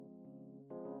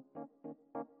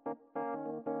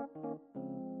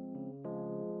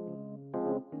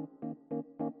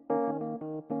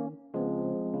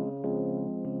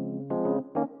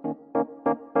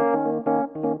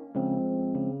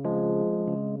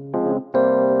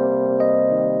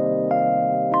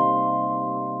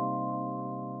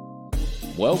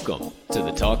Welcome to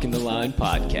the Talking the Line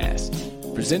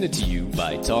podcast, presented to you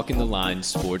by Talking the Line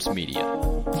Sports Media,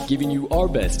 giving you our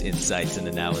best insights and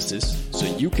analysis so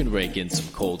you can rake in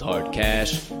some cold hard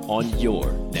cash on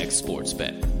your next sports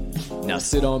bet. Now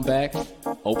sit on back,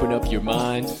 open up your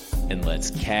mind, and let's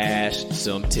cash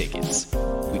some tickets.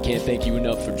 We can't thank you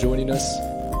enough for joining us.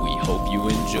 We hope you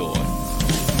enjoy.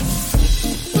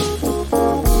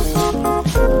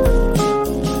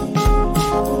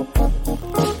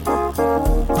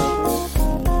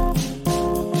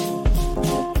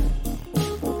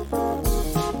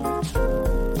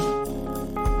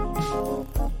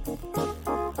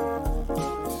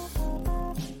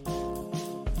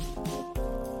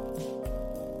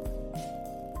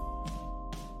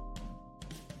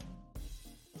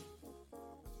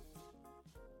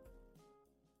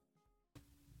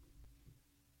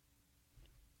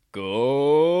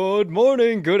 Good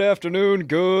morning, good afternoon,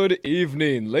 good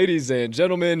evening, ladies and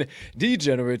gentlemen,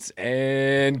 degenerates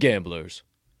and gamblers,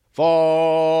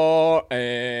 far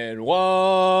and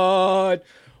wide.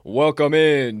 Welcome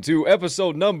in to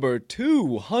episode number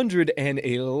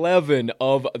 211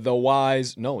 of the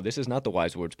Wise. No, this is not the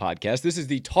Wise Words podcast. This is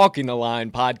the Talking the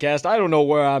Line podcast. I don't know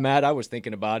where I'm at. I was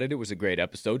thinking about it. It was a great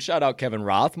episode. Shout out Kevin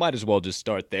Roth. Might as well just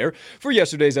start there for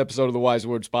yesterday's episode of the Wise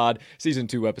Words pod, season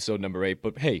 2, episode number 8.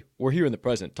 But hey, we're here in the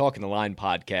present, Talking the Line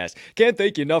podcast. Can't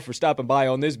thank you enough for stopping by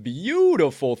on this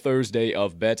beautiful Thursday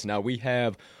of bets. Now, we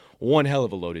have one hell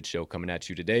of a loaded show coming at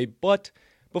you today, but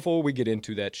before we get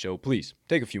into that show, please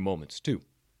take a few moments to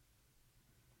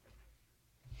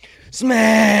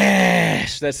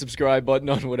smash that subscribe button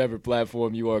on whatever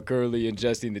platform you are currently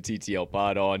ingesting the TTL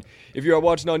pod on. If you are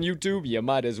watching on YouTube, you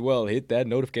might as well hit that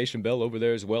notification bell over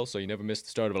there as well so you never miss the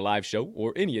start of a live show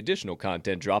or any additional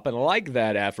content dropping like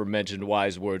that aforementioned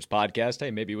Wise Words podcast. Hey,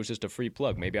 maybe it was just a free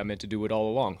plug. Maybe I meant to do it all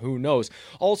along. Who knows?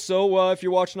 Also, if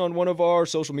you're watching on one of our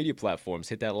social media platforms,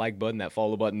 hit that like button, that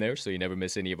follow button there so you never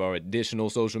miss any of our additional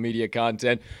social media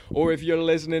content. Or if you're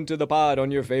listening to the pod on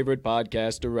your favorite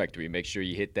podcast directory, make sure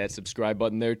you hit that subscribe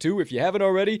button there too if you haven't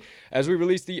already, as we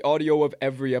release the audio of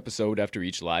every episode after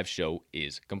each live show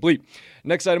is complete.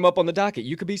 Next item up on the docket,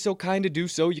 you could be so kind to do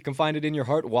so. You can find it in your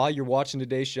heart while you're watching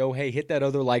today's show. Hey, hit that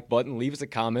other like button, leave us a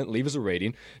comment, leave us a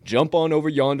rating. Jump on over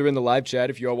yonder in the live chat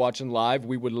if you are watching live.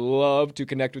 We would love to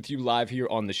connect with you live here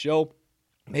on the show.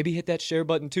 Maybe hit that share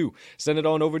button too. Send it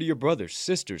on over to your brothers,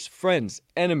 sisters, friends,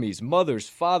 enemies, mothers,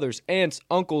 fathers, aunts,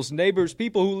 uncles, neighbors,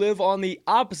 people who live on the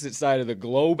opposite side of the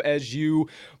globe as you,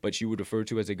 but you would refer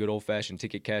to as a good old-fashioned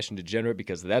ticket cashing degenerate,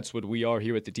 because that's what we are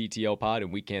here at the TTL pod,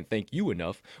 and we can't thank you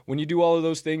enough when you do all of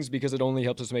those things, because it only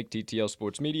helps us make TTL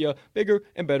Sports Media bigger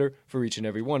and better for each and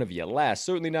every one of you. Last,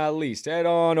 certainly not least, head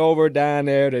on over down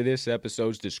there to this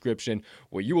episode's description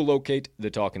where you will locate the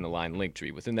Talking the Line link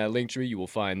tree. Within that link tree, you will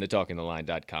find the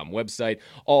TalkingTheLine.com website,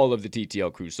 all of the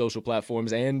TTL Crew social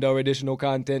platforms, and our additional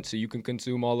content so you can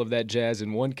consume all of that jazz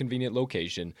in one convenient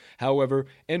location, however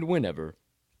and whenever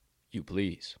you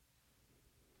please.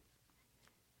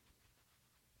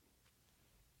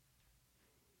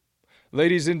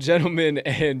 Ladies and gentlemen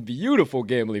and beautiful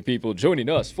gambling people, joining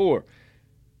us for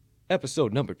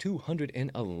episode number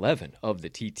 211 of the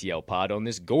TTL pod on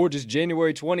this gorgeous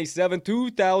January 27,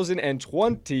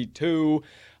 2022.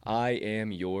 I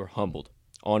am your humbled,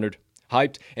 honored,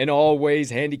 hyped, and always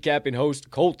handicapping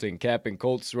host, Colton Cap'n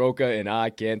Colt Soroka, and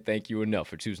I can't thank you enough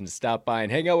for choosing to stop by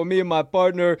and hang out with me and my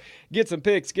partner, get some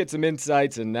picks, get some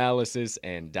insights, analysis,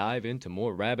 and dive into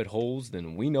more rabbit holes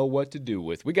than we know what to do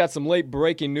with. We got some late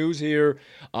breaking news here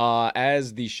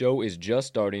as the show is just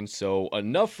starting, so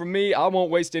enough from me. I won't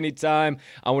waste any time.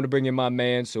 I want to bring in my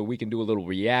man so we can do a little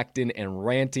reacting and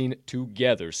ranting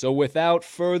together. So without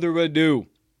further ado,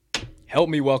 help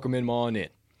me welcome him on in.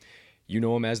 You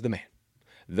know him as the man,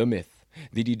 the myth,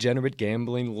 the degenerate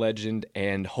gambling legend,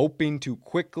 and hoping to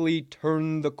quickly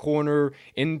turn the corner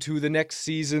into the next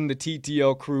season, the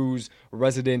TTL Crew's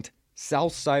resident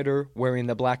Southsider wearing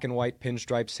the black and white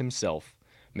pinstripes himself,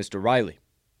 Mr. Riley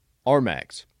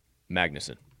R-Mags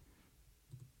Magnuson.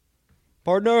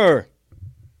 Partner,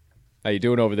 how you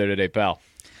doing over there today, pal?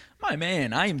 My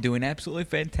man, I am doing absolutely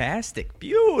fantastic.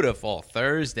 Beautiful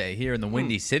Thursday here in the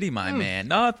Windy City, my man.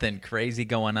 Nothing crazy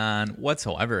going on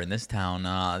whatsoever in this town,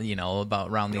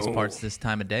 about around these parts this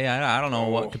time of day. I don't know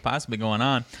what could possibly be going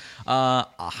on.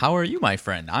 How are you, my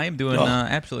friend? I am doing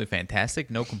absolutely fantastic.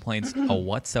 No complaints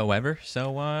whatsoever.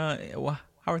 So, how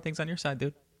are things on your side,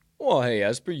 dude? Well, hey,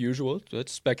 as per usual,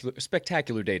 it's a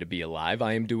spectacular day to be alive.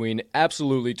 I am doing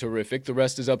absolutely terrific. The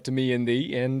rest is up to me and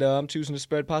thee, and I'm choosing to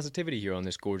spread positivity here on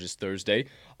this gorgeous Thursday.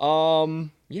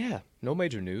 Yeah, no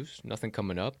major news, nothing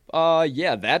coming up.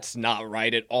 Yeah, that's not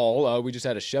right at all. We just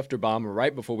had a Schefter bomb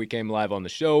right before we came live on the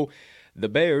show. The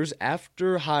Bears,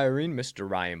 after hiring Mr.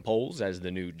 Ryan Poles as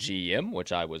the new GM,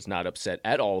 which I was not upset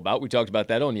at all about, we talked about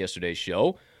that on yesterday's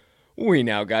show. We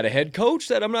now got a head coach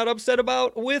that I'm not upset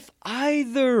about with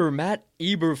either. Matt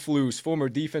Eberflus, former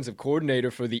defensive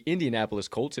coordinator for the Indianapolis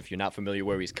Colts. If you're not familiar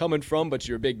where he's coming from, but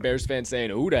you're a big Bears fan saying,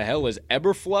 who the hell is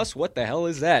Eberflus? What the hell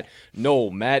is that? No,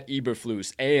 Matt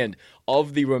Eberflus. And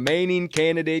of the remaining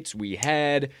candidates we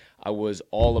had, I was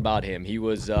all about him. He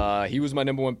was my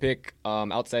number one pick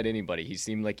outside anybody. He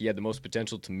seemed like he had the most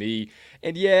potential to me.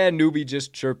 And yeah, newbie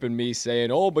just chirping me saying,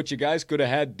 oh, but you guys could have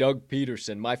had Doug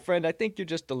Peterson. My friend, I think you're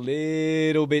just a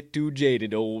little bit too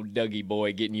jaded, old Dougie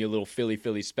boy, getting you a little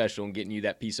Philly special and getting you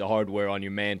that piece of hardware on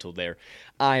your mantle there.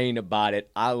 I ain't about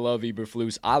it. I love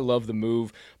Eberflus. I love the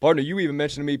move. Partner, you even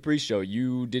mentioned to me pre-show,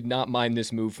 you did not mind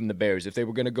this move from the Bears. If they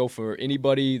were going to go for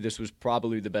anybody, this was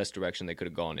probably the best direction they could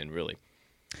have gone in, really.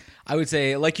 I would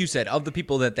say, like you said, of the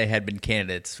people that they had been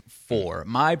candidates for,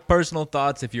 my personal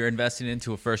thoughts, if you're investing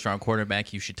into a first-round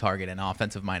quarterback, you should target an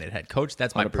offensive-minded head coach.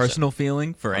 That's my 100%. Personal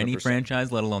feeling for 100%. Any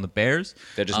franchise, let alone the Bears.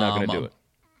 They're just not going to do it.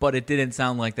 But it didn't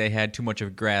sound like they had too much of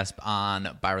a grasp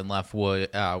on Byron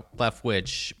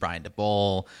Leftwich, Brian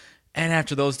DeBoll. And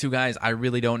after those two guys, I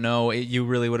really don't know. You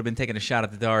really would have been taking a shot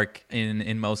at the dark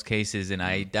in most cases, and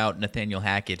I doubt Nathaniel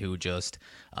Hackett, who just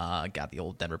got the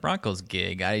old Denver Broncos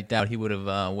gig, I doubt he would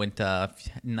have went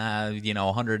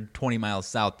 120 miles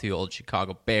south to the old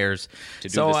Chicago Bears to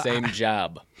do the same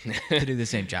job. To do the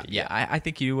same job. Yeah, I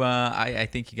think you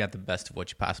got the best of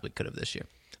what you possibly could have this year.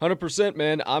 100%,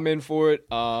 man. I'm in for it.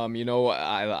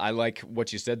 I like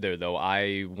what you said there, though.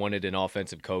 I wanted an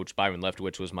offensive coach. Byron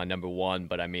Leftwich was my number one,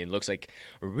 but I mean, looks like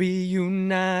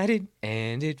reunited,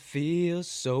 and it feels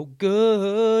so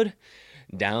good.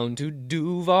 Down to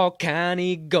Duval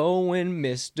County going,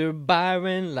 Mr.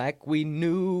 Byron, like we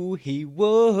knew he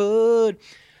would.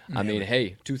 I mean,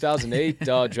 hey, 2008,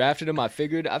 drafted him. I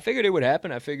figured it would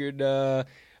happen. I figured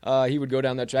he would go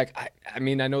down that track. I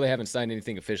mean, I know they haven't signed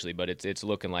anything officially, but it's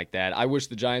looking like that. I wish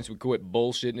the Giants would quit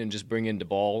bullshitting and just bring in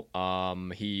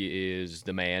DeBall. He is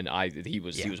the man. He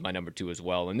was my number two as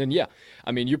well. And then, yeah,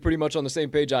 I mean, you're pretty much on the same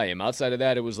page I am. Outside of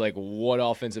that, it was like, what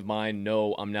offensive mind?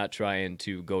 No, I'm not trying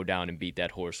to go down and beat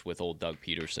that horse with old Doug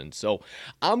Peterson. So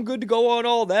I'm good to go on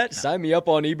all that. Sign me up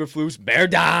on Eberflus. Bear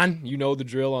Don. You know the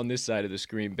drill on this side of the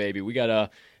screen, baby. We got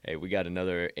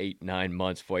another 8-9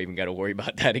 months before I even got to worry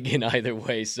about that again either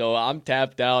way. So I'm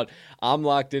tapped out. I'm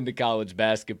locked into college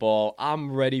basketball.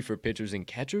 I'm ready for pitchers and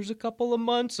catchers a couple of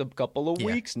months, a couple of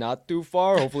weeks, not too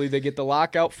far. Hopefully they get the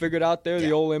lockout figured out there,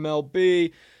 the old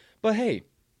MLB. But hey,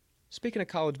 speaking of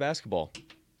college basketball,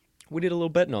 we did a little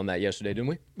betting on that yesterday, didn't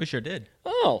we? We sure did.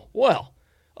 Oh, well,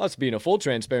 us being a full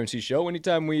transparency show,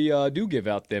 anytime we do give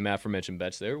out them aforementioned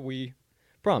bets there, we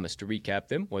promise to recap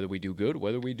them, whether we do good,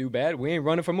 whether we do bad. We ain't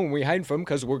running from them, we hiding from them,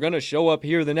 because we're going to show up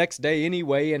here the next day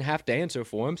anyway and have to answer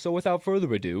for them. So without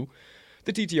further ado,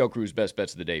 the TTL Crew's best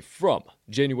bets of the day from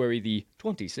January the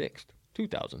 26th,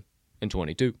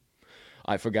 2022.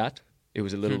 I forgot. It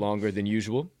was a little longer than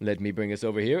usual. Let me bring us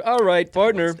over here. All right,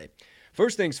 partner.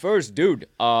 First things first, dude,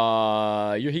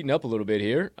 you're heating up a little bit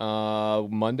here.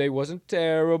 Monday wasn't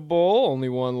terrible, only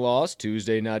one loss.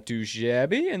 Tuesday, not too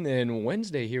shabby. And then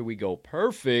Wednesday, here we go.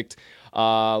 Perfect.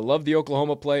 Love the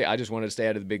Oklahoma play. I just wanted to stay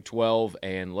out of the Big 12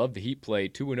 and love the Heat play.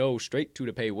 2-0, straight to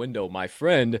the pay window. My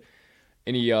friend,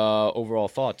 any overall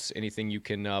thoughts? Anything you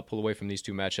can pull away from these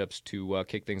two matchups to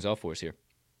kick things off for us here?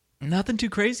 Nothing too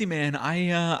crazy, man.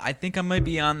 I think I might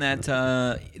be on that.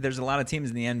 There's a lot of teams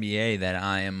in the NBA that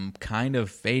I am kind of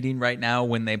fading right now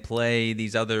when they play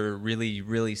these other really,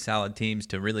 really solid teams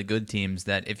to really good teams.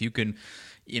 That if you can,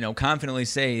 confidently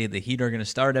say the Heat are going to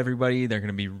start everybody, they're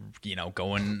going to be,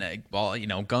 going,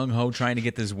 gung ho trying to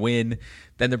get this win.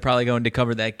 Then they're probably going to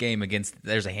cover that game against.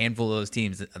 There's a handful of those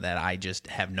teams that I just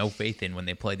have no faith in when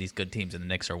they play these good teams, and the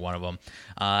Knicks are one of them.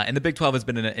 And the Big 12 has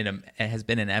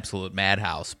been an absolute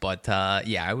madhouse. But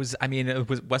it was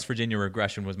West Virginia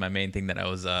regression was my main thing that I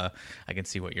was. I can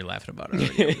see what you're laughing about.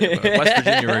 West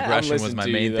Virginia regression was my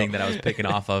main thing that I was picking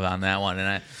off of on that one,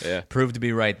 and I proved to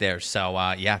be right there. So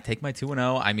take my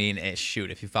 2-0. I mean,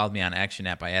 shoot, if you followed me on Action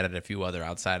App, I added a few other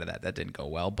outside of that. That didn't go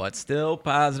well, but still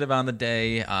positive on the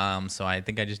day. So I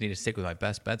think I just need to stick with my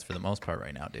best bets for the most part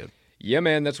right now, dude. Yeah,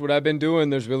 man, that's what I've been doing.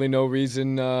 There's really no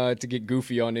reason to get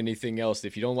goofy on anything else.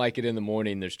 If you don't like it in the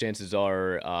morning, there's chances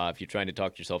are if you're trying to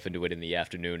talk yourself into it in the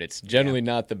afternoon, it's generally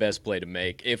not the best play to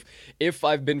make. If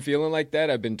I've been feeling like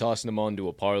that, I've been tossing them onto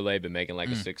a parlay, been making like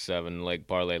a 6-7 leg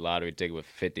parlay lottery ticket with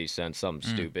 50 cents, something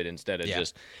stupid, instead of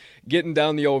just getting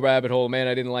down the old rabbit hole. Man,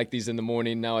 I didn't like these in the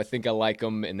morning. Now I think I like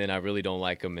them, and then I really don't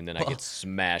like them, and then I get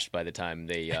smashed by the time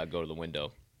they go to the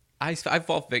window. I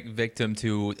fall victim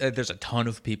to, there's a ton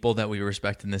of people that we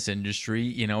respect in this industry,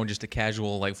 you know, just a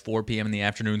casual like 4 p.m. in the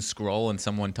afternoon scroll and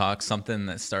someone talks something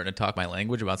that's starting to talk my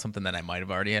language about something that I might have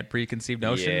already had preconceived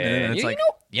notion. Yeah. And it's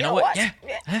you know what? Yeah.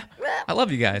 I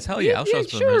love you guys. Hell yeah. I'll show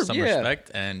some respect.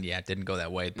 And yeah, it didn't go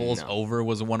that way. Bulls over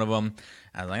was one of them.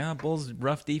 I was like, Bulls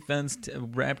rough defense,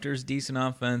 Raptors decent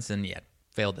offense. And yeah,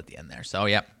 failed at the end there. So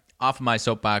yeah, off of my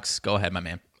soapbox. Go ahead, my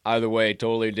man. Either way,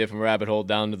 totally different rabbit hole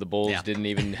down to the Bulls. Yeah. Didn't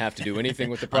even have to do anything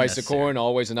with the price of corn.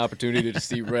 Always an opportunity to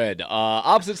see red.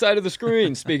 Opposite side of the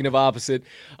screen. Speaking of opposite,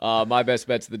 my best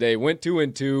bets of the day went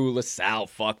 2-2. LaSalle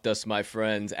fucked us, my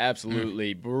friends.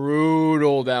 Absolutely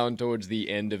brutal down towards the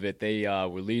end of it. They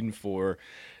were leading for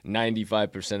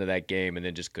 95% of that game and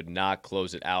then just could not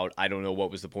close it out. I don't know what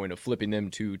was the point of flipping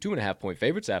them to 2.5-point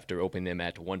favorites after opening them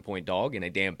at 1-point dog in a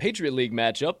damn Patriot League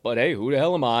matchup, but hey, who the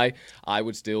hell am I? I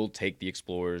would still take the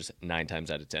Explorers 9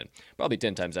 times out of 10. Probably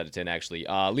 10 times out of 10, actually.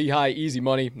 Lehigh, easy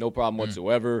money, no problem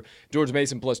whatsoever. George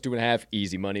Mason plus 2.5,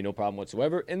 easy money, no problem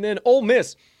whatsoever. And then Ole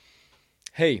Miss.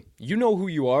 Hey, you know who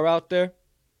you are out there?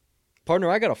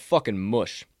 Partner, I got a fucking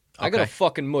mush. Okay. I got a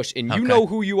fucking mush, and you know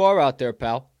who you are out there,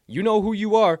 pal. You know who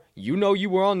you are. You know you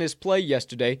were on this play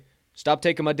yesterday. Stop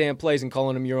taking my damn plays and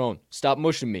calling them your own. Stop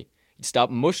mushing me. Stop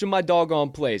mushing my doggone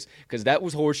plays, because that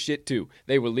was horse shit too.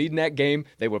 They were leading that game.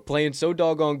 They were playing so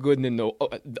doggone good, and then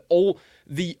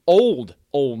the old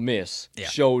Ole Miss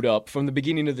showed up from the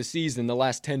beginning of the season, the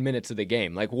last 10 minutes of the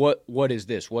game. Like, what is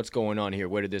this? What's going on here?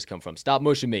 Where did this come from? Stop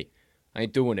mushing me. I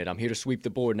ain't doing it. I'm here to sweep the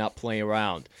board, not playing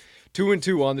around.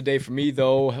 2-2 on the day for me,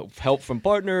 though. Help from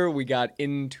partner. We got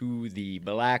into the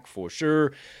black for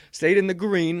sure. Stayed in the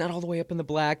green, not all the way up in the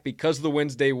black because of the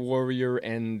Wednesday Warrior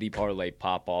and the parlay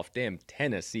pop-off. Damn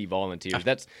Tennessee Volunteers.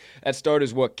 That start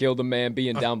is what killed them, man.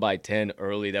 Being down by 10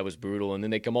 early, that was brutal. And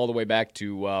then they come all the way back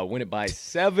to win it by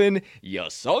 7. You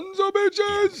sons of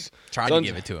bitches! Tried to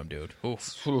give it to him, dude.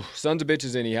 Sons of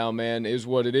bitches anyhow, man, is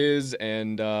what it is.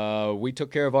 And we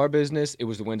took care of our business. It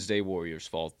was the Wednesday Warriors'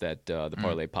 fault that the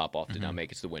parlay pop-off did not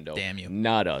make it to the window. Damn you.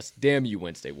 Not us. Damn you,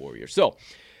 Wednesday Warriors. So,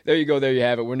 there you go. There you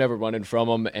have it. We're never running from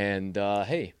them. And,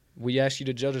 hey, we ask you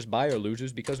to judge us by our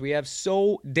losers because we have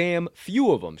so damn few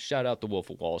of them. Shout out The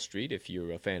Wolf of Wall Street if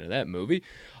you're a fan of that movie.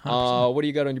 What do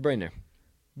you got on your brain there?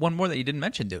 One more that you didn't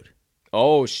mention, dude.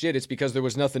 Oh, shit. It's because there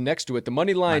was nothing next to it. The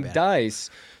money line dice.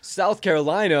 South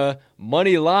Carolina,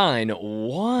 money line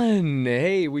 1.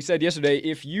 Hey, we said yesterday,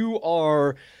 if you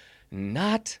are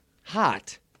not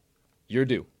hot, you're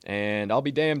due. And I'll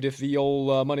be damned if the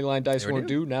old moneyline dice weren't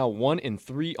due. Now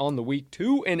 1-3 on the week,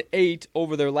 2-8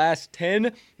 over their last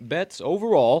 10 bets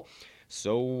overall.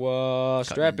 So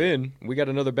strap in. We got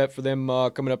another bet for them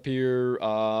coming up here,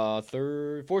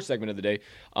 fourth segment of the day.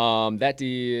 That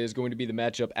is going to be the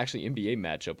matchup, actually NBA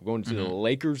matchup. We're going to the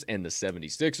Lakers and the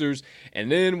 76ers. And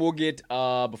then we'll get,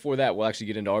 before that, we'll actually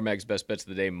get into our Mag's best bets of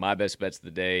the day, my best bets of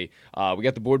the day. We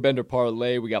got the board bender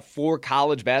parlay. We got 4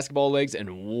 college basketball legs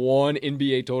and 1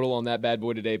 NBA total on that bad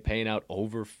boy today, paying out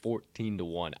over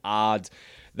 14-1 odds.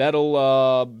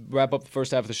 That'll wrap up the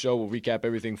first half of the show. We'll recap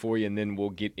everything for you, and then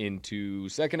we'll get into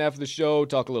second half of the show,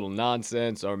 talk a little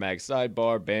nonsense, our Mag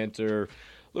sidebar, banter, a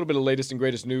little bit of latest and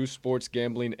greatest news, sports,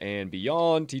 gambling, and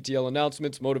beyond, TTL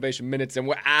announcements, motivation minutes, and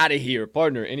we're out of here.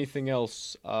 Partner, anything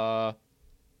else,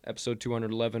 episode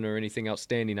 211, or anything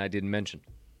outstanding I didn't mention?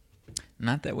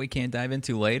 Not that we can't dive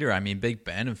into later. I mean, Big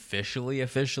Ben officially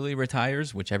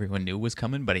retires, which everyone knew was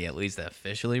coming, but he at least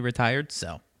officially retired,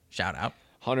 so shout out.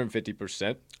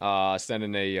 150%.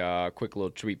 Sending a quick little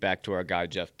tweet back to our guy,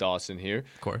 Jeff Dawson here.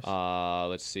 Of course.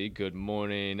 Let's see. Good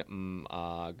morning.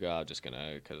 Just going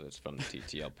to, because it's from the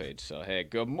TTL page. So, hey,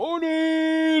 good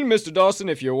morning, Mr. Dawson.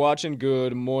 If you're watching,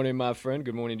 good morning, my friend.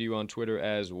 Good morning to you on Twitter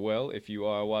as well. If you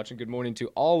are watching, good morning to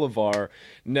all of our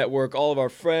network, all of our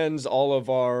friends, all of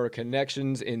our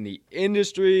connections in the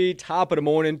industry. Top of the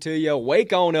morning to you.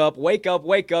 Wake on up. Wake up,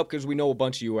 because we know a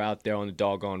bunch of you are out there on the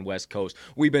doggone West Coast.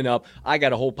 We've been up. I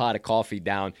got a whole pot of coffee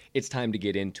down. It's time to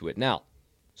get into it. Now,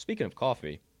 speaking of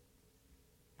coffee,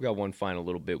 we got one final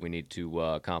little bit we need to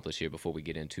accomplish here before we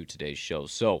get into today's show.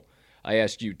 So I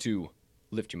asked you to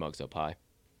lift your mugs up high.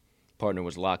 Partner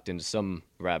was locked into some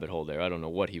rabbit hole there. I don't know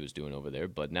what he was doing over there,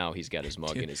 but now he's got his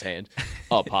mug in his hand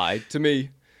up high. To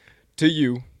me, to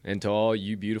you and to all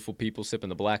you beautiful people sipping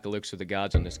the black elixir of the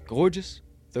gods on this gorgeous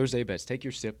Thursday bets. Take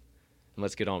your sip and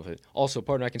let's get on with it. Also,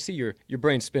 partner, I can see your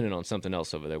brain spinning on something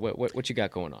else over there. What you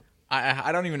got going on?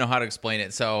 I don't even know how to explain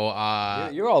it. So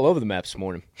You're all over the map this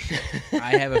morning.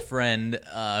 I have a friend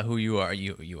who you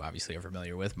obviously are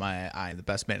familiar with. I'm the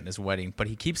best man at his wedding, but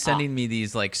he keeps sending me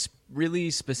these like really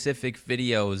specific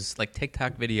videos, like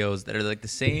TikTok videos that are like the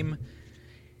same.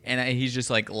 And he's just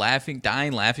like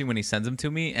dying laughing when he sends them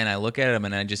to me. And I look at him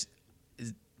and I just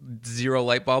zero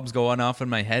light bulbs going off in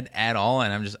my head at all,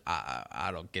 and I'm just I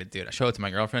don't get it, dude. I show it to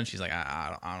my girlfriend. She's like,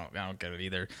 I don't get it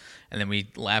either. And then we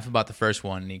laugh about the first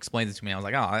one, and he explains it to me. I was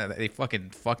like, oh, they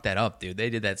fucking fucked that up, dude. They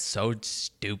did that so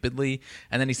stupidly.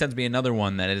 And then he sends me another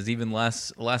one that is even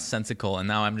less sensical, and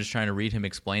now I'm just trying to read him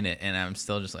explain it, and I'm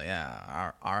still just like,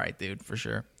 yeah, all right, dude, for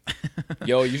sure.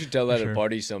 Yo, you should tell that at a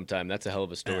party sometime. That's a hell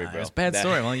of a story, bro. It's a bad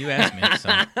story. Well, you asked me. So.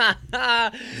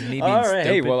 Me being all right. stupid.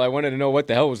 Hey, well, I wanted to know what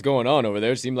the hell was going on over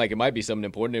there. It seemed like it might be something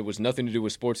important. It was nothing to do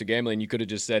with sports or gambling. You could have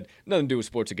just said, nothing to do with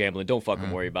sports or gambling. Don't fucking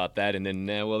worry about that. And then,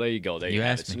 well, there you go. There you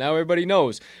have it. So now everybody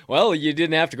knows. Well, you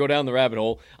didn't have to go down the rabbit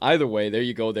hole. Either way, there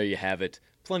you go. There you have it.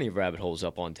 Plenty of rabbit holes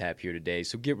up on tap here today.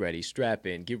 So get ready. Strap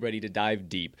in. Get ready to dive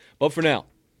deep. But for now,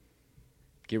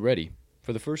 get ready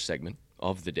for the first segment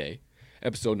of the day.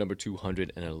 Episode number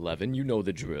 211. You know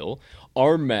the drill.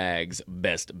 Our Mag's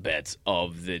best bets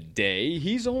of the day.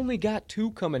 He's only got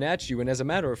two coming at you, and as a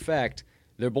matter of fact,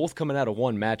 they're both coming out of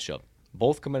one matchup.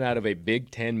 Both coming out of a Big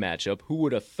Ten matchup. Who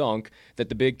would have thunk that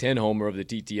the Big Ten homer of the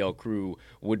TTL crew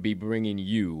would be bringing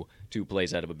you two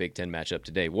plays out of a Big Ten matchup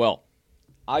today? Well,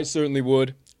 I certainly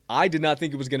would. I did not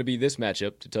think it was going to be this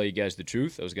matchup, to tell you guys the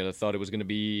truth. I thought it was going to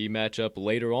be a matchup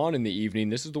later on in the evening.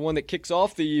 This is the one that kicks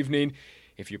off the evening.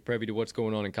 If you're privy to what's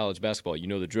going on in college basketball, you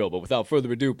know the drill. But without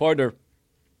further ado, partner,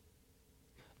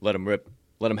 let him rip.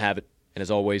 Let him have it. And as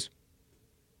always,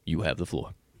 you have the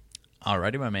floor.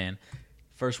 Alrighty, my man.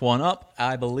 First one up.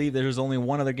 I believe there's only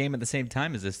one other game at the same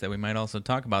time as this that we might also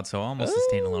talk about, so almost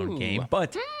a standalone game.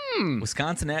 But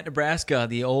Wisconsin at Nebraska,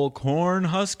 the old Corn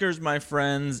Huskers, my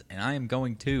friends. And I am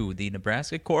going to the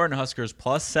Nebraska Corn Huskers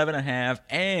plus 7.5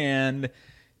 and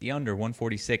the under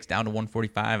 146 down to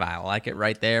 145. I like it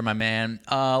right there, my man.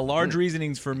 Large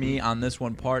reasonings for me on this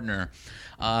one, partner.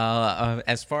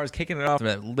 As far as kicking it off,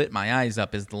 that lit my eyes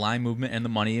up is the line movement and the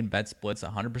money and bet splits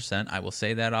 100%. I will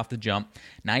say that off the jump.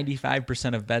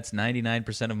 95% of bets,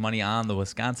 99% of money on the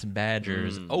Wisconsin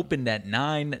Badgers. Opened at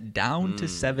 9, down to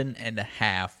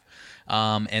 7.5.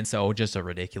 And so just a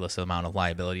ridiculous amount of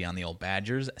liability on the old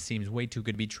Badgers. Seems way too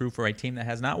good to be true for a team that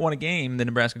has not won a game, the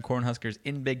Nebraska Cornhuskers,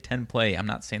 in Big Ten play. I'm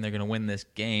not saying they're going to win this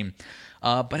game.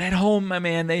 But at home, my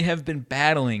man, they have been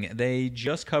battling. They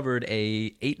just covered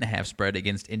a 8.5 spread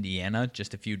against Indiana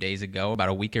just a few days ago, about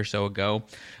a week or so ago.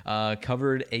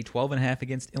 Covered a 12.5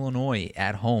 against Illinois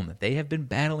at home. They have been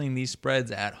battling these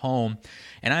spreads at home.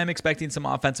 And I'm expecting some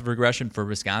offensive regression for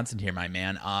Wisconsin here, my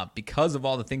man. Because of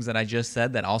all the things that I just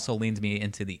said, that also leans me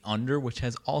into the under, which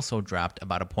has also dropped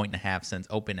about 1.5 since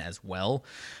open as well.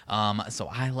 So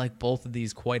I like both of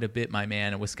these quite a bit, my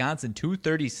man. Wisconsin,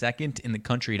 232nd in the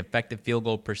country in effective field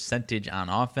goal percentage on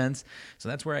offense. So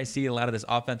that's where I see a lot of this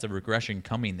offensive regression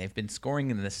coming. They've been scoring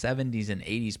in the 70s and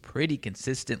 80s pretty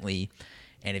consistently.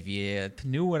 And if you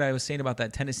knew what I was saying about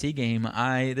that Tennessee game,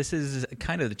 this is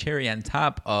kind of the cherry on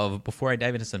top of, before I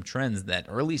dive into some trends, that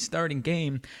early starting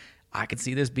game. I could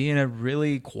see this being a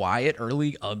really quiet,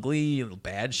 early, ugly,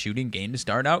 bad shooting game to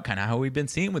start out, kind of how we've been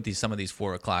seeing with some of these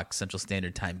 4 o'clock Central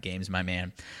Standard Time games, my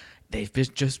man. They've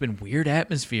just been weird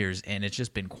atmospheres, and it's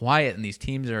just been quiet, and these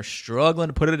teams are struggling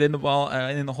to put it in the ball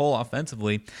in the hole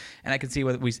offensively. And I can see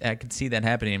that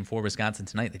happening for Wisconsin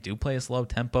tonight. They do play a slow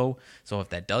tempo, so if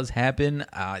that does happen,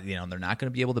 they're not going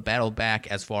to be able to battle back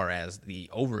as far as the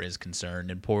over is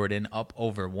concerned and pour it in up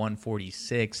over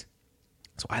 146.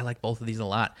 So I like both of these a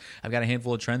lot. I've got a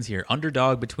handful of trends here.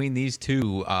 Underdog between these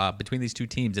two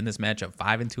teams in this matchup.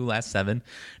 5-2 last 7.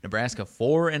 Nebraska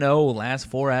 4-0 last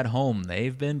 4 at home.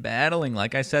 They've been battling,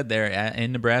 like I said there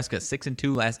in Nebraska.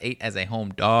 6-2 last 8 as a home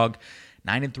dog.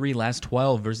 9-3 last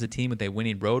 12 versus a team with a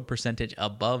winning road percentage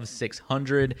above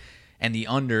 600. And the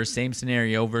under, same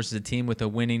scenario, versus a team with a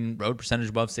winning road percentage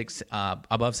above 600.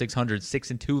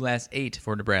 6-2 last 8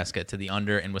 for Nebraska to the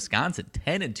under, and Wisconsin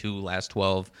 10-2 last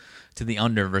 12 to the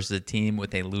under versus a team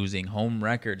with a losing home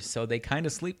record. So they kind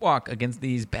of sleepwalk against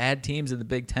these bad teams in the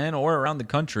Big Ten or around the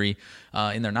country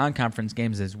in their non-conference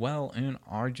games as well. And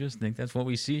I just think that's what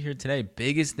we see here today.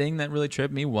 Biggest thing that really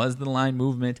tripped me was the line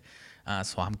movement.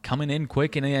 So I'm coming in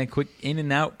quick in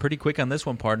and out pretty quick on this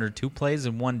one, partner. 2 plays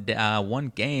in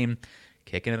one game.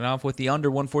 Kicking it off with the under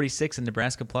 146 in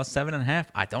Nebraska plus 7.5.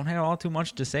 I don't have all too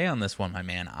much to say on this one, my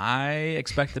man. I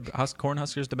expect the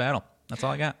Cornhuskers to battle. That's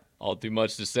all I got. All too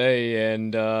much to say,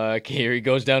 and here he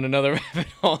goes down another rabbit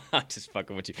hole. I'm just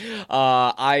fucking with you.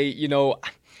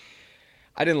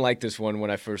 I didn't like this one when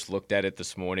I first looked at it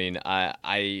this morning.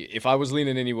 If I was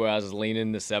leaning anywhere, I was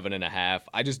leaning the 7.5.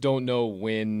 I just don't know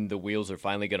when the wheels are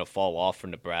finally going to fall off for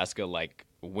Nebraska. Like,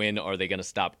 when are they going to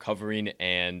stop covering?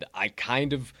 And I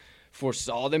kind of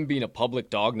foresaw them being a public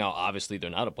dog. Now, obviously,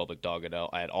 they're not a public dog at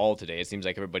all today. It seems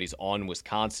like everybody's on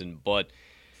Wisconsin, but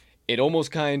it almost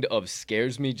kind of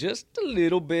scares me just a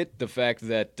little bit, the fact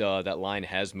that that line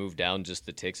has moved down just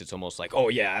the ticks. It's almost like, oh,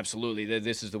 yeah, absolutely,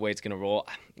 this is the way it's going to roll.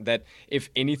 That, if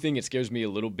anything, it scares me a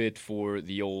little bit for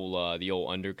the old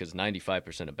under, because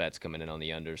 95% of bets coming in on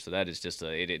the under. So that is just,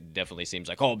 it definitely seems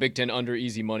like, oh, Big Ten under,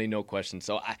 easy money, no question.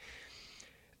 So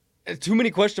too many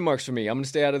question marks for me. I'm going to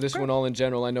stay out of this one all in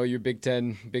general. I know you're Big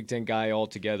Ten guy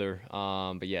altogether.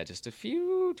 But yeah, just a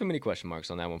few too many question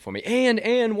marks on that one for me.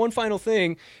 And one final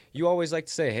thing, you always like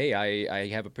to say, hey, I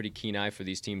have a pretty keen eye for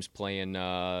these teams playing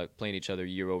each other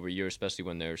year over year, especially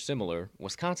when they're similar.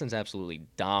 Wisconsin's absolutely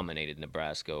dominated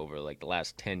Nebraska over like the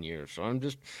last 10 years. So I'm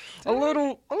just a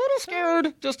little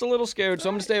scared, just a little scared. So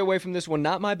I'm going to stay away from this one.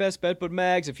 Not my best bet, but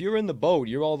Mags, if you're in the boat,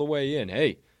 you're all the way in.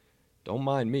 Hey, don't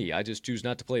mind me. I just choose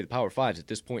not to play the Power Fives at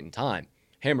this point in time.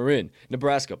 Hammer in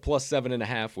Nebraska plus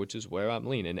 7.5, which is where I'm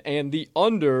leaning, and the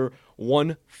under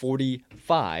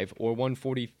 145 or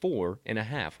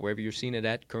 144.5, wherever you're seeing it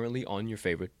at currently on your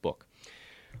favorite book.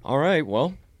 All right,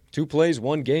 well, 2 plays,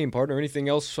 1 game, partner. Anything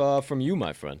else from you,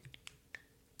 my friend?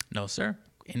 No, sir.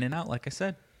 In and out, like I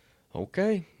said.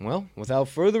 Okay, well, without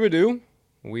further ado,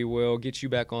 we will get you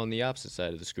back on the opposite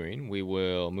side of the screen. We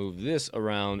will move this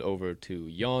around over to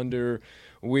yonder.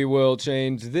 We will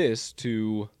change this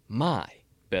to my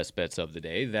best bets of the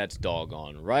day. That's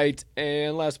doggone right.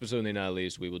 And last but certainly not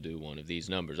least, we will do one of these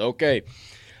numbers. Okay,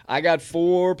 I got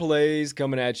 4 plays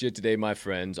coming at you today, my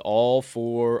friends. All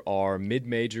 4 are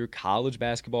mid-major college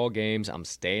basketball games. I'm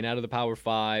staying out of the Power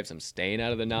Fives. I'm staying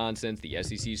out of the nonsense. The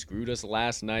SEC screwed us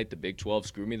last night. The Big 12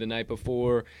 screwed me the night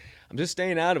before. I'm just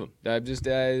staying out of them.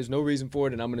 There's no reason for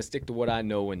it, and I'm going to stick to what I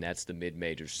know, and that's the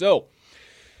mid-major. So,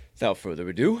 without further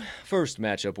ado, first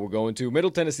matchup we're going to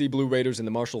Middle Tennessee Blue Raiders and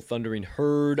the Marshall Thundering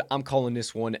Herd. I'm calling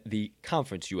this one the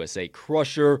Conference USA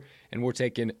Crusher, and we're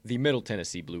taking the Middle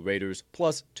Tennessee Blue Raiders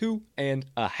plus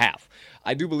 2.5.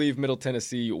 I do believe Middle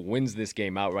Tennessee wins this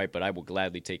game outright, but I will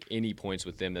gladly take any points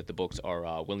with them that the books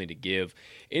are willing to give.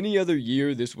 Any other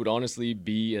year, this would honestly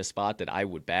be a spot that I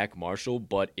would back Marshall,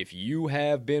 but if you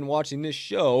have been watching this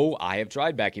show, I have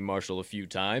tried backing Marshall a few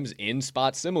times in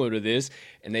spots similar to this,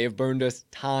 and they have burned us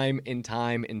time and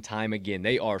time and time again.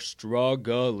 They are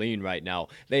struggling right now.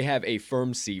 They have a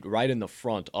firm seat right in the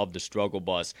front of the struggle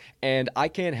bus, and I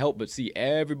can't help but see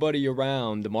everybody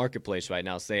around the marketplace right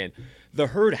now saying the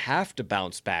Herd have to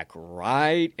bounce back,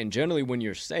 right? And generally when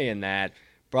you're saying that,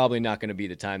 probably not going to be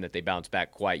the time that they bounce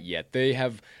back quite yet. They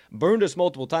have burned us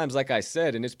multiple times, like I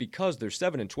said, and it's because they're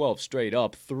 7-12 straight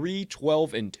up,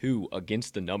 3-12-2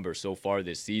 against the number so far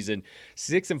this season,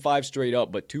 6-5 straight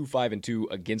up, but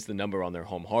 2-5-2 against the number on their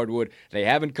home hardwood. They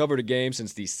haven't covered a game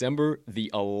since December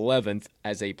the 11th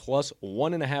as a plus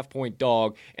 1.5 point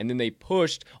dog, and then they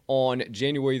pushed on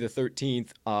January the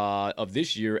 13th of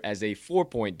this year as a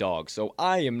 4-point dog. So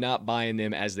I am not buying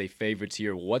them as the favorites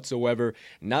here whatsoever.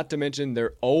 Not to mention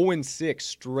they're 0-6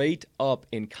 straight up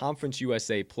in Conference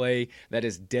USA play. That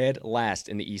is dead last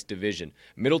in the East Division.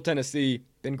 Middle Tennessee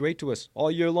been great to us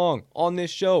all year long on this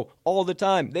show, all the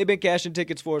time. They've been cashing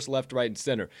tickets for us left, right, and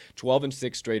center.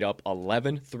 12-6 straight up,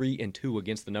 11-3-2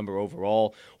 against the number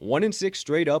overall, 1-6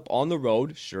 straight up on the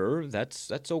road. Sure,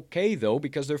 that's okay though,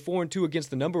 because they're 4-2 against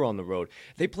the number on the road.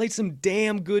 They played some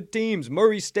damn good teams.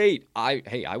 Murray State. I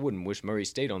wouldn't wish Murray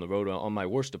State on the road on my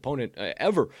worst opponent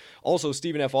ever. Also,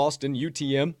 Stephen F. Austin,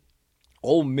 UTM.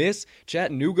 Ole Miss,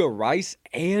 Chattanooga, Rice,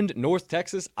 and North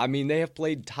Texas. I mean, they have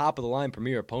played top-of-the-line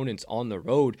premier opponents on the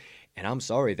road, and I'm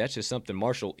sorry, that's just something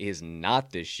Marshall is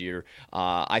not this year.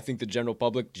 I think the general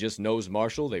public just knows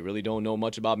Marshall. They really don't know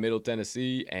much about Middle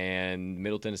Tennessee, and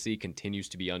Middle Tennessee continues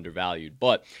to be undervalued.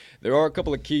 But there are a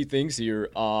couple of key things here.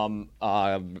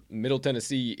 Middle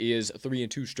Tennessee is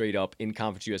 3-2 straight up in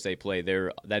Conference USA play.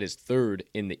 That is third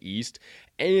in the East.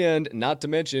 And not to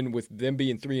mention, with them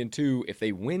being 3-2, if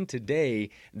they win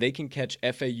today, they can catch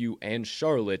FAU and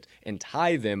Charlotte and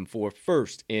tie them for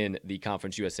first in the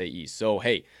Conference USA East. So,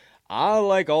 hey, I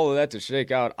like all of that to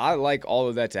shake out. I like all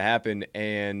of that to happen,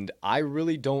 and I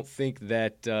really don't think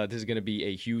that this is going to be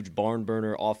a huge barn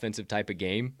burner offensive type of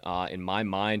game. In my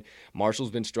mind,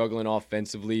 Marshall's been struggling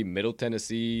offensively. Middle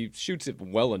Tennessee shoots it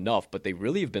well enough, but they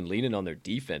really have been leaning on their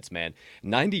defense, man.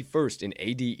 91st in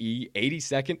ADE,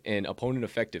 82nd in opponent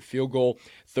effective field goal,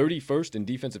 31st in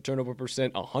defensive turnover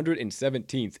percent,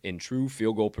 117th in true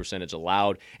field goal percentage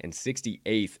allowed, and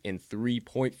 68th in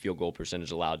three-point field goal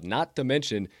percentage allowed. Not to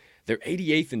mention, they're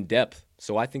 88th in depth,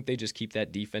 so I think they just keep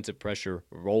that defensive pressure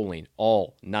rolling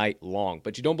all night long.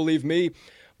 But you don't believe me?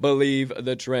 Believe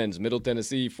the trends. Middle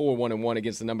Tennessee 4-1-1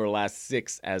 against the number last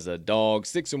 6 as a dog.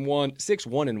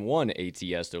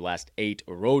 6-1-1 ATS their last 8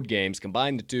 road games.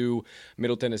 Combined the two,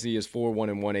 Middle Tennessee is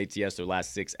 4-1-1 ATS their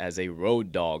last 6 as a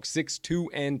road dog.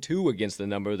 6-2-2 against the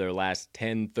number their last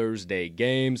 10 Thursday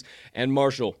games. And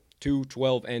Marshall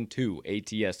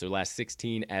 2-12-2 ATS their last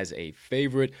 16 as a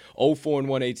favorite.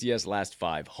 0-4-1 ATS last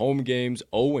 5 home games.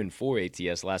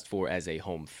 0-4 ATS last 4 as a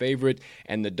home favorite.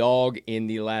 And the dog in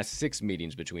the last 6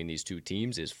 meetings between these two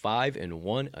teams is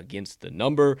 5-1 against the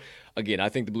number. Again, I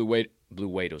think the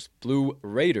Blue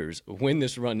Raiders win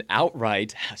this run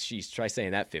outright. Jeez, try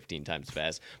saying that 15 times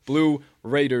fast. Blue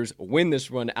Raiders win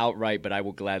this run outright, but I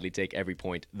will gladly take every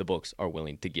point the books are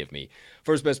willing to give me.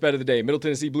 First best bet of the day, Middle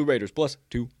Tennessee Blue Raiders plus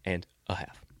 2.5.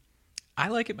 I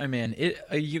like it, my man.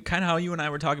 You kind of how you and I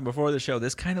were talking before the show.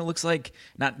 This kind of looks like,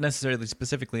 not necessarily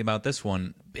specifically about this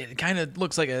one, it kind of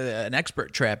looks like an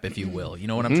expert trap, if you will. You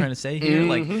know what I'm trying to say here?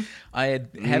 Like,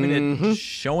 having it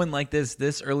showing like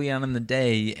this early on in the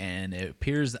day, and it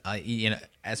appears,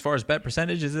 as far as bet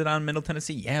percentage, is it on Middle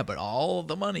Tennessee? Yeah, but all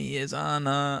the money is on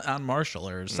Marshall,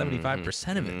 or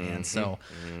 75% of it, man. So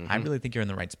I really think you're in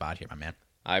the right spot here, my man.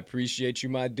 I appreciate you,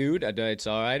 my dude. It's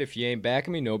all right if you ain't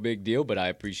backing me, no big deal, but I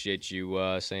appreciate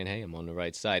you saying, hey, I'm on the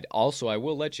right side. Also, I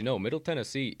will let you know, Middle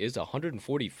Tennessee is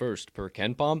 141st per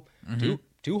KenPom,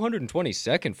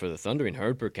 222nd for the Thundering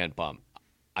Herd per KenPom.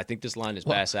 I think this line is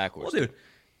bass backwards. Well, dude,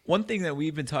 one thing that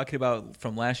we've been talking about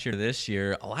from last year to this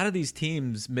year, a lot of these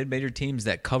teams, mid-major teams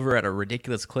that cover at a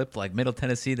ridiculous clip like Middle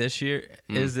Tennessee this year,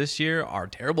 are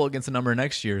terrible against the number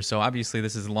next year. So obviously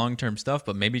this is long-term stuff,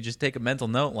 but maybe just take a mental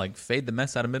note, like fade the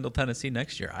mess out of Middle Tennessee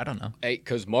next year. I don't know. Hey,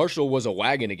 because Marshall was a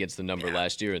wagon against the number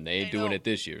last year, and they ain't doing it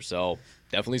this year. So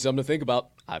definitely something to think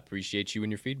about. I appreciate you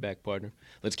and your feedback, partner.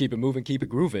 Let's keep it moving, keep it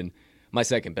grooving. My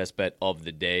second best bet of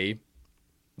the day.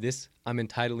 This I'm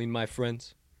entitling my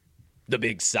friends the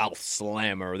Big South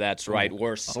Slammer. That's right.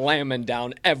 We're slamming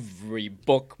down every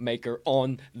bookmaker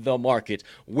on the market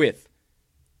with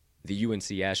the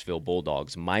UNC Asheville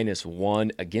Bulldogs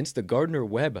 -1 against the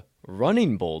Gardner-Webb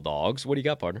Running Bulldogs. What do you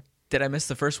got, partner? Did I miss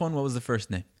the first one? What was the first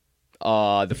name?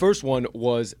 The first one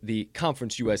was the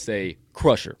Conference USA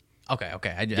Crusher. Okay.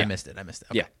 I missed it. Okay.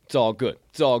 Yeah, it's all good.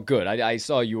 It's all good. I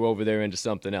saw you over there into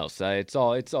something else. It's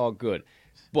all good.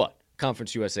 But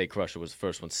Conference USA Crusher was the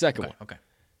first one. Second one. Okay.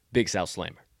 Big South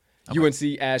Slammer. Okay.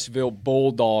 UNC Asheville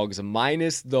Bulldogs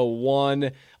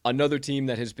 -1. Another team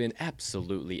that has been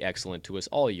absolutely excellent to us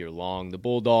all year long, the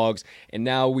Bulldogs. And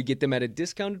now we get them at a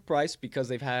discounted price because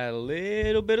they've had a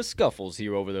little bit of scuffles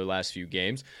here over their last few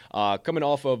games. Coming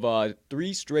off of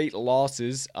 3 straight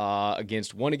losses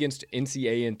against NC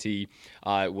A&T.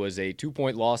 It was a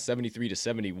 2-point loss,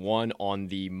 73-71, on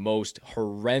the most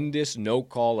horrendous no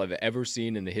call I've ever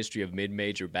seen in the history of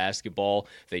mid-major basketball.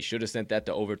 They should have sent that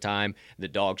to overtime. The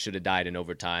Dogs should have died in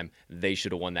overtime. They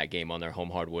should have won that game on their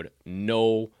home hardwood.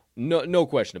 No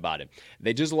question about it.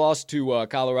 They just lost to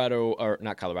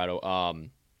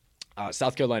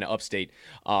South Carolina Upstate.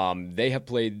 They have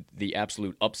played the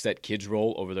absolute upset kids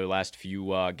role over their last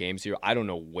few games here. I don't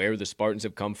know where the Spartans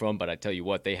have come from, but I tell you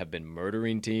what, they have been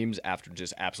murdering teams after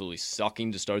just absolutely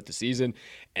sucking to start the season.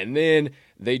 And then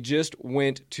they just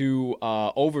went to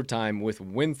overtime with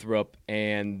Winthrop,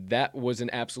 and that was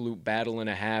an absolute battle and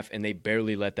a half, and they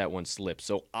barely let that one slip.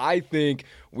 So I think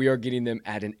we are getting them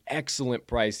at an excellent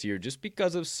price here just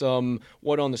because of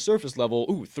what on the surface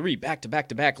level, 3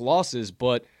 back-to-back losses,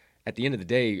 but at the end of the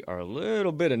day are a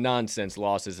little bit of nonsense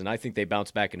losses, and I think they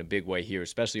bounce back in a big way here,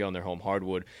 especially on their home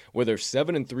hardwood, where they're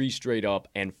 7-3 straight up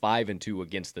and 5-2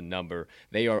 against the number.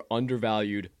 They are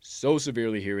undervalued so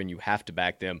severely here, and you have to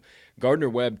back them.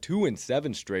 Gardner-Webb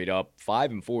 2-7 straight up,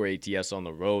 5-4 ATS on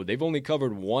the road. They've only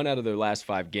covered 1 out of their last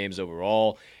 5 games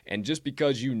overall, and just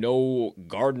because you know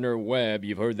Gardner-Webb,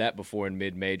 you've heard that before in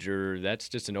mid-major, that's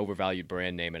just an overvalued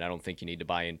brand name, and I don't think you need to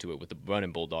buy into it with the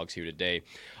running Bulldogs here today.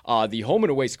 The home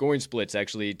and away scoring scoring splits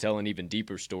actually tell an even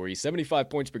deeper story. 75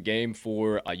 points per game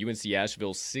for UNC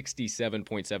Asheville,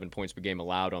 67.7 points per game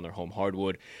allowed on their home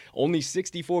hardwood. Only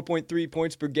 64.3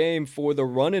 points per game for the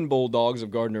running Bulldogs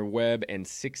of Gardner-Webb, and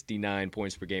 69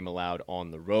 points per game allowed on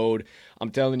the road.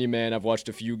 I'm telling you, man, I've watched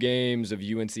a few games of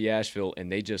UNC Asheville, and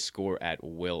they just score at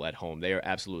will at home. They are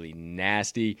absolutely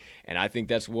nasty, and I think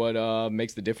that's what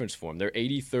makes the difference for them. They're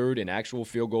 83rd in actual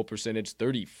field goal percentage,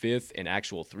 35th in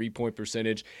actual three-point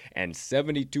percentage, and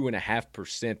 72.5%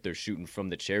 they're shooting from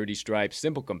the charity stripe.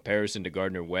 Simple comparison to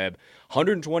Gardner-Webb,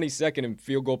 122nd in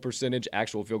field goal percentage,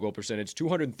 actual field goal percentage,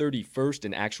 231st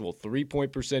in actual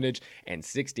three-point percentage, and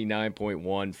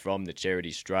 69.1 from the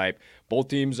charity stripe. Both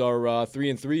teams are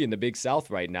 3-3 in the Big South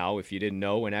right now, if you didn't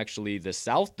know, and actually the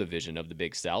South Division of the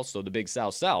Big South, so the Big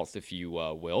South, if you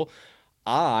will.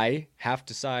 I have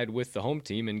to side with the home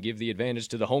team and give the advantage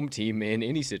to the home team in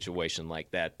any situation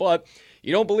like that. But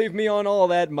you don't believe me on all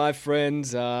that, my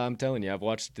friends. I'm telling you, I've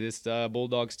watched this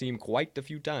Bulldogs team quite a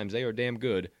few times. They are damn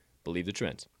good. Believe the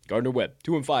trends. Gardner-Webb,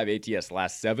 2-5 ATS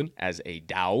last 7 as a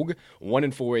dog.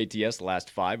 1-4 ATS last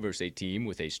 5 versus a team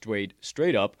with a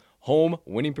straight up home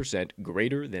winning percent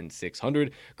greater than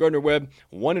 600. Gardner-Webb,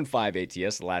 1-5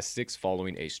 ATS last 6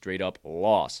 following a straight up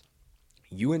loss.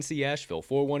 UNC Asheville,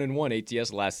 4-1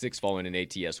 ATS last 6 following an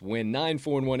ATS win.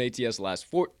 9-4 ATS last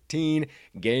 14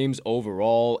 games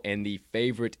overall. And the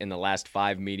favorite in the last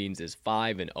 5 meetings is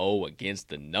 5-0 against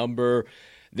the number.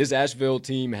 This Asheville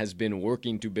team has been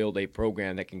working to build a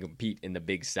program that can compete in the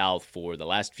Big South for the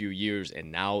last few years,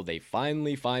 and now they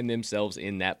finally find themselves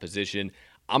in that position.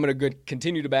 I'm going to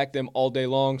continue to back them all day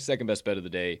long. Second best bet of the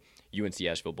day, UNC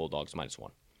Asheville Bulldogs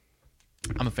 -1.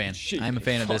 I'm a fan. I'm a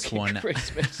fan of this one.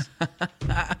 Christmas.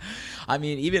 I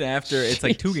mean, even after it's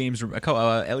like 2 games,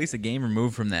 at least a game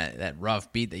removed from that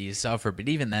rough beat that you suffered. But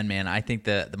even then, man, I think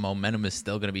the momentum is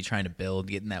still going to be trying to build,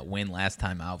 getting that win last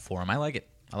time out for him. I like it.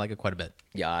 I like it quite a bit.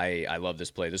 Yeah, I love this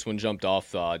play. This one jumped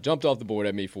off the board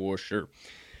at me for sure.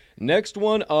 Next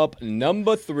one up,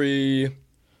 number 3,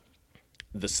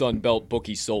 the Sun Belt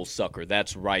Bookie Soul Sucker.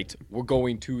 That's right. We're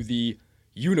going to the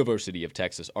University of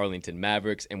Texas Arlington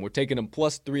Mavericks, and we're taking them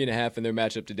 +3.5 in their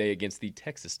matchup today against the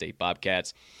Texas State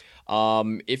Bobcats.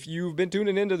 If you've been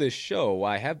tuning into this show,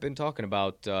 I have been talking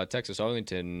about Texas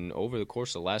Arlington over the course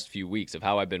of the last few weeks of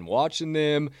how I've been watching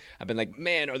them. I've been like,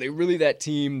 man, are they really that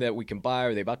team that we can buy?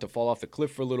 Are they about to fall off the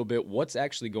cliff for a little bit? What's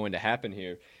actually going to happen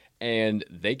here? And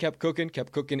they kept cooking,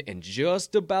 and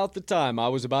just about the time I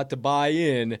was about to buy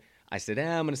in, I said,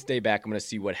 I'm going to stay back. I'm going to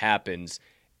see what happens.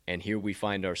 And here we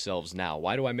find ourselves now.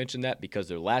 Why do I mention that? Because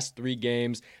their last 3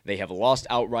 games, they have lost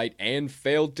outright and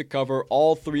failed to cover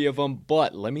all 3 of them.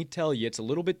 But let me tell you, it's a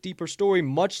little bit deeper story,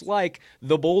 much like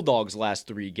the Bulldogs' last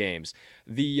 3 games.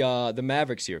 The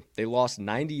Mavericks here, they lost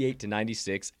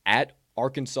 98-96 at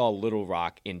Arkansas Little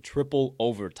Rock in triple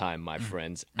overtime, my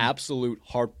friends. Absolute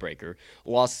heartbreaker.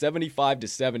 Lost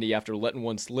 75-70 after letting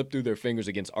one slip through their fingers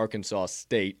against Arkansas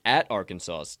State at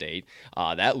Arkansas State.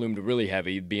 That loomed really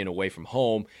heavy, being away from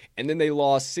home. And then they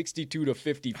lost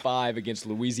 62-55 against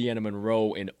Louisiana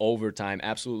Monroe in overtime.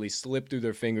 Absolutely slipped through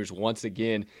their fingers once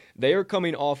again. They are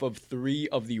coming off of 3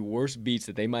 of the worst beats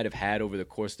that they might have had over the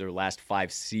course of their last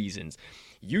 5 seasons.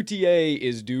 UTA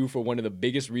is due for one of the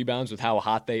biggest rebounds with how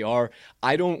hot they are.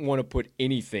 I don't want to put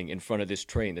anything in front of this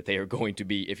train that they are going to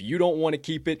be. If you don't want to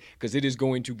keep it, because it is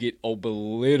going to get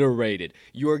obliterated.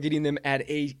 You are getting them at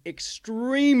a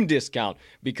extreme discount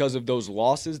because of those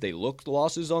losses. They look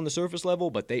losses on the surface level,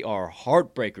 but they are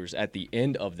heartbreakers at the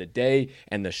end of the day,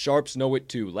 and the Sharps know it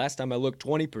too. Last time I looked,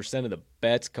 20% of the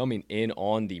bets coming in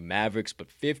on the Mavericks, but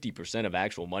 50% of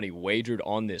actual money wagered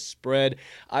on this spread.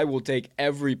 I will take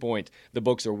every point the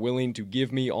books are willing to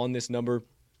give me on this number,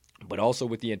 but also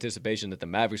with the anticipation that the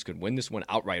Mavericks could win this one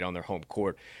outright on their home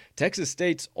court. Texas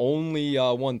State's only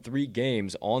won 3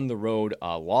 games on the road,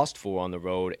 lost 4 on the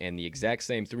road, and the exact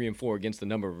same 3-4 against the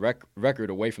number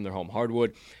record away from their home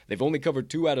hardwood. They've only covered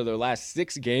 2 out of their last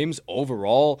 6 games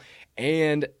overall,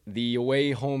 and the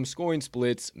away-home scoring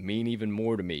splits mean even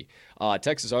more to me.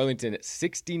 Texas Arlington,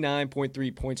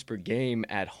 69.3 points per game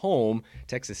at home.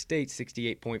 Texas State,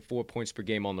 68.4 points per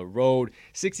game on the road.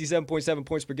 67.7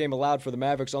 points per game allowed for the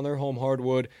Mavericks on their home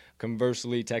hardwood.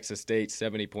 Conversely, Texas State,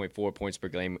 70.4 points per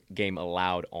game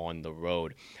allowed on the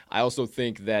road. I also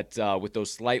think that with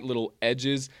those slight little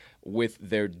edges, with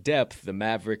their depth, the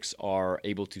Mavericks are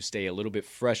able to stay a little bit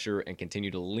fresher and continue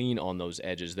to lean on those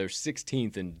edges. They're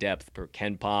 16th in depth per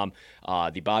KenPom.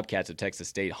 The Bobcats of Texas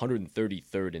State,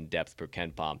 133rd in depth per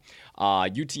KenPom.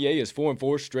 UTA is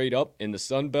 4-4 straight up in the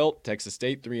Sun Belt. Texas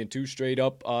State 3-2 straight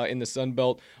up in the Sun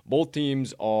Belt. Both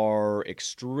teams are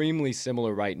extremely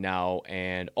similar right now.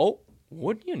 And, oh,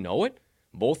 wouldn't you know it?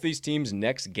 Both these teams'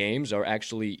 next games are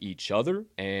actually each other,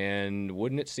 and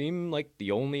wouldn't it seem like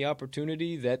the only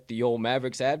opportunity that the old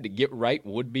Mavericks have to get right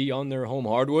would be on their home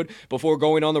hardwood before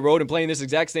going on the road and playing this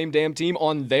exact same damn team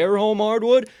on their home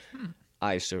hardwood?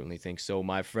 I certainly think so,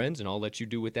 my friends, and I'll let you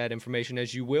do with that information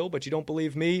as you will, but you don't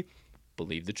believe me?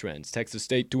 Believe the trends. Texas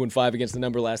State 2-5 against the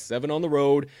number, last 7 on the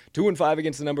road. 2-5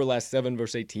 against the number, last 7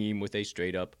 versus a team with a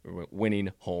straight-up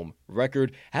winning home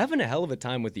record. Having a hell of a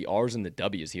time with the R's and the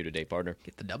W's here today, partner.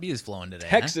 Get the W's flowing today.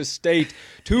 Texas State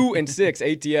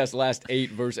 2-6 ATS last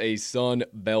 8 versus a Sun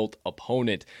Belt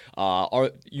opponent.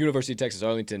 Our University of Texas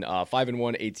Arlington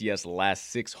 5-1 ATS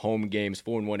last 6 home games.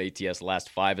 4-1 ATS last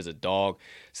 5 as a dog.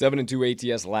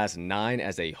 7-2 ATS last 9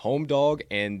 as a home dog,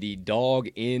 and the dog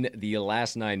in the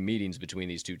last 9 meetings between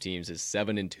these two teams is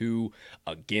 7-2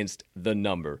 against the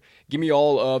number. Give me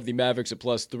all of the Mavericks at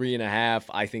plus 3.5.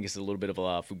 I think it's a little bit of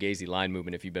a Fugazi line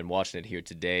movement if you've been watching it here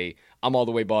today. I'm all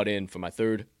the way bought in for my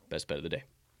third best bet of the day.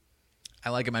 I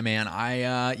like it, my man.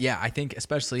 I think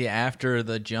especially after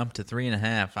the jump to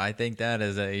 3.5, I think that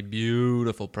is a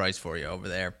beautiful price for you over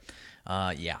there.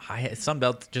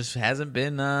 Sunbelt just hasn't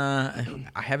been. I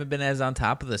haven't been as on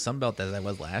top of the Sunbelt as I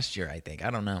was last year. I think.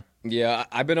 I don't know. Yeah,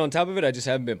 I've been on top of it. I just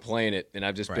haven't been playing it, and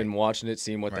I've just been watching it,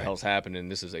 seeing what the hell's happening.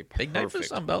 This is a big night for the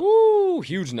Sunbelt. Woo,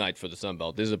 huge night for the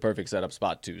Sunbelt. This is a perfect setup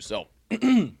spot too. So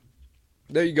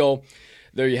there you go.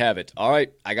 There you have it. All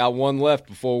right, I got one left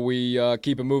before we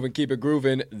keep it moving, keep it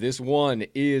grooving. This one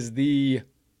is the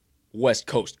West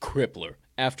Coast Crippler.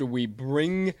 After we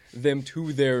bring them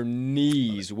to their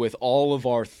knees with all of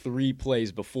our 3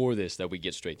 plays before this that we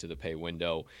get straight to the pay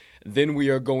window, then we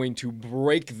are going to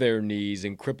break their knees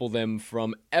and cripple them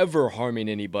from ever harming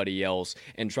anybody else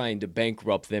and trying to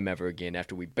bankrupt them ever again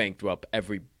after we bankrupt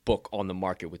every book on the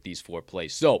market with these 4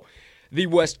 plays. So, the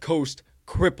West Coast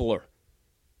Crippler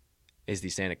is the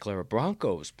Santa Clara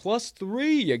Broncos. Plus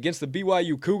 3 against the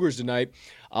BYU Cougars tonight.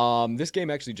 This game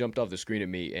actually jumped off the screen at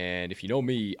me, and if you know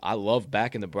me, I love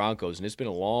backing the Broncos, and it's been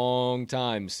a long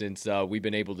time since we've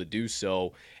been able to do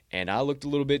so. And I looked a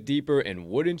little bit deeper, and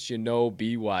wouldn't you know,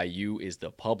 BYU is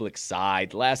the public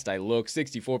side. Last I looked,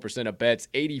 64% of bets,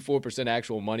 84%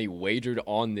 actual money wagered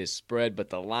on this spread,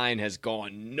 but the line has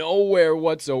gone nowhere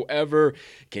whatsoever.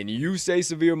 Can you say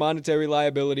severe monetary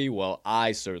liability? Well,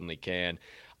 I certainly can.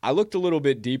 I looked a little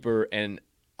bit deeper, and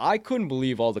I couldn't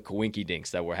believe all the coinky-dinks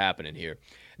that were happening here.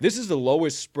 This is the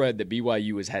lowest spread that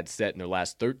BYU has had set in their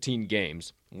last 13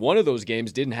 games. One of those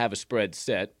games didn't have a spread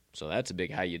set, so that's a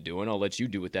big how you doing. I'll let you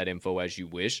do with that info as you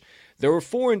wish. There were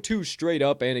 4-2 straight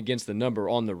up and against the number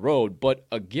on the road, but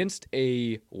against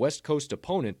a West Coast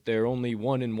opponent, they're only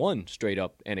 1-1 straight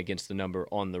up and against the number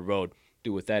on the road.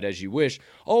 Do with that as you wish.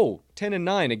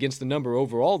 10-9 against the number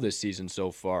overall this season so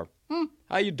far.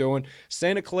 How you doing?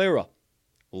 Santa Clara,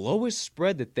 lowest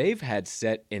spread that they've had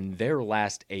set in their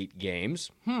last 8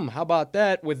 games. How about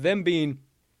that? With them being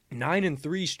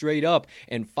 9-3 straight up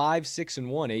and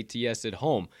 5-6-1 ATS at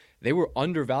home. They were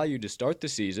undervalued to start the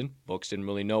season. Books didn't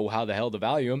really know how the hell to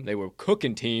value them. They were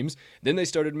cooking teams. Then they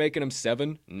started making them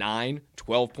 7, 9,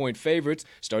 12-point favorites.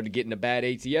 Started getting a bad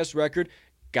ATS record.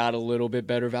 Got a little bit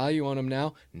better value on them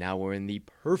now. Now we're in the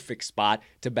perfect spot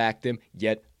to back them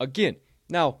yet again.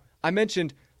 Now, I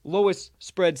mentioned lowest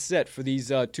spread set for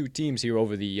these 2 teams here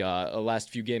over the last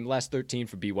few games. Last 13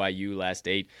 for BYU, last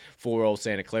 8 for old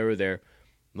Santa Clara there.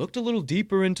 Looked a little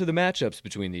deeper into the matchups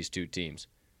between these 2 teams.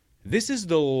 This is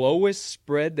the lowest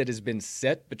spread that has been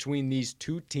set between these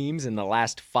 2 teams in the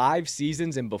last 5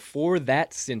 seasons, and before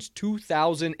that since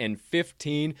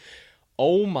 2015.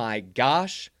 Oh my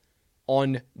gosh.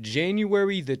 On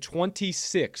January the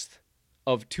 26th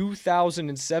of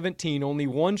 2017, only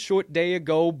one short day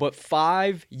ago, but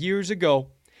 5 years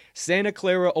ago, Santa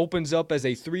Clara opens up as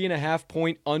a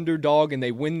 3.5-point underdog, and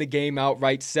they win the game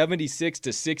outright,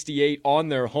 76-68 on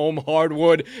their home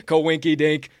hardwood. Coinky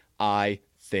dink? I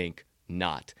think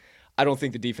not. I don't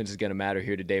think the defense is going to matter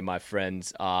here today, my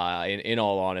friends. In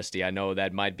all honesty, I know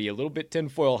that might be a little bit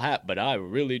tinfoil hat, but I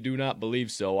really do not believe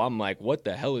so. I'm like, what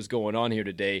the hell is going on here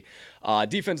today?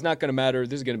 Defense not going to matter.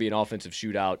 This is going to be an offensive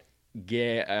shootout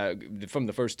from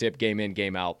the first tip, game in,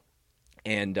 game out.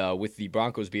 And with the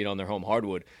Broncos being on their home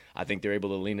hardwood, I think they're able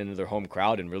to lean into their home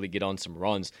crowd and really get on some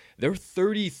runs. They're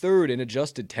 33rd in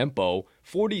adjusted tempo,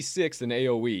 46th in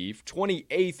AOE,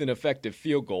 28th in effective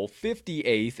field goal,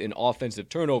 58th in offensive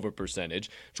turnover percentage,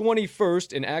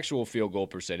 21st in actual field goal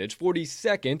percentage,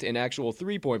 42nd in actual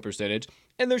three-point percentage,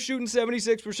 and they're shooting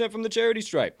 76% from the charity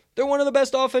stripe. They're one of the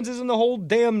best offenses in the whole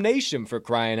damn nation, for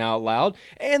crying out loud,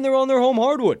 and they're on their home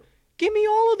hardwood. Give me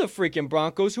all of the freaking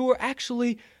Broncos, who are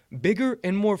actually bigger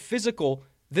and more physical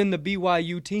than the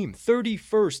BYU team.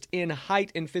 31st in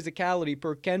height and physicality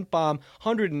per KenPom,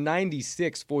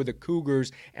 196 for the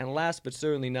Cougars. And last but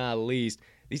certainly not least,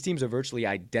 these teams are virtually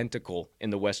identical in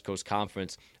the West Coast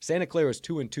Conference. Santa Clara is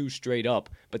 2-2 straight up,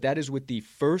 but that is with the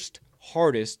first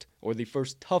toughest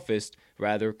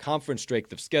conference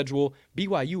strength of schedule.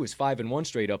 BYU is 5-1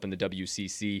 straight up in the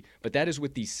WCC, but that is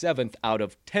with the 7th out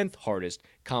of 10th hardest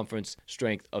conference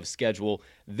strength of schedule.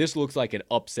 This looks like an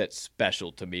upset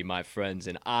special to me, my friends,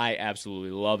 and I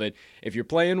absolutely love it. If you're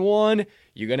playing one,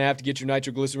 you're going to have to get your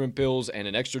nitroglycerin pills and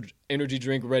an extra energy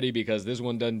drink ready because this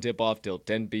one doesn't tip off till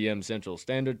 10 p.m. Central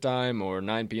Standard Time or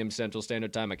 9 p.m. Central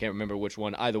Standard Time. I can't remember which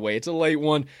one. Either way, it's a late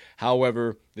one.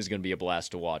 However, this is going to be a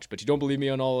blast to watch. But you don't believe me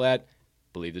on all of that?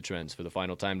 Believe the trends. For the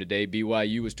final time today,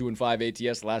 BYU is 2-5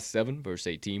 ATS last 7 versus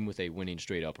a team with a winning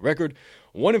straight-up record.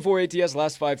 1-4 ATS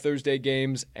last 5 Thursday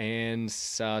games. And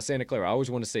Santa Clara, I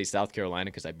always want to say South Carolina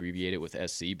because I abbreviate it with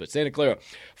SC, but Santa Clara,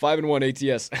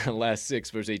 5-1 ATS last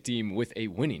 6 versus a team with a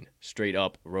winning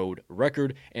straight-up road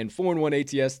record. And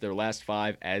 4-1 ATS their last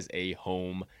 5 as a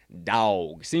home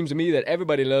dog. Seems to me that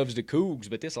everybody loves the Cougs,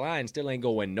 but this line still ain't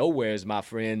going nowheres, my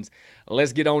friends.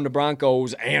 Let's get on the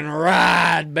Broncos and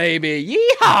ride, baby.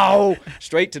 Yeehaw!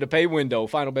 Straight to the pay window.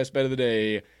 Final best bet of the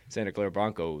day. Santa Clara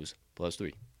Broncos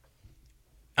 +3.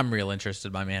 I'm real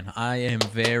interested, my man. I am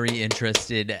very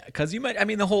interested because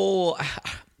the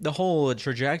whole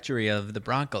trajectory of the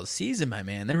Broncos season, my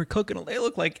man. They were cooking. They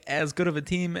look like as good of a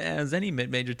team as any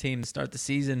mid-major team to start the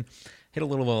season. Hit a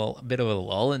bit of a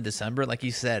lull in December, like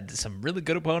you said. Some really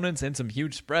good opponents and some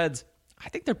huge spreads. I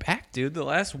think they're packed, dude. The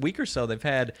last week or so, they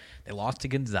lost to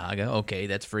Gonzaga. Okay,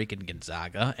 that's freaking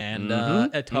Gonzaga. And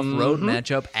a tough road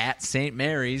matchup at St.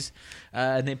 Mary's.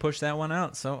 And they pushed that one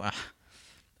out. So,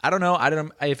 I don't know. I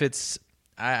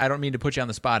don't mean to put you on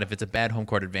the spot if it's a bad home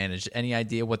court advantage. Any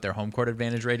idea what their home court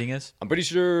advantage rating is? I'm pretty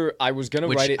sure I was gonna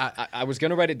write it. I was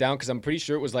gonna write it down because I'm pretty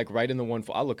sure it was like right in the one.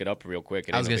 I'll look it up real quick.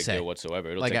 It ain't no big deal whatsoever.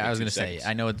 It'll take me 2 seconds.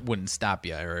 I know it wouldn't stop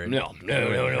you. No.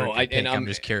 I'm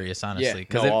just curious, honestly,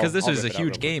 because this is a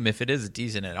huge game. If it is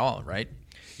decent at all, right?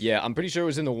 Yeah, I'm pretty sure it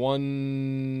was in the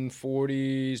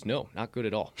 140s. No, not good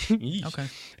at all. Okay.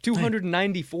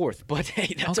 294th, but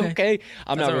hey, that's okay.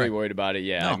 I'm not really worried about it.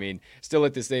 Yeah, no. I mean, still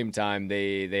at the same time,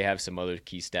 they have some other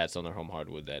key stats on their home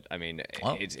hardwood that, I mean,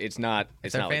 it's not.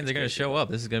 It's their not fans like are going to show up.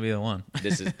 This is going to be the one.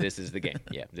 This is the game.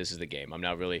 Yeah, this is the game. I'm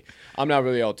not really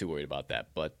all too worried about that.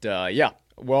 But yeah.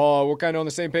 Well, we're kind of on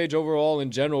the same page overall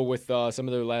in general with some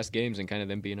of their last games and kind of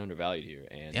them being undervalued here.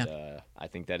 And I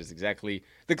think that is exactly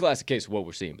the classic case of what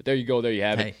we're seeing. But there you go. There you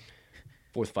have it.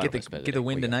 Fourth final. Get the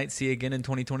win tonight. See you again in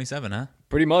 2027, huh?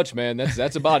 Pretty much, man.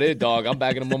 That's about it, dog. I'm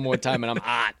backing them one more time, and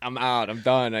I'm out. I'm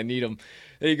done. I need them.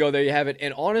 There you go. There you have it.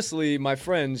 And honestly, my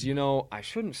friends, I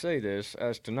shouldn't say this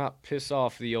as to not piss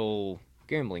off the old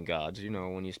gambling gods,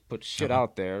 when you put shit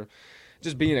out there.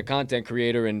 Just being a content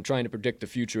creator and trying to predict the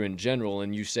future in general,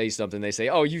 and you say something, they say,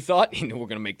 oh, you thought? We're going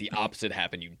to make the opposite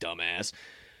happen, you dumbass.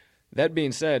 That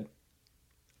being said,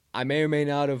 I may or may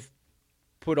not have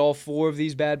put all 4 of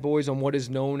these bad boys on what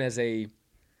is known as a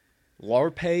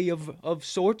LARPay of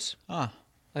sorts.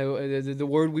 The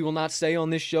word we will not say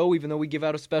on this show, even though we give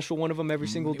out a special one of them every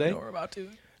single day. We're about to.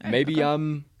 Maybe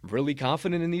I'm really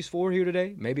confident in these 4 here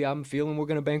today. Maybe I'm feeling we're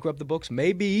going to bankrupt the books.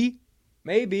 Maybe,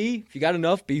 if you got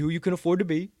enough, be who you can afford to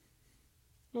be.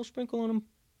 No sprinkle on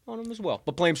them as well.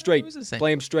 But play them straight.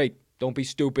 Play them straight. Don't be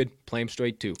stupid. Play them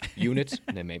straight too. Units,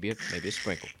 and then maybe a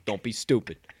sprinkle. Don't be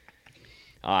stupid.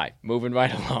 All right, moving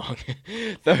right along.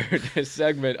 Third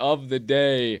segment of the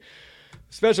day.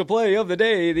 Special play of the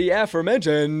day, the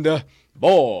aforementioned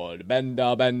Board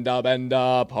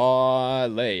Benda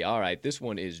Parlay. All right, this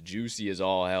one is juicy as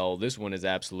all hell. This one is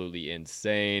absolutely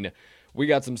insane. We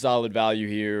got some solid value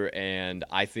here, and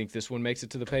I think this one makes it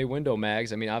to the pay window,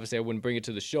 Mags. I mean, obviously, I wouldn't bring it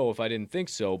to the show if I didn't think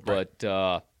so, but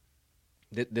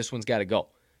this one's got to go.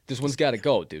 This one's got to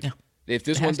go, dude. Yeah. If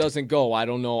this one doesn't go, I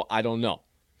don't know.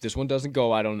 If this one doesn't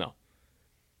go, I don't know.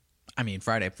 I mean,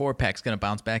 Friday 4-pack's going to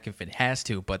bounce back if it has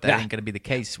to, but that ain't going to be the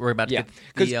case. We're about to get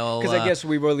because I guess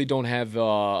we really don't have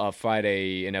a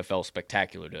Friday NFL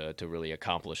spectacular to really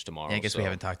accomplish tomorrow. Yeah, I guess we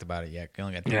haven't talked about it yet. We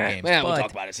only got 2 games. Yeah, we'll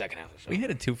talk about it second half. We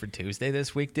hit a 2 for Tuesday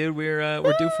this week, dude. We're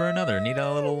due for another. Need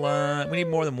a little. We need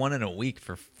more than one in a week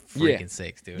for freaking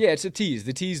sakes, dude. Yeah, it's a tease.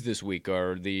 The tease this week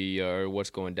are what's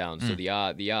going down. So the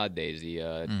odd days,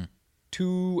 the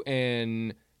 2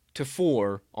 and to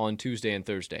 4 on Tuesday and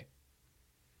Thursday.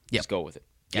 Let's go with it.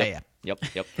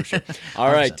 Yep, for sure. All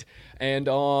right. And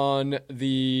on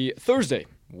the Thursday,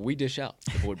 we dish out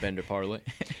the Board Bender Parlay.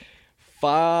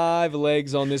 5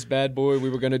 legs on this bad boy. We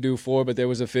were going to do 4, but there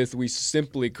was a 5th we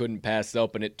simply couldn't pass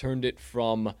up, and it turned it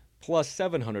from plus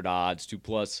 700 odds to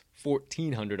plus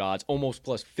 1,400 odds, almost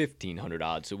plus 1,500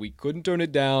 odds. So we couldn't turn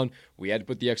it down. We had to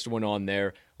put the extra one on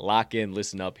there. Lock in,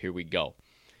 listen up, here we go.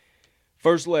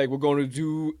 First leg, we're going to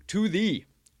do to the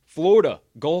Florida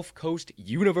Gulf Coast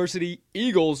University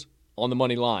Eagles on the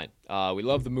money line. We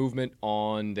love the movement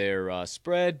on their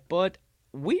spread, but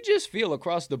we just feel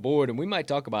across the board, and we might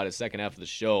talk about it second half of the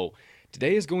show,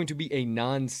 today is going to be a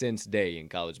nonsense day in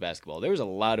college basketball. There's a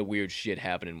lot of weird shit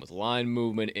happening with line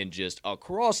movement and just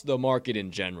across the market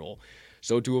in general.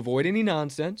 So to avoid any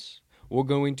nonsense, we're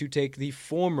going to take the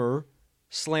former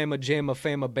Slamma Jamma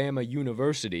Famma Bama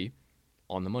University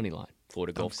on the money line.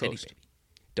 Florida Gulf Coast. Baby.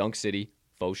 Dunk City,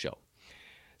 faux show.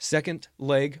 Second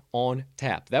leg on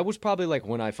tap. That was probably like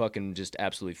when I fucking just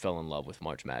absolutely fell in love with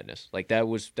March Madness. Like that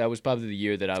was probably the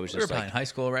year that I was We were just probably like, in high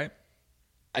school, right?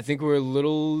 I think we were a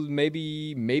little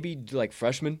maybe like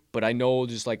freshmen, but I know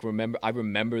just like I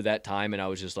remember that time and I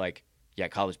was just like, yeah,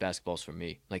 college basketball's for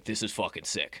me. Like this is fucking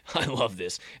sick. I love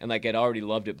this. And like I'd already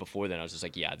loved it before then. I was just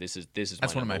like, yeah, this is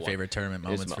That's one of my favorite tournament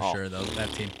moments for sure though,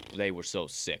 that team. They were so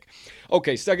sick.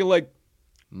 Okay, second leg.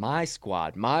 My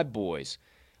squad, my boys.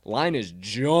 Line is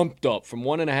jumped up from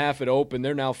 1.5 at open.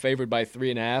 They're now favored by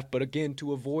 3.5. But again,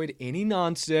 to avoid any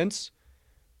nonsense,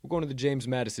 we're going to the James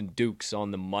Madison Dukes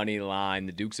on the money line.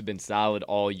 The Dukes have been solid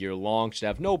all year long. Should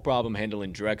have no problem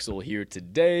handling Drexel here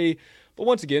today. But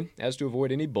once again, as to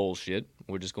avoid any bullshit,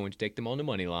 we're just going to take them on the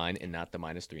money line and not the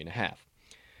minus 3.5.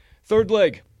 Third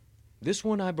leg. This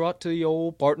one I brought to the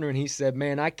old partner, and he said,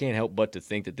 man, I can't help but to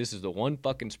think that this is the one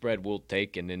fucking spread we'll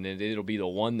take, and then it'll be the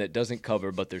one that doesn't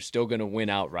cover, but they're still going to win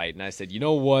outright. And I said, you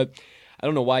know what? I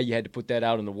don't know why you had to put that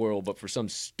out in the world, but for some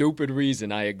stupid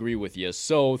reason, I agree with you.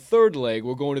 So, third leg,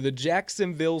 we're going to the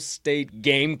Jacksonville State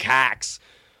Gamecocks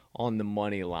on the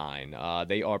money line.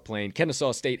 They are playing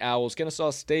Kennesaw State Owls. Kennesaw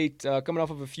State coming off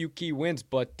of a few key wins,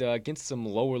 but against some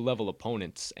lower-level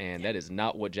opponents, and that is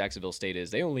not what Jacksonville State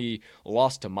is. They only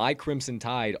lost to my Crimson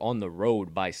Tide on the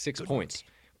road by 6 points.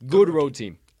 Good road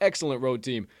team. Excellent road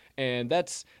team. And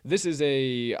this is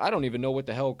I don't even know what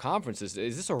the hell conference is.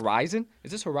 Is this Horizon?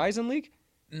 Is this Horizon League?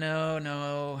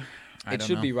 No. It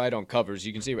should be right on covers.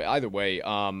 You can see either way.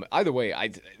 We're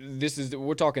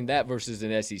talking that versus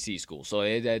an SEC school. So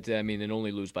it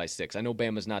only lose by 6. I know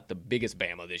Bama's not the biggest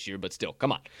Bama this year, but still,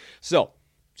 come on. So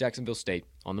Jacksonville State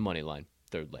on the money line,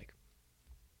 third leg.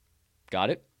 Got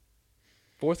it.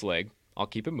 Fourth leg. I'll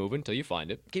keep it moving until you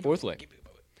find it.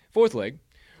 Fourth leg.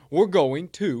 We're going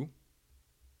to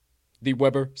the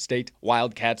Weber State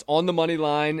Wildcats on the money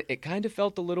line. It kind of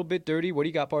felt a little bit dirty. What do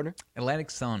you got, partner? Atlantic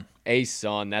Sun. A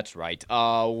Sun, that's right.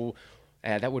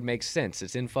 That would make sense.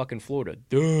 It's in fucking Florida.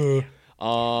 Duh.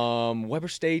 Weber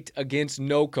State against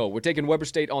NoCo. We're taking Weber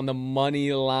State on the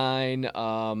money line.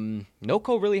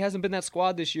 NoCo really hasn't been that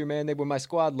squad this year, man. They were my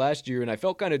squad last year, and I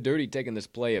felt kind of dirty taking this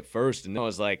play at first. And I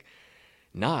was like,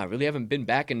 nah, I really haven't been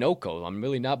back in NoCo. I'm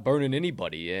really not burning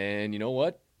anybody. And you know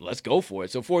what? Let's go for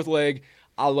it. So fourth leg,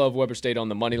 I love Weber State on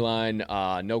the money line.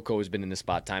 NoCo has been in this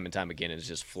spot time and time again and has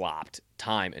just flopped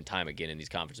time and time again in these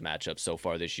conference matchups so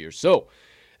far this year. So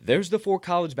there's the 4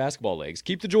 college basketball legs.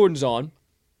 Keep the Jordans on.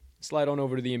 Slide on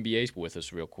over to the NBA with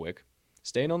us real quick.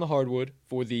 Staying on the hardwood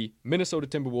for the Minnesota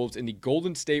Timberwolves and the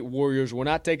Golden State Warriors. We're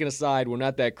not taking a side. We're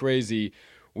not that crazy.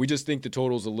 We just think the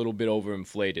total's a little bit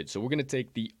overinflated. So we're going to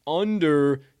take the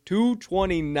under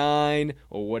 229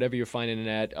 or whatever you're finding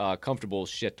it at. Comfortable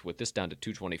shit with this down to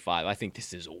 225. I think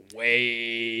this is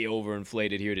way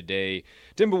overinflated here today.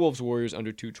 Timberwolves Warriors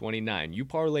under 229. You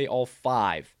parlay all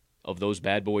 5 of those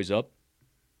bad boys up,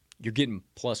 you're getting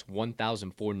plus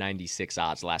 1,496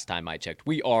 odds last time I checked.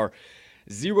 We are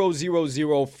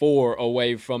 0,004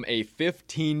 away from a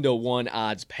 15-1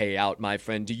 odds payout, my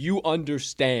friend. Do you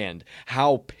understand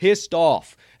how pissed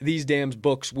off these damn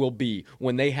books will be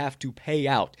when they have to pay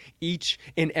out each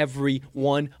and every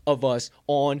one of us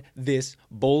on this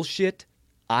bullshit?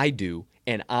 I do,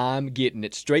 and I'm getting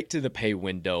it straight to the pay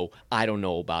window. I don't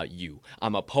know about you.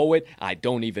 I'm a poet. I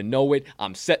don't even know it.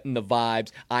 I'm setting the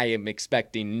vibes. I am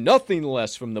expecting nothing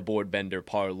less from the board bender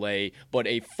parlay, but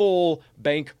a full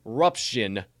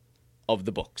bankruption of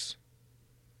the books.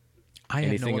 I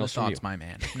have no other thoughts, my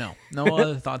man. No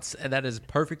other thoughts. That is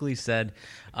perfectly said.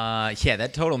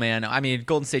 That total, man. I mean,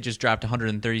 Golden State just dropped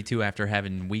 132 after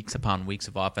having weeks upon weeks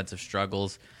of offensive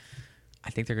struggles. I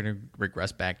think they're going to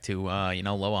regress back to, low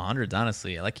 100s,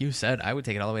 honestly. Like you said, I would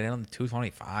take it all the way down to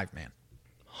 225, man.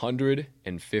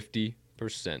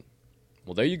 150%.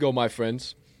 Well, there you go, my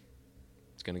friends.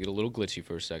 It's going to get a little glitchy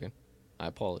for a second. I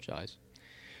apologize.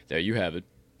 There you have it.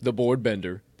 The board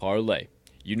bender parlay.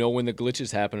 You know when the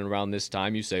glitches happen around this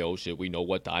time, you say, oh shit, we know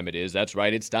what time it is. That's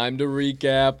right, it's time to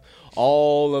recap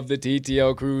all of the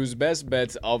TTL Crew's best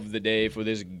bets of the day for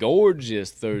this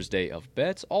gorgeous Thursday of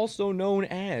bets, also known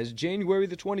as January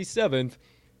the 27th,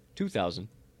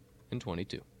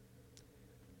 2022.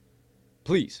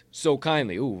 Please, so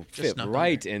kindly, fit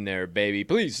right in there, baby.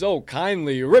 Please, so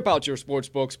kindly, rip out your sports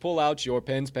books, pull out your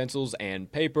pens, pencils,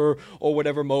 and paper, or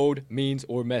whatever mode, means,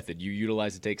 or method you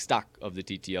utilize to take stock of the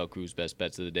TTL Crew's best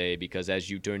bets of the day, because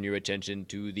as you turn your attention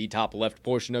to the top left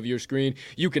portion of your screen,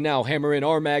 you can now hammer in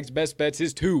Armag's best bets,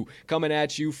 his two, coming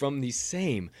at you from the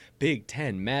same Big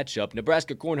Ten matchup.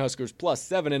 Nebraska Cornhuskers plus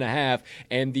 7.5,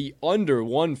 and the under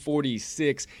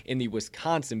 146 in the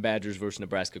Wisconsin Badgers versus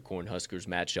Nebraska Cornhuskers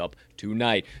matchup tonight.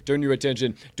 Turn your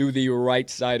attention to the right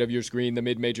side of your screen. The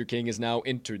Mid-Major King has now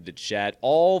entered the chat.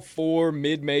 All four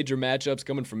mid-major matchups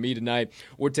coming from me tonight.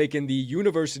 We're taking the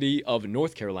University of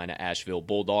North Carolina Asheville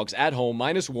Bulldogs at home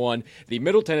 -1, the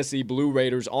Middle Tennessee Blue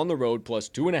Raiders on the road plus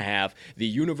 2.5, the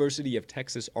University of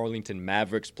Texas Arlington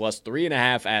Mavericks plus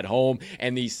 3.5 at home,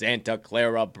 and the Santa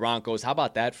Clara Broncos. How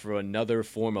about that for another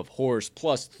form of horse?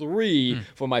 Plus 3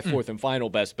 for my fourth and final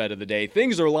best bet of the day.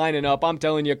 Things are lining up. I'm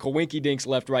telling you, Coinky Dinks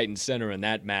left, right, and center in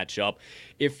that matchup.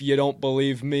 If you don't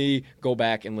believe me, go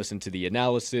back and listen to the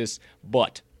analysis.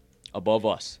 But above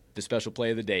us, the special play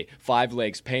of the day, 5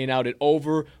 legs paying out at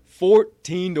over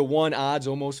 14-1 odds,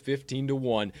 almost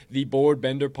 15-1. The board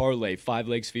bender parlay, 5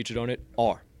 legs featured on it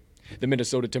are the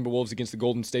Minnesota Timberwolves against the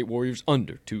Golden State Warriors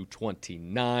under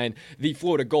 229. The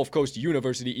Florida Gulf Coast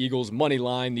University Eagles money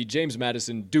line. The James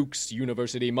Madison Dukes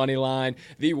University money line.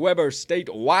 The Weber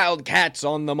State Wildcats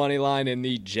on the money line. And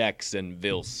the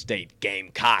Jacksonville State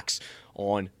Gamecocks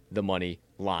on the money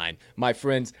line. My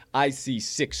friends, I see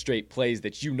 6 straight plays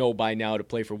that you know by now to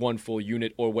play for 1 full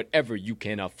unit or whatever you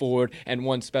can afford, and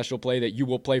 1 special play that you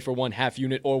will play for 1 half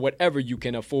unit or whatever you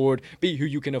can afford. Be who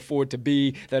you can afford to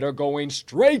be, that are going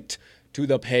straight to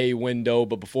the pay window.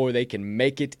 But before they can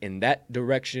make it in that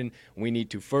direction, we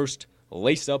need to first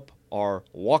lace up our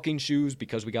walking shoes,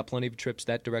 because we got plenty of trips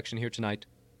that direction here tonight.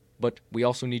 But we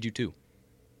also need you too.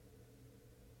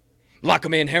 Lock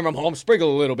them in, hammer them home,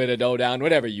 sprinkle a little bit of dough down,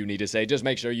 whatever you need to say. Just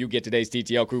make sure you get today's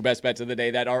TTL Crew best bets of the day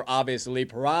that are obviously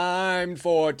primed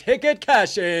for ticket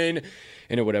cashing.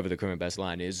 And at whatever the current best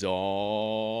line is on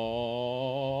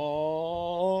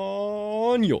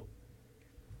your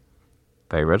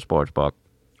favorite sports book.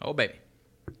 Oh, baby.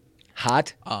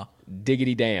 Hot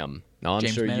diggity damn. Now, I'm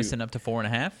James sure Madison up to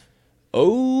 4.5.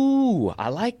 Oh, I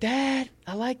like that.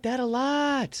 I like that a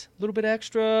lot. A little bit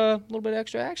extra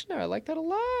action there. I like that a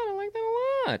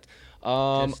lot.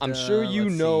 I'm sure you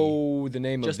know the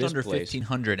name of this just under place.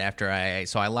 1,500 after I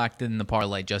locked in the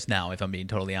parlay just now, if I'm being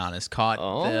totally honest.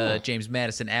 Caught James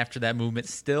Madison after that movement,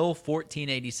 still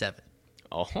 1,487.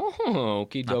 Oh,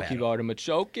 okie dokie,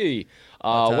 artichoke.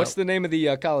 What's the name of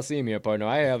the Coliseum here, partner?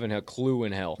 I haven't a clue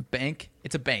in hell. Bank.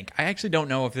 It's a bank. I actually don't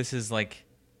know if this is like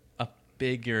a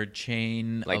bigger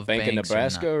chain like of Bank of banks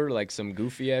Nebraska or like some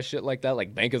goofy ass shit like that,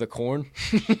 like Bank of the Corn.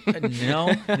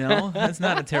 No, that's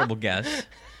not a terrible guess.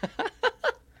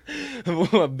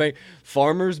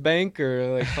 Farmers Bank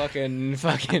or like fucking.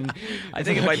 I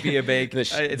think it might be a bank. The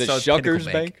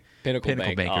Shuckers Bank. Pinnacle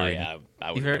Bank. Oh Arena. yeah,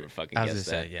 I would never fucking guess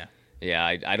that. Yeah. Yeah,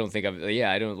 I don't think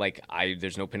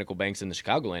there's no Pinnacle Banks in the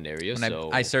Chicagoland area.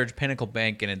 So I searched Pinnacle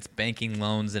Bank, and it's banking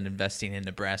loans and investing in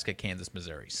Nebraska, Kansas,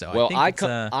 Missouri. So well, I think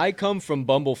I come from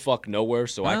bumblefuck nowhere,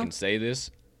 so I can say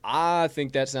this. I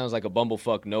think that sounds like a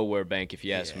bumblefuck nowhere bank, if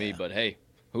you ask me. But hey,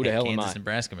 who the hell am I? Kansas,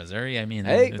 Nebraska, Missouri. I mean,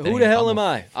 hey, who the hell am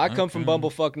I? I come from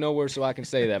bumblefuck nowhere, so I can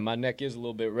say that. My neck is a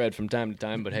little bit red from time to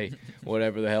time, but hey,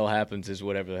 whatever the hell happens is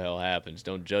whatever the hell happens.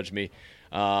 Don't judge me.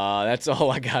 That's all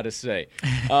I gotta say.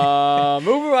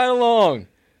 Moving right along.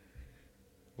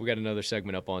 We got another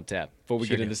segment up on tap. Before we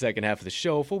get into the second half of the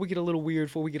show, before we get a little weird,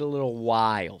 before we get a little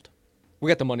wild, we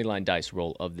got the Moneyline Dice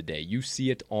roll of the day. You see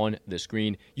it on the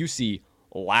screen. You see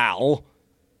Lal/Fee.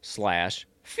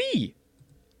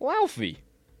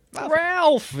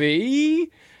 Ralphie.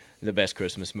 The best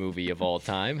Christmas movie of all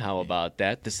time. How about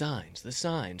that? The signs.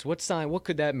 What sign? What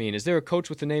could that mean? Is there a coach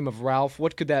with the name of Ralph?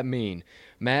 What could that mean?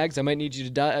 Mags, I might need you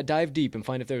to dive deep and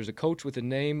find if there's a coach with the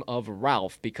name of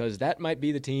Ralph, because that might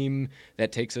be the team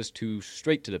that takes us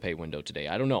straight to the pay window today.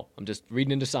 I don't know. I'm just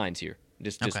reading into signs here.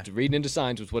 Just reading into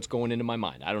signs with what's going into my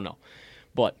mind. I don't know.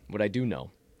 But what I do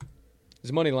know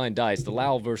is Moneyline Dice, the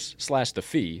Lal /the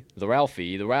Fee, the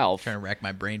Ralphie, the Ralph. Trying to rack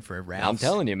my brain for a Ralph. I'm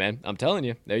telling you, man. I'm telling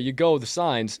you. There you go. The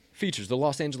signs features the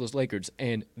Los Angeles Lakers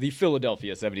and the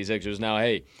Philadelphia 76ers. Now,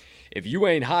 hey, if you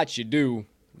ain't hot, you do.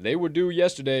 They were due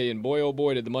yesterday, and boy, oh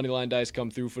boy, did the Moneyline Dice come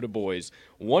through for the boys.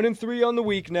 1-3 on the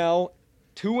week now.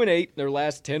 2-8 in their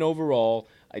last 10 overall.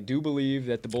 I do believe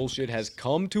that the bullshit has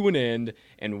come to an end,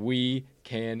 and we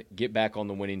can get back on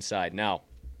the winning side. Now,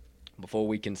 before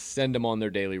we can send them on their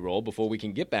daily roll, before we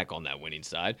can get back on that winning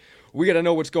side, we got to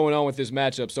know what's going on with this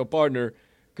matchup. So, partner,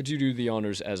 could you do the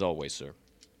honors as always, sir?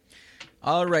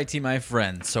 All righty, my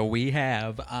friend. So we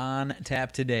have on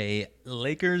tap today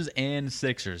Lakers and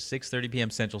Sixers, 6:30 p.m.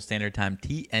 Central Standard Time,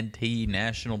 TNT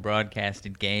national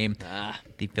broadcasted game.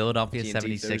 The Philadelphia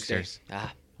TNT 76ers.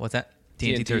 Thursday. What's that?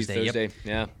 TNT Thursday. Yep.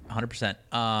 Yeah.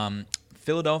 100%.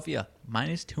 Philadelphia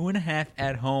minus 2.5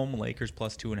 at home. Lakers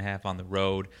plus 2.5 on the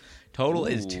road. Total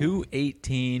is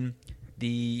 218.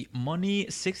 The money,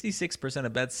 66%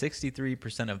 of bets,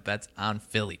 63% of bets on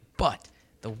Philly. But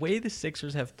the way the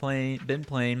Sixers have been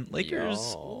playing,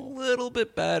 Lakers a little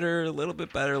bit better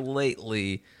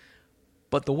lately.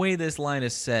 But the way this line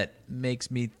is set makes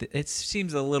me, it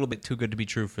seems a little bit too good to be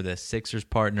true for this Sixers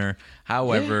partner.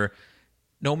 However,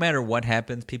 no matter what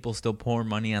happens, people still pour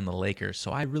money on the Lakers. So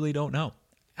I really don't know.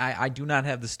 I do not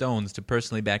have the stones to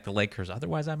personally back the Lakers.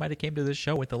 Otherwise, I might have came to this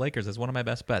show with the Lakers as one of my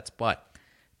best bets. But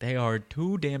they are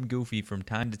too damn goofy from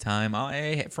time to time,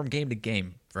 from game to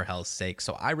game, for hell's sake.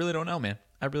 So I really don't know, man.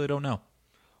 I really don't know.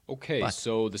 Okay,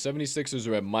 so the 76ers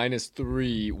are at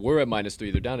 -3. We're at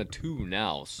 -3. They're down to 2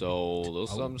 now. So a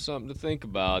little something to think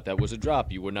about. That was a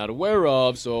drop you were not aware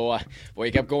of. So before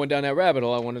you kept going down that rabbit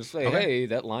hole, I wanted to say, hey,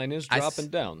 that line is dropping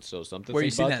down. So something to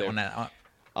think about there. Where you see that on that?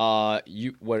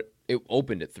 It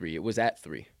opened at 3. It was at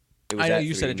 3. I know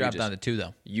you said it dropped down to 2,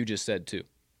 though. You just said 2.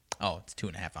 Oh, it's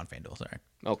 2.5 on FanDuel. Sorry.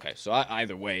 Okay, so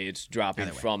either way, it's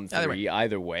dropping from 3.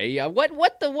 Either way,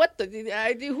 what the?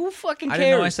 Who fucking cares? I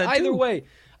didn't know I said 2.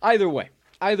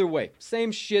 Either way,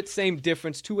 same shit, same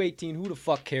difference. 218. Who the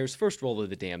fuck cares? First roll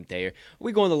of the damn day. Are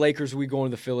we going to the Lakers? Are we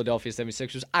going to the Philadelphia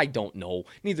 76ers? I don't know.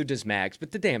 Neither does Mags, but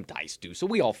the damn dice do. So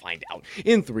we all find out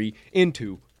in 3, in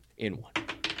 2, in 1.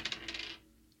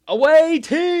 Away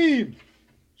team.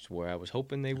 That's where I was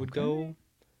hoping they would go.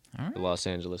 Right. The Los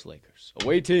Angeles Lakers.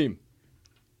 Away team.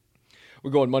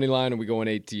 We're going money line and we're going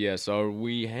ATS. Are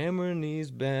we hammering these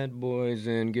bad boys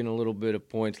and getting a little bit of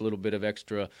points, a little bit of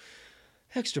extra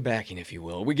backing, if you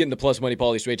will? Are we getting the plus money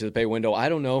Pauly straight to the pay window? I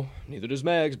don't know. Neither does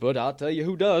Mags, but I'll tell you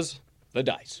who does. The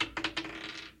dice.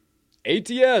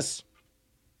 ATS.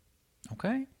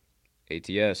 Okay.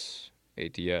 ATS.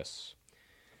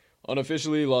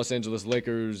 Unofficially, Los Angeles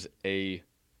Lakers ATS.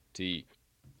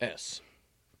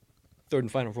 Third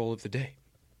and final roll of the day.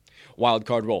 Wild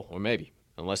card roll, or maybe.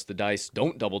 Unless the dice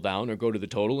don't double down or go to the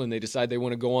total and they decide they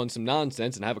want to go on some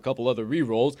nonsense and have a couple other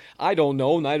re-rolls. I don't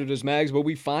know, neither does Mags, but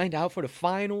we find out for the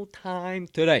final time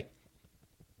today.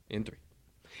 In 3,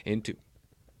 in 2,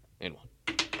 in 1.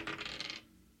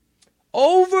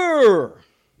 Over!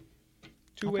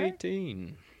 218.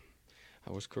 Okay.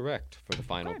 I was correct for the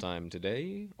final time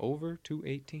today. Over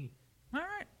 218. All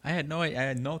right. I had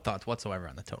no thoughts whatsoever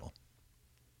on the total.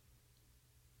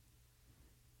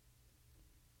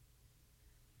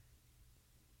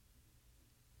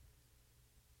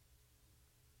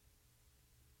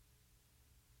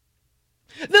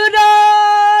 The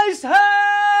dice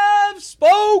have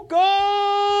spoken!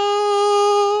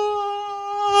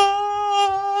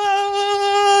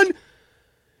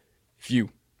 If you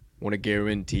want a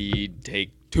guaranteed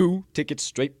take 2 tickets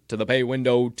straight to the pay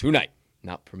window tonight,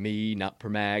 not per me, not per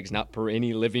Mags, not per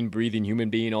any living, breathing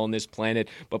human being on this planet,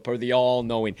 but per the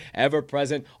all-knowing,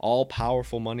 ever-present,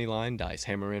 all-powerful moneyline dice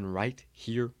hammer in right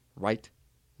here, right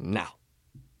now.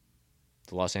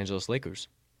 The Los Angeles Lakers.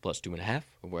 Plus 2.5,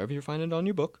 or wherever you're finding it on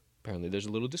your book. Apparently there's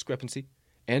a little discrepancy.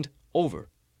 And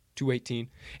over 218,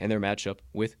 and their matchup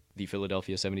with the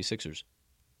Philadelphia 76ers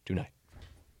tonight.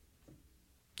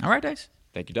 All right, Dice.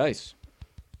 Thank you, Dice.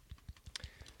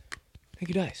 Thank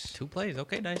you, Dice. 2 plays.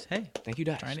 Okay, Dice. Hey.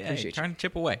 Trying to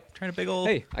chip away. Trying to big old.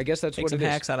 Hey, I guess that's what it is. Take some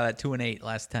hacks out of that 2 and 8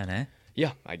 last 10, eh?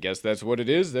 Yeah, I guess that's what it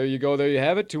is. There you go. There you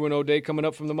have it. 2-0 day coming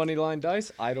up from the Moneyline Dice.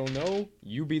 I don't know.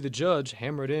 You be the judge.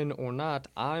 Hammer it in or not.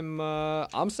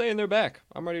 I'm saying they're back.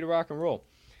 I'm ready to rock and roll.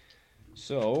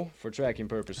 So, for tracking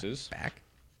purposes. Back.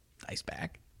 Dice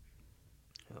back.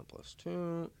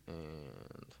 +2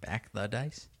 and... Back the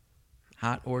dice.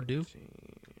 Hot or due?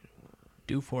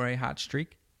 Due for a hot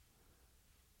streak?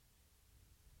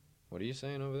 What are you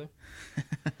saying over there?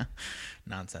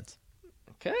 Nonsense.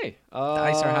 Okay.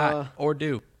 Dice are hot or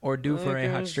due for a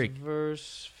hot streak.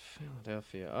 Versus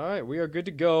Philadelphia. All right, we are good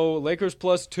to go. Lakers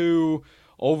 +2,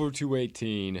 over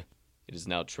 218. It is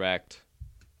now tracked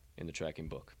in the tracking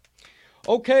book.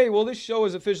 Okay, well, this show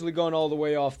has officially gone all the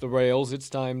way off the rails. It's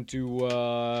time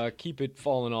to keep it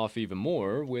falling off even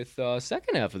more with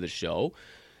second half of the show.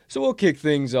 So we'll kick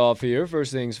things off here.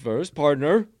 First things first,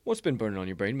 partner, what's been burning on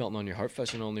your brain, melting on your heart,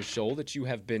 festering on your soul that you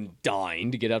have been dying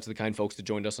to get out to the kind folks that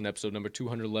joined us on episode number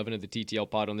 211 of the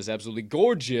TTL Pod on this absolutely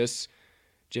gorgeous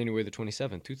January the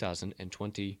 27th,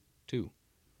 2022.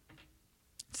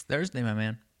 It's Thursday, my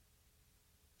man.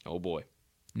 Oh boy.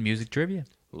 Music trivia.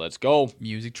 Let's go.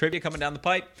 Music trivia coming down the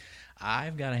pipe.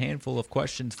 I've got a handful of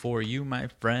questions for you, my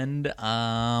friend.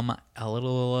 A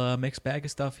little mixed bag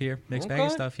of stuff here.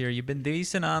 You've been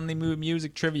decent on the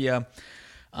music trivia.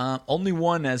 Only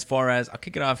one as far as, I'll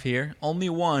kick it off here. Only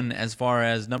one as far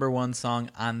as number one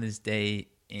song on this day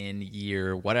in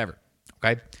year whatever.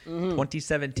 Okay?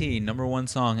 2017, number one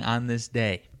song on this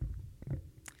day.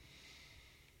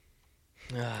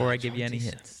 Before I give you any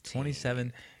hits.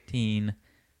 2017,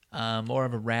 more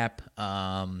of a rap.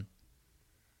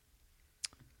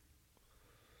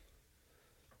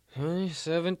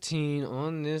 2017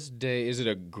 on this day. Is it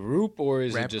a group or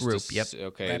is Rap it just group, a... yep.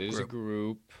 Okay, Rap it is group. a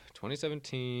group.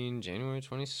 2017, January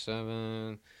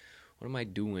 27th. What am I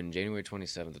doing? January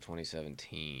 27th of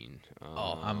 2017.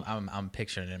 I'm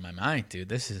picturing it in my mind, dude.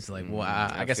 This is like, well,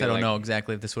 I I guess I feel don't like- know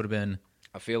exactly if this would have been.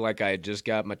 I feel like I had just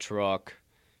got my truck.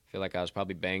 I feel like I was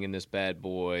probably banging this bad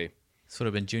boy. This would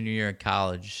have been junior year of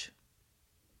college.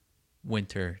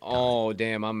 Winter. time. Oh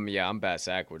damn! I'm bass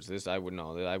backwards. This I would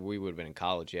know. We would have been in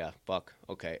college. Yeah. Fuck.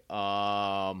 Okay.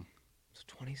 So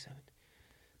 27.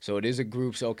 So it is a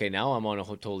group. So okay, now I'm on a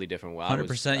totally different way.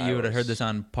 100%. You would have heard this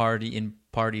on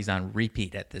parties on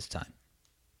repeat at this time.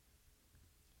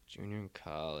 Junior in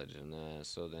college, and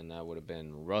so then that would have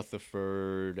been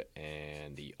Rutherford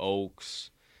and the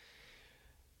Oaks.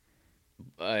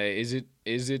 Is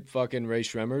it fucking Ray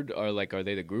Shremmerd, or like are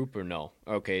they the group or no?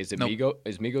 Okay, is it Nope. Migos?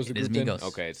 Is Migos the It is group? Then? Migos.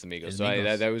 Okay, it's the Migos. It's So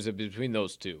Migos. that was between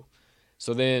those two.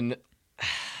 So then,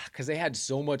 because they had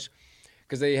so much,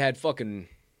 because they had fucking.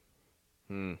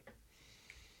 I'm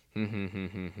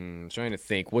trying to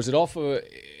think. Was it off of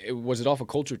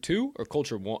Culture 2 or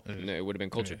Culture 1? No, it would have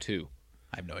been Culture 2.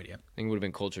 I have no idea. I think it would have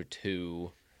been Culture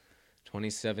 2.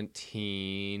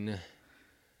 2017.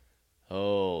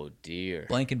 Oh, dear.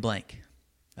 Blank and blank.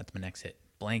 That's my next hit.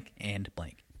 Blank and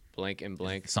blank. Blank and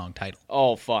blank. Song title.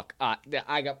 Oh, fuck. I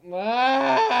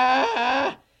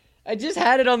just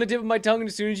had it on the tip of my tongue, and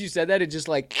as soon as you said that, it just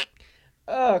like...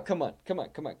 Oh, come on.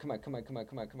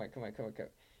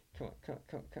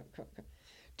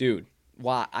 Dude,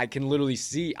 why? I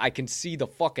can see the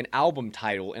fucking album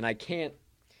title, and I can't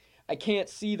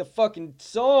see the fucking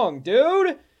song,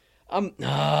 dude.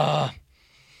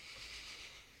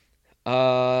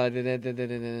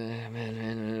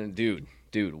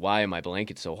 Dude, why am I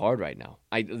blanking so hard right now?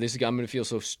 I'm gonna feel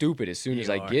so stupid as soon as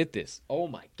I get this. Oh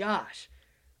my gosh.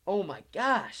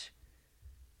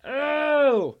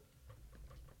 Oh.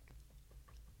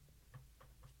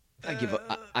 I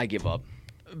give up.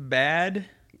 Bad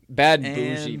Bad and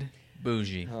bougie. and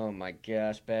bougie. Oh my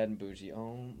gosh, bad and bougie.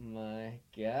 Oh my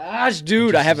gosh,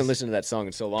 dude, I haven't listened to that song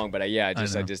in so long, but I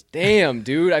just, damn,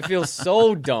 dude, I feel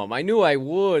so dumb. I knew I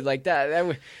would like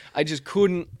that. I just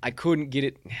couldn't get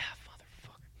it. Yeah,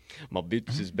 motherfucker. My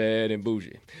bitch is bad and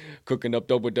bougie, cooking up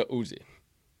dope with the Uzi.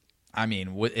 I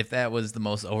mean, if that was the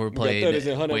most overplayed, that as a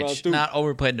 100 round which stew. not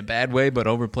overplayed in a bad way, but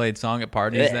overplayed song at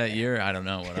parties that year, I don't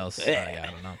know what else. I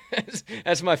don't know.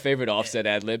 That's my favorite Offset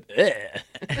ad lib.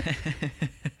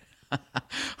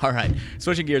 All right,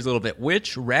 switching gears a little bit.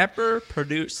 Which rapper,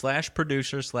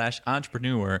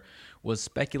 producer/entrepreneur was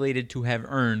speculated to have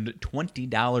earned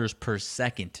 $20 per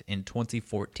second in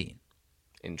 2014?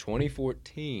 In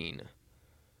 2014.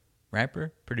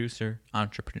 Rapper, producer,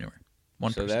 entrepreneur.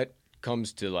 One So person. that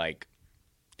comes to like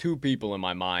two people in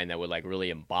my mind that would like really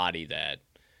embody that.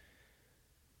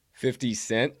 50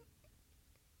 Cent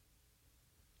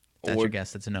That's your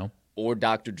guess. That's a no. or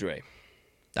Dr. Dre.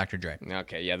 Dr. Dre.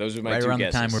 Okay, yeah, those are my Right two around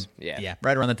guesses. the time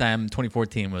right around the time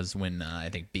 2014 was when I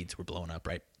think beats were blowing up,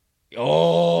 right?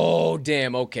 Oh,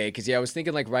 damn, okay. Because, yeah, I was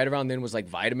thinking, like, right around then was, like,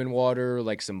 Vitamin Water,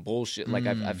 like, some bullshit. Like,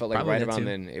 I felt like probably right that around too.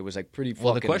 then it was, like, pretty fucking...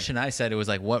 Well, the question I said, it was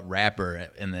like, what rapper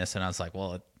in this? And I was like,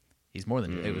 well, he's more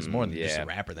than, it was more than just a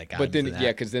rapper that got But then, into that.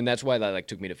 yeah, because then that's why that, like,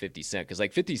 took me to 50 Cent. Because,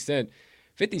 like, 50 Cent's,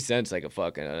 like, a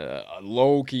fucking a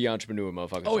low-key entrepreneur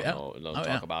motherfucker. Oh, yeah. Don't Oh, talk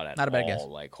yeah. about it Not a bad all. guess.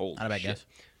 Like, holy Not a bad shit. guess.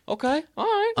 Okay, all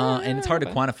right. And it's hard to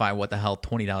okay. quantify what the hell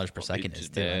 $20 per second it's is,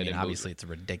 too. I bad mean, and obviously, it's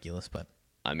ridiculous, but...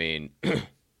 I mean...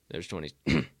 There's 20,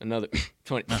 another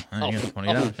 20. there you go,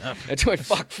 $20. Oh. That's 20.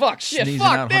 Fuck, shit, Sneezing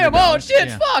fuck, out damn, $100. oh, shit,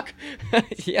 Yeah. fuck.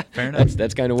 Yeah, Fair enough.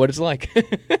 That's kind of what it's like.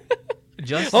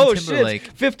 Justin Oh, Timberlake.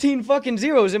 shit, 15 fucking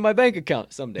zeros in my bank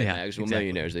account. Someday, Yeah, actual exactly.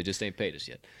 millionaires, they just ain't paid us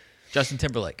yet. Justin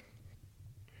Timberlake.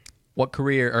 What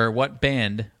career or what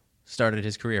band started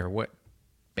his career? What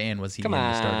band was he Come in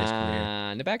to start his career?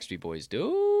 on, the Backstreet Boys,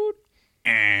 dude.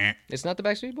 It's not the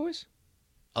Backstreet Boys?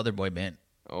 Other boy band.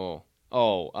 Oh,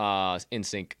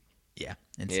 NSYNC. Yeah.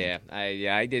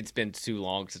 Yeah, it's been too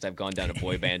long since I've gone down a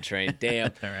boy band train.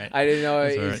 Damn. All right. I didn't know.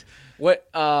 That's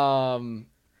all right.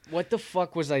 What the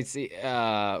fuck was I see?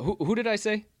 Who did I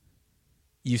say?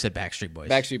 You said Backstreet Boys.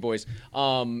 Backstreet Boys.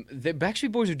 The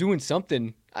Backstreet Boys are doing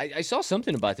something. I saw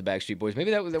something about the Backstreet Boys.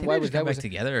 Maybe that was why was that back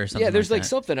together or something? Yeah, there's like that.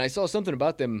 something. I saw something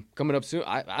about them coming up soon.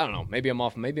 I don't know. Maybe I'm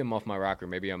off my rocker.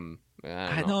 Maybe I'm.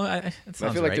 I don't know. It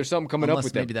sounds feel like right. there's something coming up Unless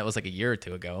with them. maybe that was like a year or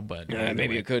two ago, but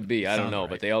Maybe it could be. I don't Sounds know. right.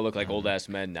 But they all look like old ass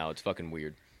men now. It's fucking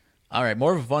weird. All right,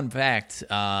 more of a fun fact,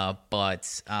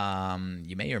 but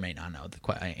you may or may not know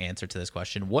the answer to this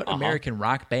question. What American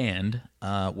rock band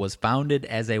was founded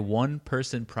as a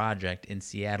one-person project in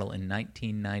Seattle in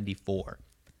 1994?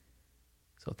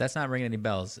 So if that's not ringing any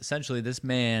bells, essentially this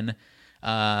man,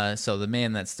 so the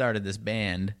man that started this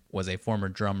band was a former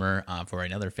drummer for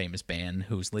another famous band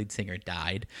whose lead singer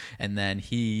died. And then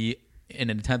he, in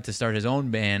an attempt to start his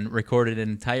own band, recorded an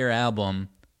entire album,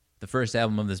 the first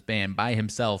album of this band, by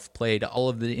himself, played all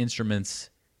of the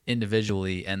instruments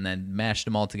individually, and then mashed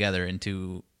them all together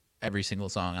into every single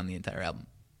song on the entire album.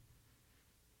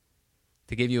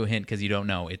 To give you a hint, because you don't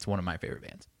know, it's one of my favorite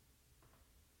bands.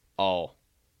 Oh,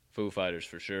 Foo Fighters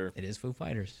for sure. It is Foo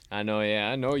Fighters. I know. Yeah,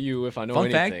 I know you. If I know Fun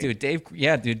anything. fact, dude. Dave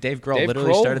Grohl Dave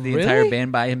literally Grohl? started the Really? entire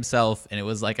band by himself, and it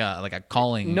was like a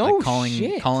calling, No like calling,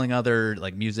 shit. calling other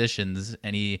like musicians.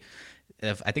 And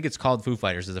I think it's called Foo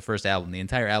Fighters, is the first album. The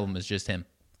entire album is just him,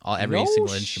 every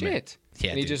single instrument. Shit. Yeah,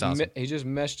 and he dude, just it's awesome. he just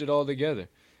meshed it all together.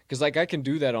 Cause like I can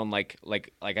do that on like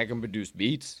I can produce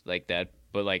beats like that,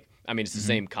 but like I mean it's the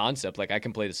same concept. Like I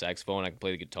can play the saxophone, I can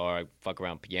play the guitar, I fuck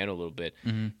around piano a little bit.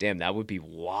 Damn, that would be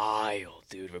wild,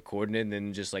 dude. Recording it and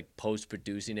then just like post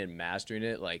producing it and mastering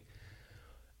it, like,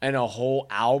 and a whole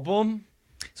album.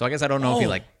 So I guess I don't know if he Oh.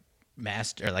 like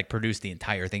master or like produced the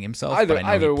entire thing himself. Either but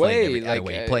I know way,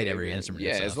 he played every instrument.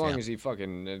 Yeah, himself, as long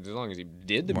as he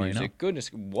did the More you music. know. Goodness,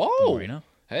 whoa. More you know.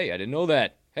 Hey, I didn't know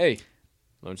that. Hey,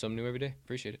 learn something new every day.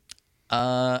 Appreciate it.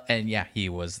 And yeah, he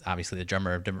was obviously the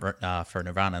drummer for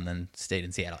Nirvana, and then stayed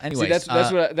in Seattle. Anyways, See, that's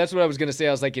what I was gonna say.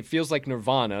 I was like, it feels like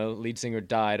Nirvana lead singer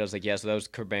died. I was like, yeah, so that was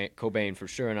Cobain for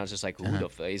sure. And I was just like, who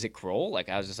the is it Kroll? Like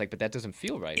I was just like, but that doesn't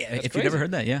feel right. yeah, That's if crazy. you never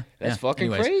heard that, yeah, That's yeah.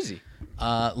 fucking Anyways, crazy.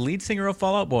 Lead singer of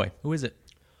Fall Out Boy, who is it?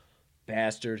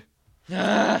 Bastard.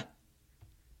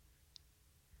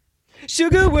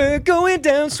 Sugar, we're going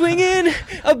down swinging.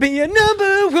 I'll be a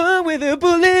number one with a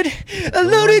bullet. A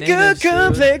loaded name gun is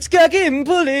complex, cock it and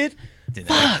pull it. Dude,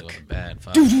 that wasn't bad.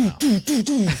 Fuck. Wow.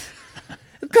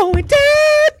 Going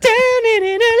down in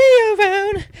an alley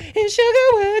around. And sugar,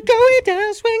 we're going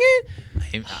down swinging.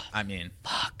 I mean,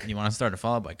 fuck. You want to start a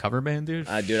Fall Out Boy cover band, dude?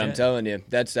 Dude, I'm Shit. telling you,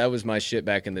 that was my shit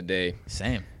back in the day.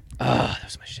 Same. That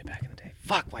was my shit back in the day.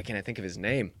 Fuck, why can't I think of his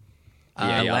name?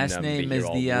 Last I'm name be is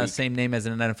here the all week. same name as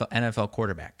an NFL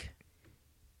quarterback.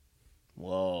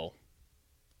 Whoa.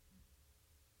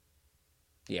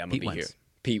 Yeah, I'm Pete gonna be Wentz. here.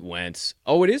 Pete Wentz.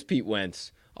 Oh, it is Pete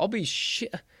Wentz. I'll be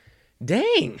shit.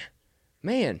 Dang.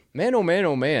 Man, oh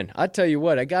man. I tell you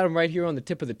what, I got him right here on the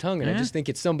tip of the tongue, and I Yeah. just think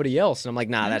it's somebody else. And I'm like,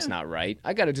 nah, that's not right.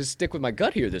 I gotta just stick with my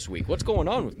gut here this week. What's going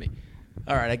on with me?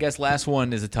 All right, I guess last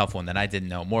one is a tough one that I didn't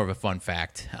know. More of a fun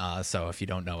fact. So if you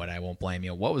don't know it, I won't blame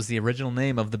you. What was the original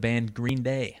name of the band Green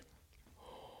Day?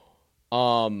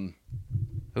 Who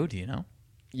do you know?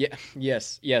 Yeah,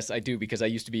 yes, I do, because I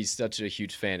used to be such a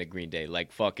huge fan of Green Day.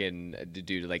 Like fucking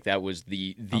dude, like that was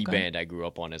the Okay. band I grew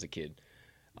up on as a kid.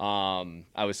 I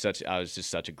was just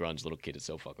such a grunge little kid. It's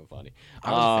so fucking funny.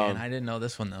 I was a fan. I didn't know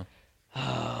this one though.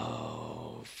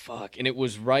 Oh fuck! And it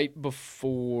was right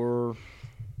before,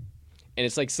 and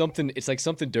it's like something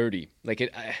dirty, like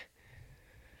it.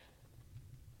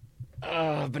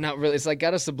 But not really. It's like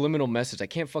got a subliminal message. I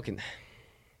can't fucking.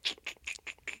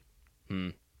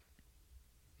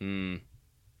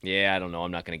 Yeah, I don't know.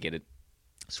 I'm not gonna get it.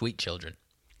 Sweet Children.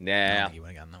 I don't Yeah. think you would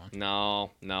have gotten that one.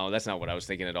 No, that's not what I was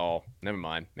thinking at all. Never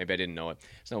mind. Maybe I didn't know it.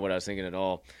 It's not what I was thinking at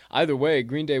all. Either way,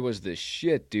 Green Day was the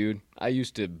shit, dude. I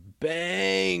used to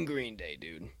bang Green Day,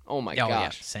 dude. Oh my Oh, yeah,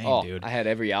 gosh. same, dude. I had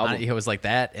every album. It was like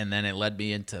that, and then it led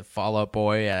me into Fall Out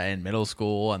Boy in middle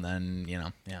school, and then yeah.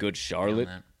 Good Charlotte.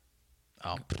 beyond that.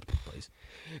 Oh, please.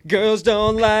 Girls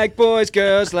don't like boys,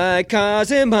 girls like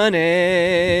cars and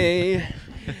money.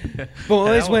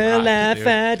 Boys That one will rocked, laugh dude.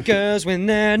 at girls when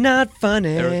they're not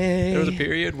funny. There was a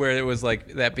period where it was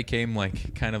like that became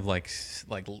like kind of like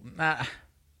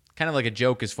a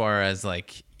joke as far as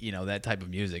like that type of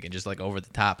music and just like over the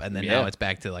top, and then Yeah. now it's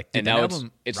back to like, dude, And that now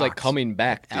album it's like rocks. coming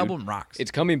back, dude. Album rocks.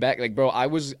 It's coming back. Like, bro, I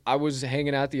was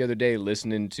hanging out the other day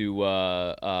listening to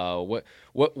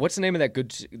what's the name of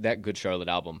that good Charlotte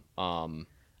album?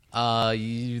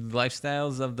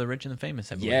 Lifestyles of the Rich and the Famous,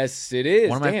 I believe. Yes, it is.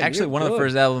 One of Damn, you're one of the good.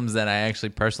 first albums that I actually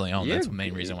personally own. That's You're the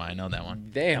main reason why I know that one.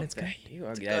 Damn, It's good.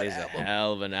 that is a album.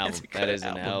 hell of an album. It's a That good is a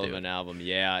album, hell of dude. an album.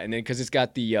 Yeah, and then because it's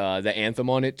got the anthem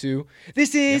on it too.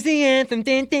 This is the anthem.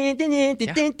 Dun, dun, dun, dun,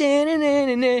 dun, dun, dun, dun,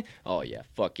 dun, dun. Oh yeah,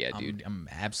 fuck yeah, dude. I'm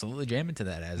absolutely jamming to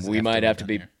that. As We after might we're have to done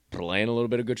be here. playing a little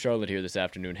bit of Good Charlotte here this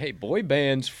afternoon. Hey, boy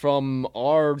bands from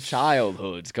our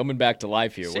childhoods coming back to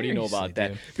life here. What do you know about Seriously, that?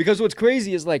 dude. Because what's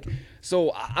crazy is like,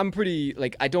 so I'm pretty,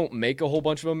 like, I don't make a whole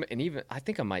bunch of them, and even, I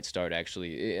think I might start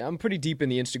actually. I'm pretty deep in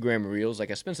the Instagram reels. Like,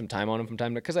 I spend some time on them from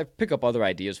time to because I pick up other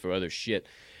ideas for other shit.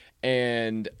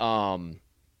 And,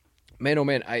 man, oh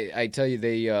man, I tell you,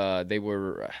 they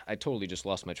were. I totally just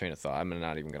lost my train of thought. I'm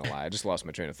not even gonna lie. I just lost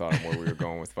my train of thought on where we were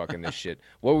going with fucking this shit.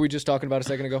 What were we just talking about a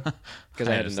second ago? Because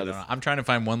I had honestly another. don't know. I'm trying to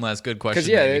find one last good question. Because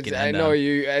yeah, that we can I end know on.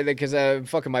 you. Because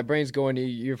fucking my brain's going.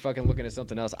 You're fucking looking at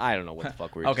something else. I don't know what the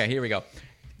fuck we're. Okay, here we go.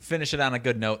 Finish it on a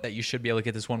good note that you should be able to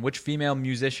get this one. Which female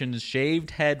musician's shaved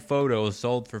head photos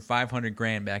sold for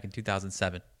 $500,000 back in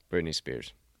 2007? Britney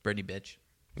Spears. Britney, bitch.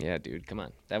 Yeah, dude, come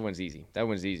on. That one's easy. That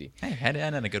one's easy. Hey, had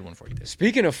a good one for you. This.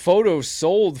 Speaking of photos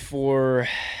sold for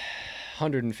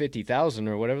 150,000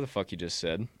 or whatever the fuck you just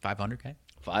said, 500K.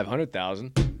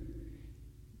 500,000.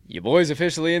 Your boy's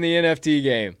officially in the NFT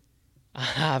game.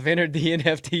 I've entered the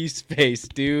NFT space,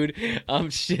 dude. I'm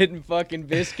shitting fucking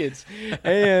biscuits.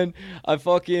 And I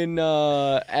fucking,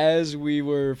 as we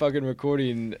were fucking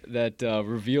recording that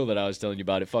reveal that I was telling you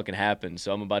about, it fucking happened.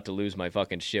 So I'm about to lose my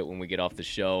fucking shit when we get off the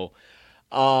show.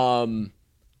 You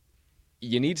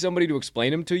need somebody to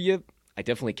explain them to you. I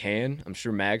definitely can. I'm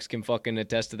sure Mags can fucking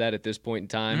attest to that at this point in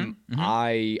time.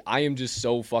 I am just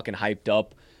so fucking hyped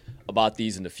up about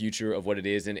these in the future of what it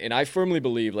is. And I firmly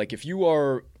believe, like, if you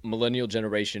are millennial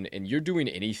generation and you're doing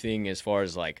anything as far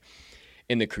as, like,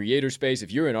 in the creator space,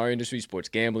 if you're in our industry, sports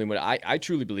gambling, what I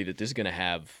truly believe that this is going to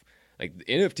have, like,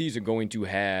 NFTs are going to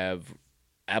have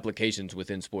applications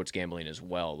within sports gambling as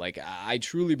well. Like, I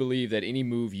truly believe that any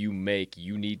move you make,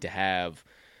 you need to have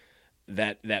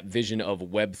that vision of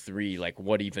Web3, like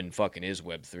what even fucking is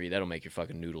Web3. That'll make your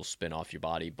fucking noodles spin off your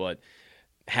body. But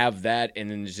have that, and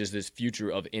then there's just this future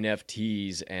of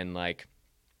NFTs and like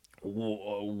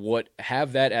what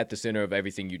have that at the center of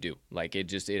everything you do. Like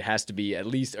it has to be at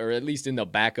least in the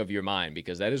back of your mind,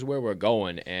 because that is where we're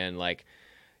going. And like,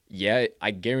 yeah,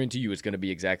 I guarantee you it's going to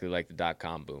be exactly like the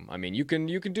 .com boom. I mean, you can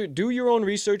do your own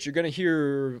research. You're going to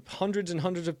hear hundreds and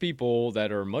hundreds of people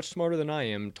that are much smarter than I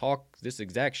am talk this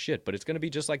exact shit, but it's going to be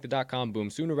just like the .com boom.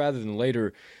 Sooner rather than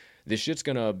later, this shit's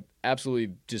going to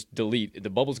absolutely just delete. The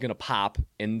bubble's going to pop,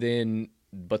 and then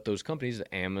but those companies,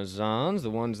 the Amazons, the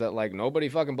ones that like nobody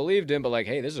fucking believed in, but like,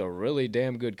 hey, this is a really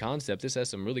damn good concept. This has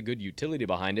some really good utility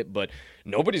behind it, but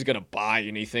nobody's going to buy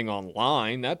anything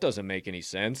online. That doesn't make any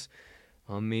sense.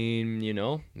 I mean, you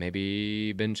know,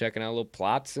 maybe been checking out little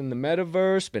plots in the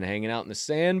metaverse, been hanging out in the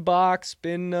sandbox,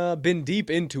 been deep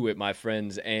into it, my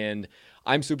friends, and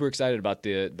I'm super excited about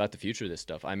the future of this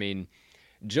stuff. I mean,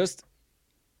 just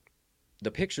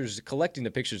the pictures, collecting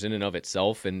the pictures in and of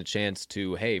itself, and the chance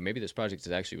to, hey, maybe this project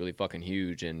is actually really fucking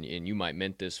huge, and you might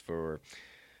mint this for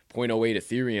 0.08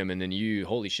 Ethereum, and then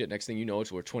holy shit, next thing you know, it's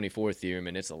worth 24 Ethereum,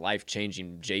 and it's a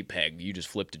life-changing JPEG. You just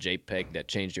flipped a JPEG that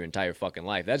changed your entire fucking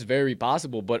life. That's very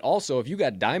possible, but also, if you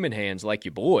got diamond hands like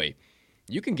your boy,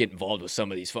 you can get involved with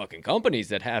some of these fucking companies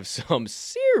that have some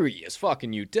serious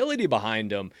fucking utility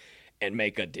behind them and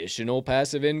make additional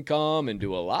passive income and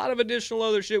do a lot of additional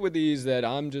other shit with these that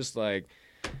I'm just like,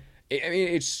 I mean,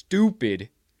 it's stupid.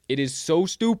 It is so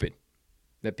stupid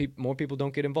that more people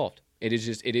don't get involved. It is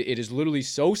just, it is literally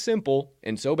so simple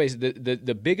and so basic.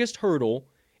 The biggest hurdle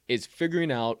is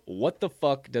figuring out what the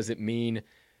fuck does it mean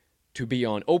to be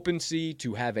on OpenSea,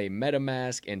 to have a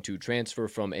MetaMask, and to transfer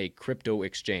from a crypto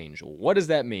exchange. What does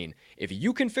that mean? If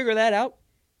you can figure that out,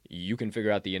 you can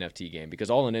figure out the NFT game, because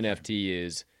all an NFT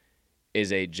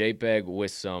is a JPEG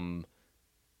with some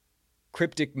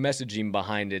cryptic messaging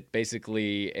behind it,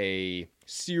 basically a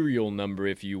serial number,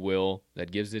 if you will, that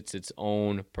gives it its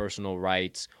own personal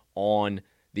rights on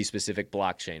the specific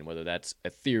blockchain, whether that's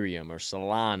Ethereum or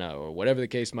Solana or whatever the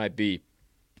case might be.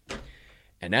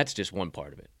 And that's just one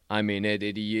part of it. I mean,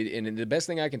 and the best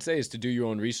thing I can say is to do your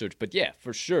own research. But yeah,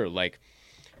 for sure, like,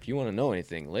 if you want to know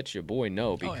anything, let your boy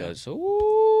know, because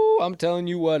I'm telling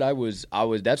you what,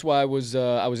 that's why I was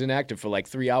inactive for like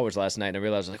 3 hours last night, and I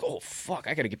realized, like, oh fuck,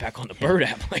 I gotta get back on the Bird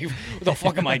app. Like, what the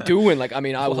fuck am I doing? Like, I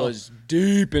mean, I was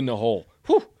deep in the hole.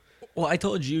 Whew. Well, I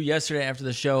told you yesterday after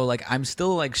the show, like I'm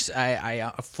still like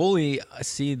I fully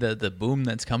see the boom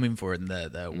that's coming for it and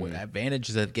the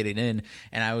advantages of getting in.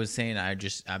 And I was saying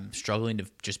I'm struggling to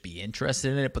just be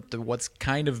interested in it. But what's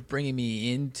kind of bringing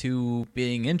me into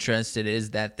being interested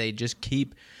is that they just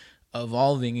keep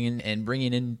evolving and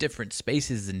bringing in different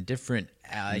spaces and different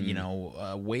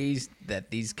ways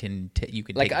that these you can take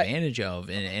advantage of,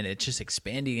 and it's just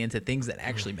expanding into things that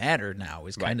actually matter now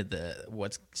is kind of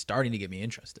what's starting to get me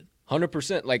interested.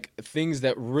 100%, like things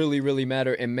that really, really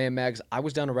matter. And man, Mags, I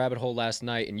was down a rabbit hole last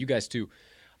night, and you guys too.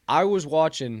 I was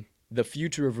watching The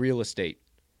Future of Real Estate,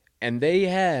 and they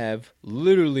have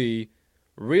literally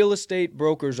real estate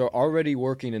brokers are already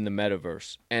working in the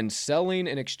metaverse and selling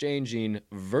and exchanging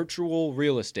virtual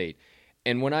real estate.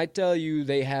 And when I tell you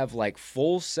they have like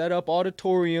full setup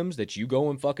auditoriums that you go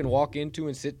and fucking walk into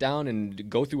and sit down and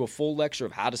go through a full lecture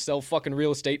of how to sell fucking real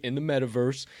estate in the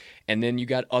metaverse. And then you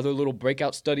got other little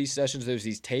breakout study sessions. There's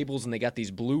these tables and they got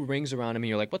these blue rings around them. And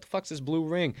you're like, what the fuck's this blue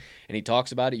ring? And he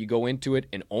talks about it. You go into it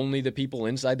and only the people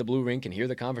inside the blue ring can hear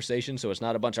the conversation. So it's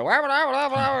not a bunch of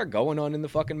going on in the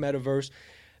fucking metaverse.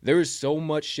 There is so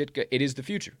much shit. It is the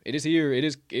future. It is here.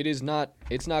 It's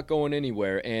not going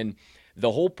anywhere. And the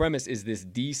whole premise is this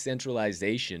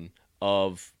decentralization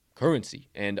of currency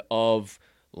and of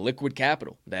liquid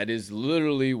capital. That is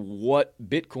literally what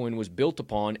Bitcoin was built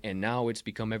upon, and now it's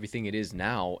become everything it is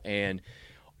now. And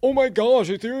oh my gosh,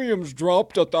 Ethereum's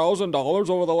dropped $1,000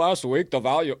 over the last week. The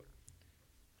value.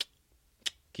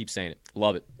 Keep saying it.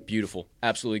 Love it. Beautiful.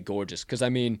 Absolutely gorgeous. Because I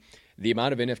mean, the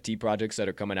amount of NFT projects that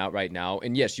are coming out right now,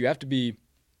 and yes, you have to be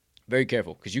very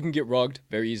careful because you can get rugged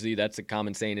very easily. That's a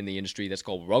common saying in the industry. That's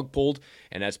called rug pulled.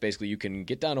 And that's basically you can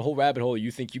get down a whole rabbit hole.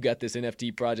 You think you got this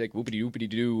NFT project,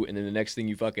 whoopity-doopity-doo, and then the next thing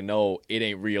you fucking know, it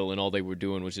ain't real. And all they were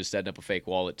doing was just setting up a fake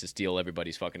wallet to steal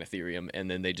everybody's fucking Ethereum.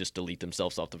 And then they just delete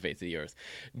themselves off the face of the earth.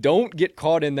 Don't get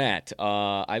caught in that.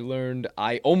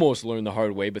 I almost learned the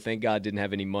hard way, but thank God didn't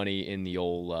have any money in the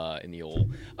old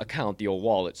account, the old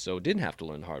wallet. So didn't have to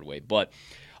learn the hard way. But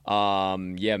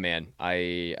yeah, man,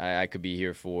 I could be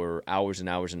here for hours and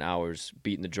hours and hours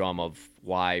beating the drum of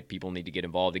why people need to get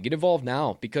involved and get involved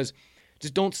now, because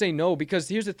just don't say no. Because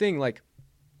here's the thing, like,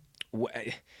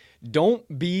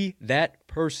 don't be that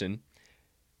person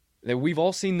that we've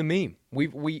all seen the meme.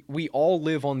 We all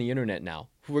live on the internet now,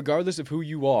 regardless of who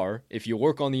you are, if you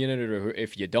work on the internet or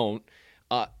if you don't,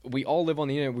 we all live on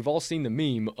the internet. We've all seen the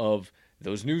meme of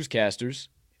those newscasters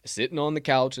sitting on the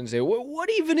couch and say, well, what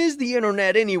even is the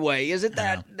internet anyway? Is it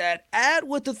that ad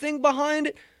with the thing behind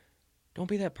it? Don't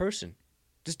be that person.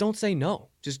 Just don't say no.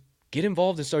 Just get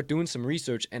involved and start doing some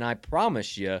research, and I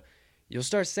promise you'll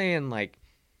start saying, like,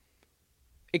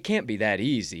 it can't be that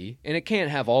easy, and it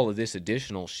can't have all of this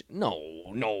additional shit.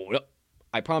 No.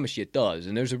 I promise you it does,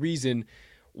 and there's a reason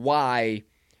why.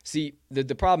 See, the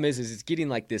problem is it's getting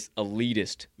like this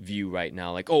elitist view right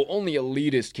now. Like, oh, only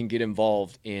elitists can get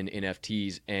involved in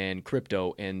NFTs and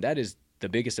crypto. And that is the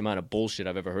biggest amount of bullshit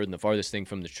I've ever heard and the farthest thing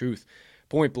from the truth.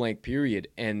 Point blank, period.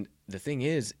 And the thing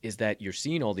is that you're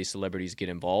seeing all these celebrities get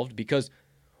involved because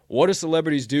what do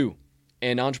celebrities do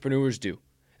and entrepreneurs do?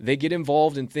 They get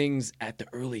involved in things at the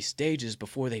early stages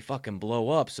before they fucking blow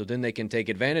up. So then they can take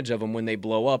advantage of them when they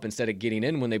blow up instead of getting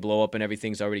in when they blow up and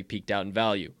everything's already peaked out in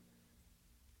value.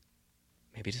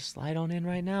 Maybe just slide on in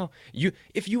right now.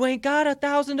 If you ain't got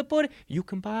 $1,000 to put it, you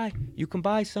can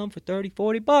buy some for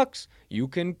 $30-$40. You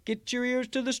can get your ears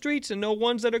to the streets and know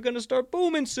ones that are going to start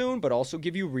booming soon, but also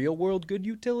give you real world good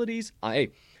utilities.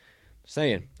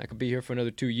 Saying I could be here for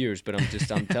another 2 years, but I'm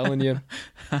telling you,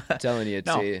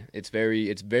 it's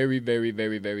very, very, very,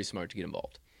 very, very smart to get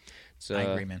involved. So I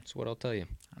agree, man. That's what I'll tell you.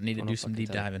 I need to do some deep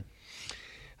diving.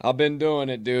 I've been doing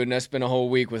it, dude, and I spent a whole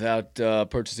week without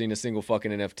purchasing a single fucking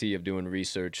NFT of doing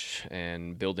research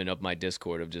and building up my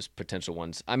Discord of just potential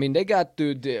ones. I mean, I got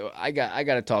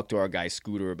to talk to our guy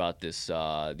Scooter about this.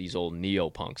 These old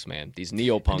neopunks, man. These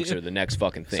neopunks are the next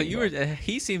fucking thing. So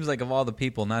he seems like, of all the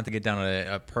people, not to get down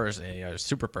a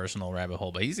super personal rabbit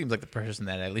hole, but he seems like the person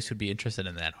that at least would be interested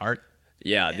in that art.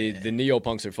 Yeah, the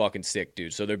neopunks are fucking sick,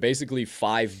 dude. So they're basically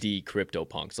 5D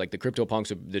CryptoPunks. Like the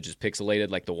CryptoPunks they're just pixelated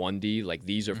like the 1D. Like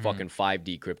these are fucking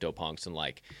 5D CryptoPunks, and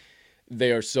like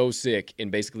they are so sick.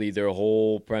 And basically their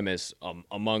whole premise,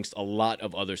 amongst a lot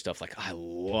of other stuff, like I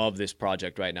love this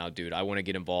project right now, dude. I want to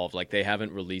get involved. Like they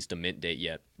haven't released a mint date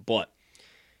yet, but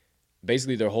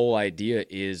basically their whole idea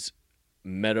is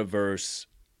metaverse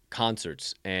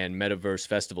concerts and metaverse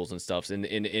festivals and stuff.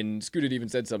 And Scooter even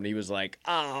said something. He was like,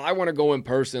 I want to go in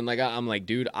person. Like I'm like,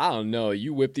 dude, I don't know.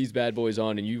 You whip these bad boys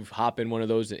on and you hop in one of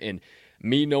those. And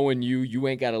me knowing you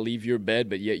ain't got to leave your bed,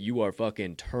 but yet you are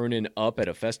fucking turning up at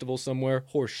a festival somewhere.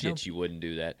 Horse shit, Nope. you wouldn't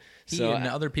do that. He So and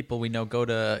other people we know go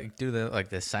to do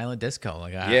the silent disco.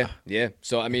 Like, yeah.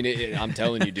 So I mean, I'm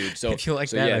telling you, dude. So if you like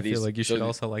so, that, yeah, I feel like you should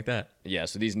also like that. Yeah,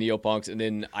 so these neopunks, and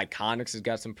then Iconics has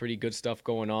got some pretty good stuff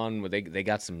going on. Where they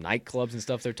got some nightclubs and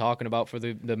stuff they're talking about for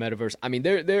the metaverse. I mean,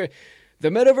 the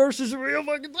metaverse is a real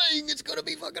fucking thing. It's gonna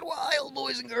be fucking wild,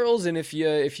 boys and girls. And if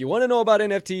you want to know about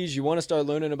NFTs, you want to start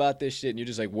learning about this shit, and you're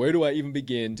just like, where do I even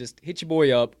begin? Just hit your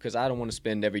boy up, because I don't want to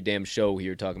spend every damn show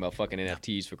here talking about fucking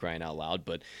NFTs for crying out loud.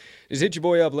 But just hit your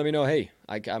boy up. Let me know. Hey,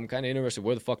 I'm kind of interested.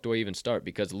 Where the fuck do I even start?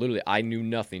 Because literally, I knew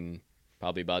nothing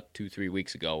probably about 2-3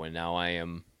 weeks ago, and now I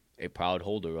am a proud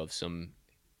holder of some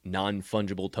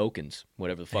non-fungible tokens,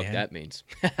 whatever the fuck that means.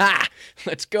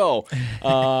 Let's go.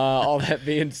 All that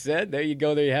being said, there you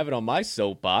go. There you have it on my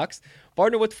soapbox.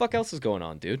 Partner, what the fuck else is going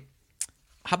on, dude?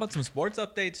 How about some sports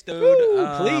updates, dude?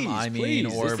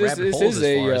 Please. Or This rabbit holes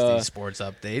as far as these sports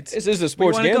updates. This is a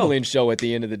sports gambling show at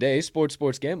the end of the day. Sports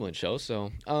gambling show. So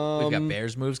we've got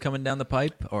Bears moves coming down the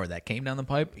pipe, or that came down the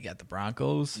pipe. We got the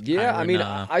Broncos. Yeah, I mean,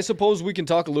 I suppose we can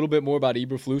talk a little bit more about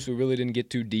Eberflus. We really didn't get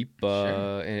too deep in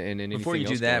anything. Before you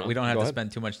do that, we don't have to ahead.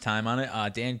 spend too much time on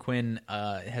it. Dan Quinn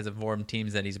has informed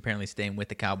teams that he's apparently staying with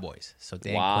the Cowboys. So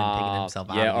Dan Quinn taking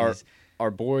himself out of these. Our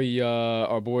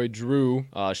boy Drew,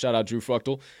 shout out Drew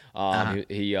Fruchtel.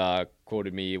 He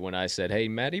quoted me when I said, "Hey,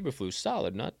 Matt Eberflus,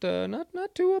 solid, not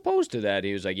too opposed to that."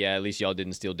 He was like, "Yeah, at least y'all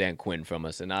didn't steal Dan Quinn from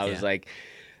us." And I was like,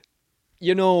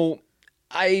 I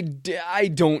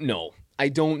don't know. I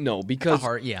don't know because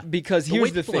because the here's way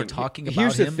the people thing. are talking about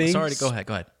here's the him. thing. Sorry, go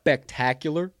ahead.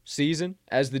 Spectacular season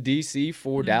as the DC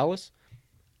for Dallas.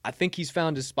 I think he's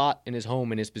found his spot in his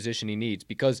home and his position he needs,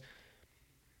 because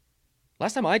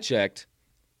last time I checked,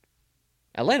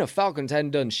 Atlanta Falcons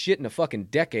hadn't done shit in a fucking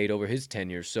decade over his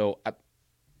tenure. So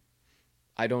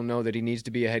I don't know that he needs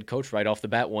to be a head coach right off the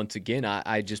bat once again.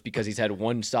 I just because he's had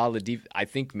one solid I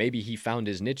think maybe he found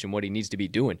his niche and what he needs to be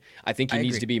doing. I think he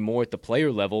needs to be more at the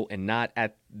player level and not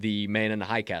at the man in the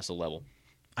high castle level.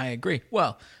 I agree.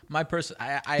 Well, my person,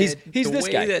 he's this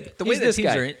guy.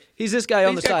 He's this guy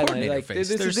on the sideline. Like,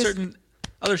 there's certain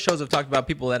other shows have talked about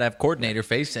people that have coordinator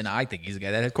face, and I think he's a guy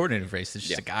that has coordinator face. It's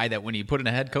just a guy that when you put in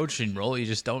a head coaching role, you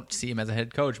just don't see him as a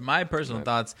head coach. My personal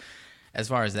thoughts as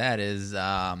far as that is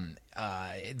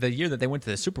the year that they went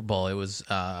to the Super Bowl, it was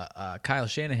Kyle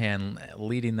Shanahan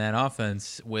leading that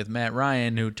offense with Matt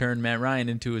Ryan, who turned Matt Ryan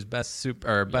into his best turned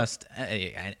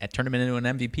him into an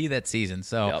MVP that season.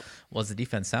 So was the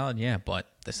defense solid? Yeah, but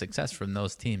the success from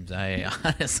those teams, I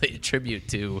honestly attribute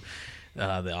to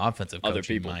the offensive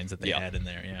coaching minds that they had in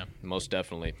there. Yeah, most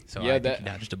definitely. So I think he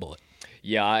dodged a bullet.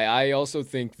 Yeah, I also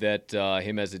think that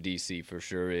him as a DC for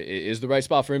sure is the right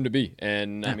spot for him to be.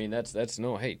 And I mean, that's a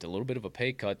little bit of a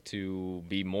pay cut to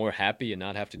be more happy and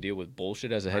not have to deal with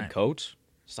bullshit as a head coach.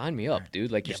 Sign me up,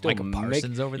 dude. Like, you're still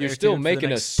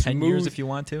making a 10 years if you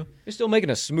want to. You're still making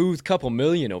a smooth couple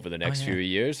million over the next few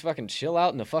years. Fucking chill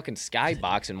out in the fucking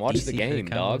skybox and watch DC the game,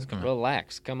 dog.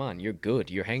 Relax. Come on, you're good.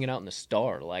 You're hanging out in the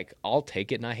star. Like, I'll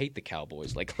take it, and I hate the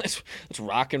Cowboys. Like, let's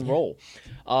rock and roll.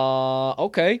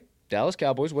 Okay. Dallas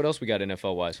Cowboys. What else we got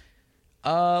NFL wise?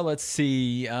 Let's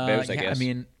see. Bears, I guess. I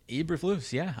mean,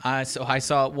 Eberflus. Yeah. So I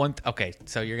saw one. Okay.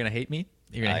 So you're gonna hate me.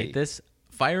 You're gonna hate this.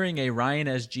 Firing a Ryan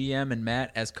as GM and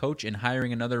Matt as coach, and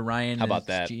hiring another Ryan as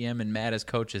GM and Matt as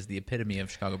coach is the epitome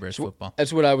of Chicago Bears football.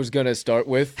 That's what I was gonna start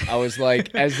with. I was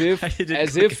like, as if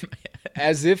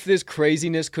this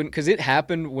craziness couldn't, because it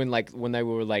happened when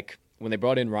they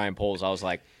brought in Ryan Poles. I was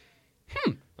like,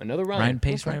 another Ryan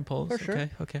Pace, Ryan Poles, for sure.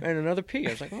 Okay. And another P.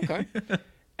 I was like, okay.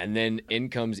 And then in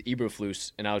comes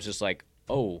Eberflus, and I was just like,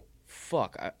 oh,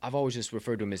 fuck. I've always just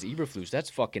referred to him as Eberflus. That's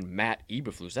fucking Matt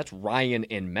Eberflus. That's Ryan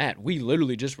and Matt. We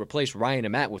literally just replaced Ryan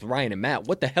and Matt with Ryan and Matt.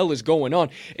 What the hell is going on?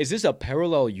 Is this a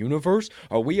parallel universe?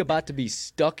 Are we about to be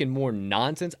stuck in more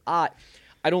nonsense? I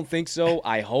don't think so.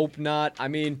 I hope not. I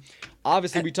mean,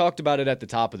 obviously, we talked about it at the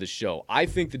top of the show. I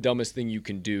think the dumbest thing you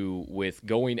can do with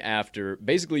going after,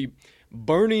 basically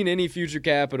burning any future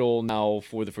capital now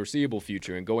for the foreseeable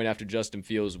future and going after Justin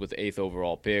Fields with the 8th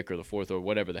overall pick or the 4th or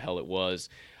whatever the hell it was.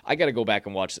 I got to go back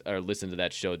and watch or listen to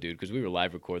that show, dude, because we were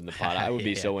live recording the pod. I would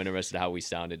be so interested how we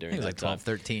sounded during that time. It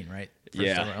was like 12-13, right?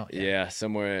 Yeah,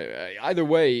 somewhere. Either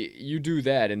way, you do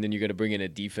that, and then you're going to bring in a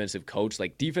defensive coach.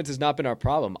 Like, defense has not been our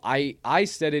problem. I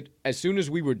said it as soon as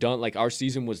we were done, like our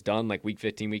season was done, like week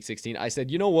 15, week 16. I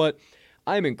said, you know what?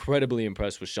 I'm incredibly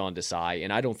impressed with Sean Desai,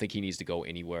 and I don't think he needs to go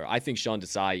anywhere. I think Sean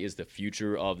Desai is the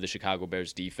future of the Chicago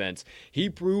Bears defense. He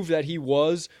proved that he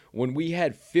was when we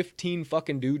had 15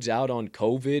 fucking dudes out on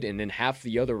COVID, and then half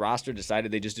the other roster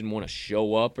decided they just didn't want to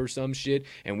show up or some shit,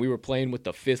 and we were playing with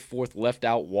the 5th, 4th left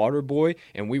out water boy,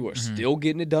 and we were still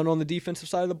getting it done on the defensive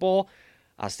side of the ball.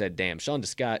 I said, damn, Sean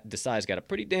Desai's got a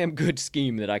pretty damn good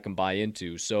scheme that I can buy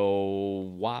into.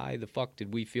 So why the fuck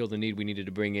did we feel the need we needed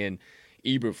to bring in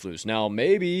Eberflus? Now,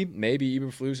 maybe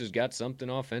Eberflus has got something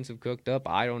offensive cooked up.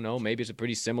 I don't know. Maybe it's a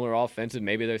pretty similar offensive.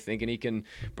 Maybe they're thinking he can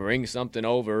bring something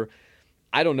over.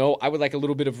 I don't know. I would like a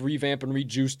little bit of revamp and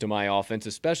rejuice to my offense,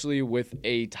 especially with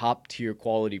a top-tier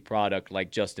quality product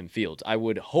like Justin Fields. I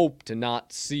would hope to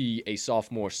not see a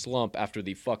sophomore slump after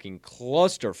the fucking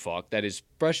clusterfuck that his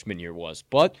freshman year was.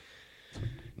 But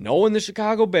knowing the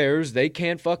Chicago Bears, they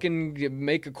can't fucking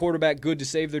make a quarterback good to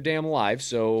save their damn lives,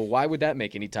 so why would that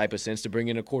make any type of sense to bring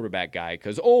in a quarterback guy?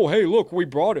 Because, oh, hey, look, we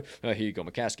brought it. Here you go,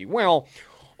 McCaskey. Well,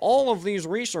 all of these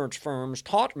research firms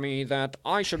taught me that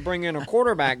I should bring in a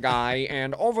quarterback guy,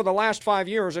 and over the last 5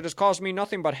 years, it has caused me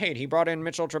nothing but hate. He brought in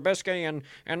Mitchell Trubisky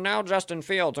and now Justin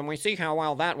Fields, and we see how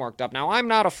well that worked up. Now, I'm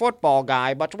not a football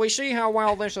guy, but we see how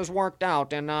well this has worked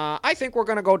out, and I think we're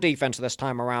going to go defense this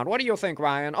time around. What do you think,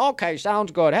 Ryan? Okay,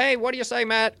 sounds good. Hey, what do you say,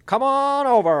 Matt? Come on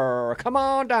over. Come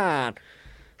on down.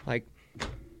 Like,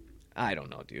 I don't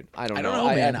know, dude. I don't know,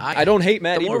 man. I don't hate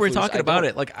Matt. The more Eberflus. we're talking about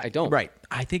it, like I don't. Right.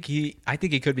 I think he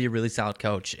could be a really solid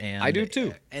coach, and I do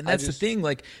too. And that's the thing.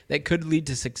 Like that could lead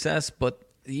to success, but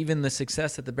even the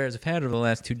success that the Bears have had over the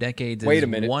last 2 decades Wait is a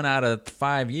minute. 1 out of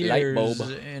 5 years, Light bulb.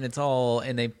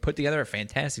 and they put together a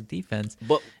fantastic defense.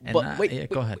 But wait,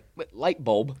 go ahead. Wait, light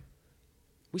bulb.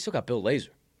 We still got Bill Lazor.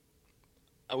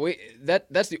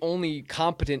 That's the only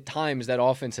competent times that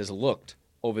offense has looked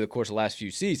over the course of the last few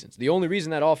seasons. The only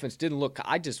reason that offense didn't look,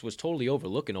 I just was totally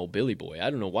overlooking old Billy Boy. I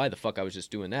don't know why the fuck I was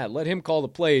just doing that. Let him call the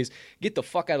plays, get the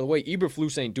fuck out of the way.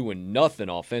 Eberflus ain't doing nothing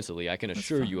offensively. I can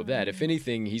assure you of that. If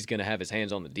anything, he's going to have his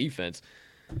hands on the defense.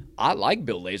 I like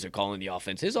Bill Lazor calling the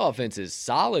offense. His offense is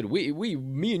solid.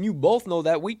 Me and you both know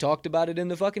that. We talked about it in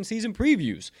the fucking season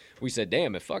previews. We said,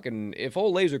 damn, if old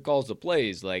Lazor calls the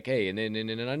plays, like, hey, and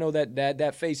I know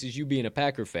that face is you being a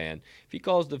Packer fan. If he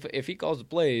calls the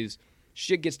plays,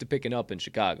 shit gets to picking up in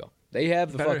Chicago. They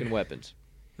have the fucking weapons.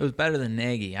 It was better than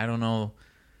Nagy. I don't know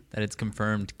that it's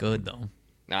confirmed good, though.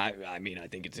 I mean, I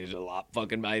think it's a lot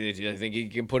fucking. I think he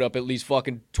can put up at least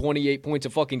fucking 28 points a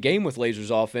fucking game with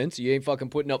Lazor's offense. You ain't fucking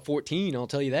putting up 14, I'll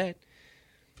tell you that.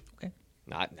 Okay.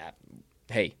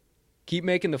 Hey, keep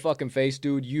making the fucking face,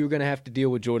 dude. You're going to have to deal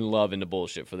with Jordan Love and the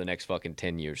bullshit for the next fucking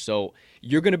 10 years. So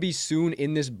you're going to be soon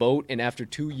in this boat, and after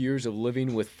 2 years of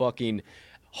living with fucking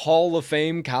Hall of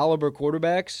Fame caliber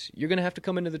quarterbacks, you're going to have to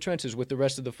come into the trenches with the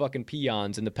rest of the fucking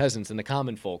peons and the peasants and the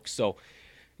common folks. So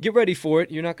get ready for it.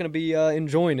 You're not going to be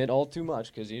enjoying it all too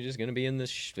much because you're just going to be in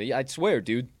this. I swear,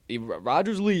 dude, if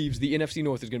Rodgers leaves, the NFC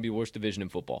North is going to be the worst division in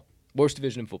football. Worst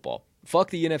division in football. Fuck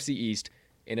the NFC East.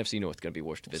 NFC North is going to be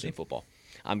worst division in football.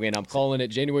 I'm calling it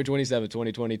January 27,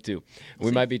 2022. We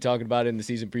might be talking about it in the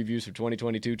season previews for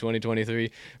 2022,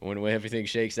 2023. When everything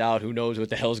shakes out, who knows what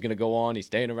the hell's going to go on. He's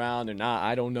staying around or not.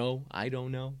 I don't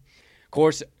know.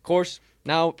 Course,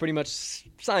 now pretty much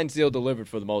signed, sealed, delivered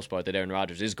for the most part that Aaron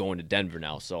Rodgers is going to Denver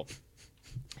now. So,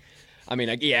 I mean,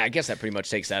 I guess that pretty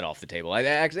much takes that off the table.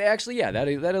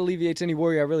 That alleviates any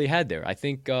worry I really had there. I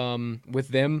think with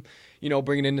them,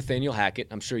 bringing in Nathaniel Hackett,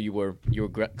 I'm sure you were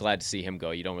glad to see him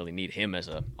go. You don't really need him as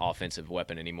an offensive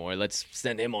weapon anymore. Let's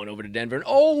send him on over to Denver.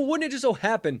 And wouldn't it just so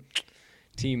happen,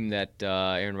 team that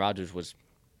Aaron Rodgers was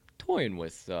toying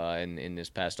with in this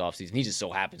past offseason, he just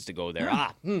so happens to go there.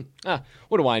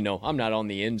 What do I know? I'm not on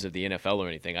the ends of the NFL or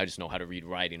anything. I just know how to read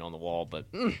writing on the wall. But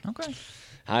okay,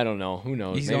 I don't know. Who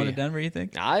knows? He's going to Denver, you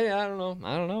think? I don't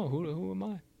know. Who am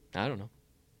I? I don't know.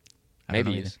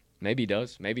 Maybe he is. Maybe he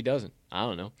does. Maybe he doesn't. I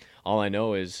don't know. All I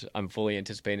know is I'm fully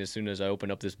anticipating as soon as I open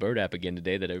up this Bird app again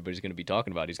today that everybody's going to be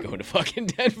talking about he's going to fucking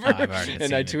Denver. I've already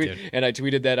seen it, dude. And I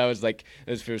tweeted that. I was like,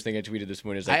 that's the first thing I tweeted this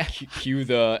morning is like, cue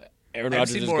the Aaron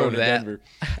Rodgers is going to Denver.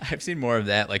 I've seen more of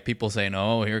that, like people saying,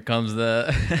 "Oh, here comes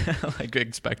the," like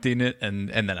expecting it, and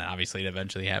then obviously it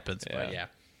eventually happens. Yeah. But yeah,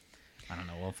 I don't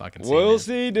know. We'll fucking see. We'll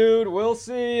see, dude. We'll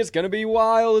see. It's gonna be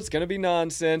wild. It's gonna be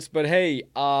nonsense. But hey,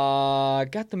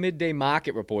 got the midday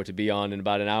market report to be on in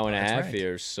about an hour and a half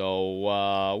here.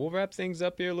 So we'll wrap things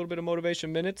up here. A little bit of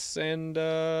motivation minutes, and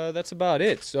that's about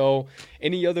it. So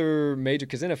any other major?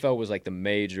 Because NFL was like the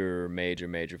major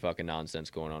fucking nonsense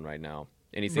going on right now.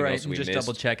 Anything Right, else and we just missed?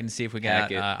 double check and see if we got.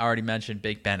 Hackett. I already mentioned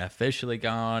Big Ben officially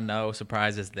gone. No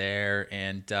surprises there.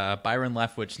 And Byron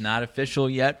Leftwich not official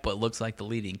yet, but looks like the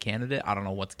leading candidate. I don't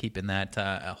know what's keeping that,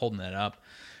 holding that up.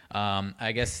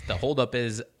 I guess the holdup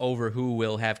is over who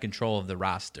will have control of the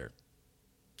roster.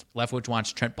 Leftwich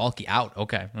wants Trent Baalke out.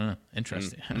 Okay,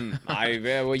 interesting. Fucking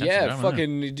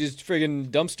just friggin'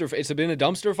 dumpster. It's been a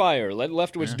dumpster fire. Let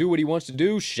Leftwich do what he wants to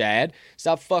do. Shad,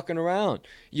 stop fucking around.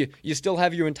 You still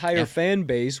have your entire fan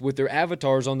base with their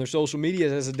avatars on their social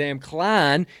media as a damn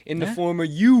clown in the form of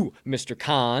you, Mr.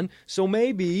 Khan. So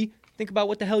maybe think about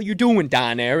what the hell you're doing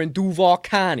down there in Duval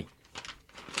County.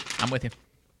 I'm with you.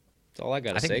 That's all I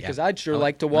gotta say, because yeah. I'd sure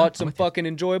like to watch some fucking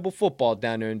enjoyable football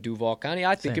down there in Duval County.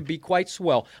 I think it'd be quite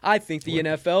swell. I think the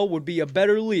NFL would be a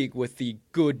better league with the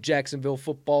good Jacksonville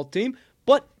football team,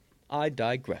 but I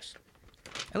digress.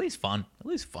 At least fun,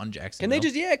 Jacksonville.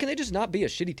 Can they just not be a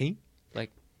shitty team?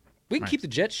 Like, we can keep the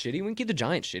Jets shitty, we can keep the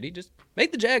Giants shitty. Just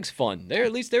make the Jags fun. They're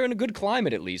in a good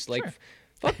climate at least. Like,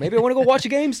 fuck, maybe I want to go watch a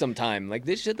game sometime. Like,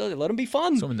 this shit, let them be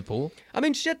fun. Swim in the pool. I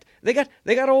mean, shit, they got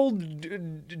old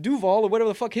Duval or whatever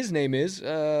the fuck his name is.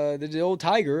 The old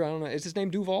Tiger. I don't know. Is his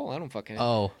name Duval? I don't fucking know.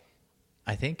 Oh,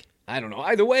 I think. I don't know.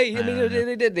 Either way, I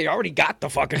mean, they already got the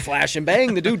fucking flash and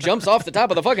bang. The dude jumps off the top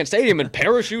of the fucking stadium and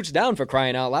parachutes down, for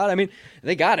crying out loud. I mean,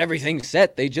 they got everything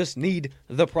set. They just need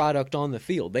the product on the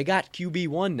field. They got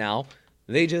QB1 now.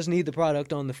 They just need the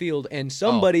product on the field and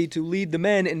somebody to lead the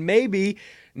men and maybe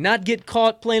not get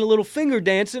caught playing a little finger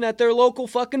dancing at their local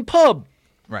fucking pub.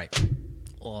 Right.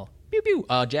 Well, pew pew.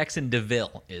 Jackson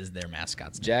DeVille is their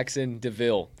mascot's name. Jackson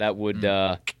DeVille. That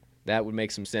would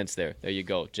make some sense there. There you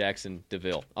go. Jackson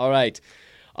DeVille. All right.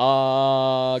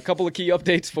 A couple of key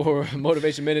updates for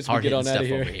Motivation Minutes. We get on out of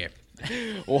here. Over here.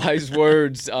 Wise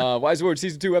Words. Wise Words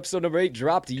Season 2, Episode number 8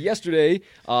 dropped yesterday,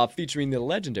 featuring the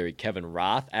legendary Kevin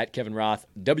Roth, at Kevin Roth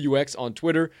WX on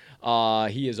Twitter.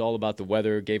 He is all about the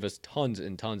weather, gave us tons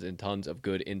and tons and tons of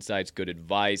good insights, good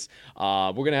advice.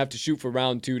 We're going to have to shoot for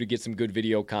round 2 to get some good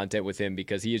video content with him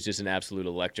because he is just an absolute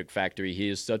electric factory. He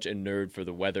is such a nerd for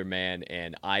the weather, man,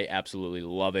 and I absolutely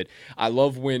love it. I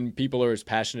love when people are as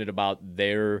passionate about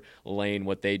their lane,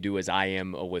 what they do, as I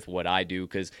am with what I do,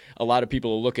 because a lot of people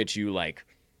will look at you like,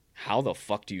 how the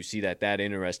fuck do you see that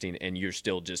interesting, and you're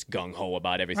still just gung-ho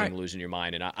about everything, losing your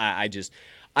mind. And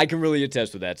I can really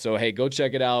attest with that. So hey, go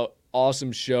check it out.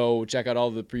 Awesome show. Check out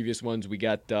all the previous ones. We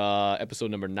got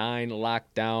episode number 9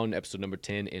 locked down, episode number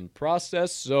 10 in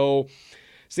process. So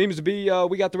seems to be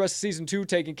we got the rest of season 2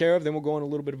 taken care of. Then we'll go on a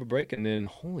little bit of a break, and then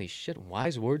holy shit,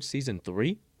 Wise Words season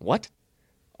 3. What?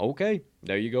 Okay,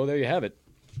 there you go. There you have it.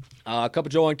 Cup of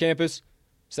Joe on campus.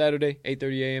 Saturday,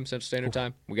 8:30 a.m. Central Standard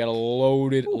Time. We got a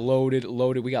loaded.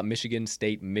 We got Michigan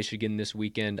State, Michigan this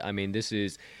weekend. I mean, this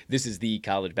is the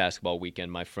college basketball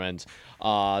weekend, my friends.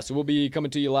 So we'll be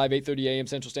coming to you live 8:30 a.m.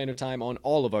 Central Standard Time on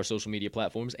all of our social media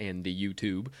platforms and the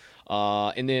YouTube.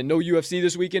 And then no UFC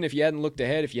this weekend. If you hadn't looked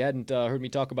ahead, if you hadn't heard me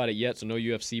talk about it yet, so no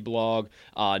UFC blog.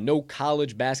 No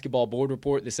college basketball board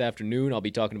report this afternoon. I'll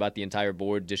be talking about the entire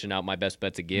board, dishing out my best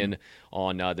bets again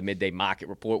on the midday market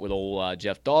report with old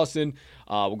Jeff Dawson.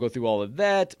 We'll go through all of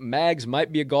that. Mags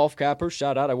might be a golf capper.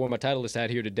 Shout out. I wore my Titleist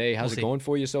hat here today. How's it going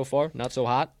for you so far? Not so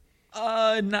hot?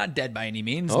 Not dead by any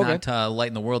means. Okay. Not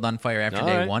lighting the world on fire after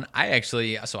day one. I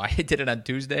did it on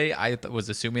Tuesday. I was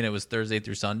assuming it was Thursday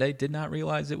through Sunday. Did not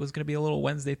realize it was going to be a little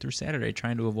Wednesday through Saturday,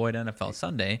 trying to avoid NFL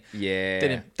Sunday.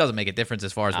 Yeah. Doesn't make a difference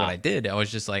as far as what I did. I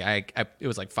was just like, it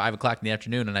was like 5 o'clock in the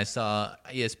afternoon, and I saw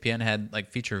ESPN had like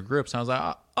featured groups, and I was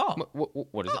like,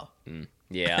 what is it?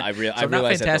 Yeah, I realized not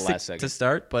fantastic at the last second to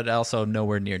start, but also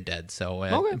nowhere near dead. So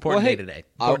important day today.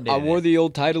 I wore the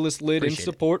old Titleist lid in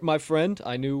support, my friend.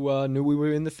 I knew we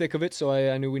were in the thick of it, so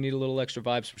I knew we need a little extra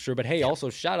vibes for sure. But hey, also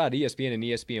shout out ESPN and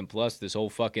ESPN Plus. This whole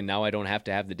fucking now I don't have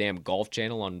to have the damn golf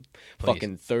channel on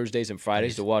fucking Thursdays and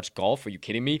Fridays to watch golf. Are you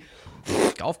kidding me?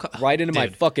 Right into my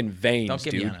fucking veins, don't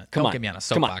get dude. Don't get me on a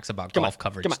soapbox about golf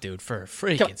coverage, dude. For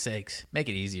freaking sakes, make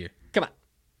it easier. Come on.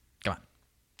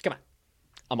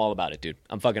 I'm all about it, dude.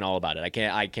 I'm fucking all about it. I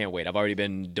can't wait. I've already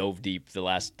been dove deep the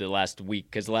last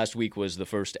week, because the last week was the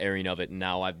first airing of it, and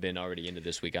now I've been already into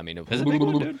this week. I mean, it's a big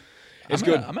one, dude. It's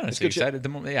good. I'm honestly excited at the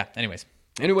moment. Yeah. Anyways,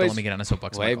 let me get on a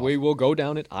soapbox. We will go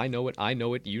down it. I know it.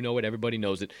 You know it. Everybody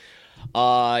knows it.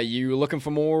 You looking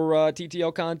for more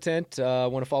TTL content?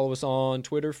 Want to follow us on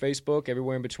Twitter, Facebook,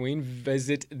 everywhere in between?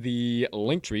 Visit the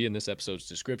link tree in this episode's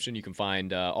description. You can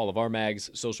find all of our mag's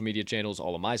social media channels,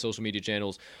 all of my social media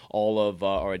channels, all of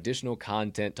our additional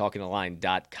content,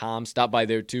 talkingtheline.com. Stop by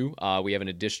there too. We have an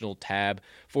additional tab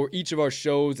for each of our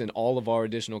shows and all of our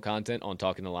additional content on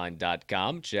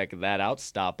talkingtheline.com. Check that out.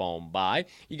 Stop on by.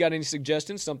 You got any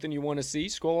suggestions, something you want to see?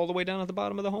 Scroll all the way down at the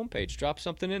bottom of the homepage. Drop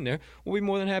something in there. We'll be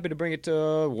more than happy to bring it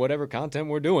to whatever content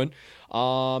we're doing.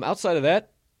 Outside of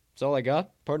that, that's all I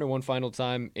got. Partner, one final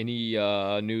time, any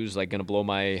news like gonna blow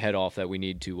my head off that we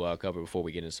need to cover before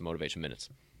we get into some motivation minutes?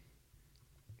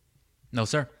 No,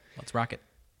 sir. Let's rock it.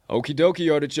 Okie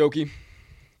dokie, artichoke.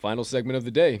 Final segment of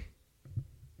the day.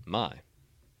 My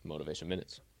motivation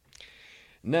minutes.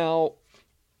 Now,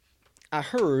 I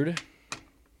heard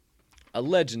a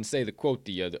legend say a quote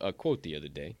the other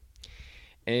day.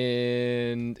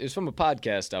 And it was from a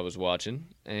podcast I was watching,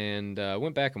 and I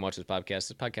went back and watched this podcast.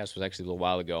 This podcast was actually a little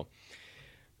while ago.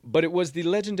 But it was the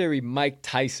legendary Mike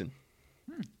Tyson.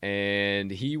 And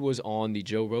he was on the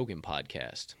Joe Rogan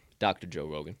podcast. Dr. Joe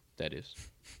Rogan, that is.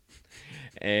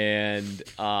 And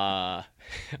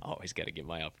always got to get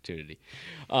my opportunity.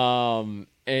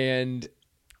 And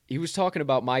he was talking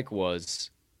about,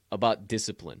 about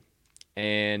discipline.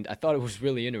 And I thought it was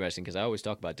really interesting because I always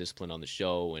talk about discipline on the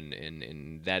show,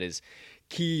 and that is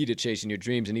key to chasing your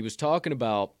dreams. And he was talking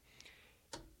about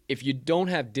if you don't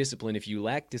have discipline, if you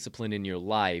lack discipline in your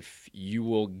life, you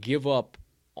will give up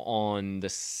on the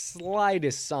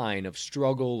slightest sign of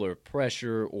struggle or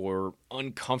pressure or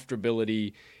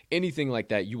uncomfortability, anything like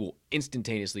that. You will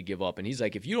instantaneously give up. And he's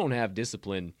like, if you don't have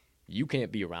discipline, you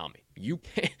can't be around me. You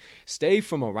can't stay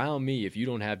from around me if you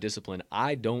don't have discipline.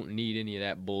 I don't need any of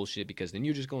that bullshit because then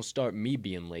you're just going to start me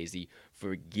being lazy.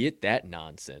 Forget that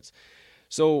nonsense.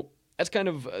 So that's kind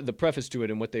of the preface to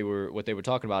it and what they were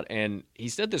talking about. And he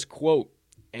said this quote,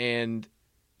 and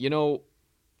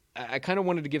I kind of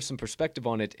wanted to give some perspective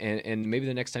on it, and maybe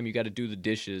the next time you got to do the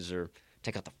dishes or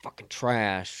take out the fucking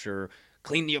trash or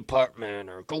clean the apartment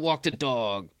or go walk the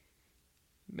dog,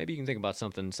 maybe you can think about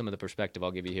some of the perspective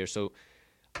I'll give you here. So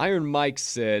Iron Mike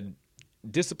said,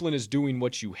 discipline is doing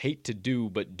what you hate to do,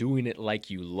 but doing it like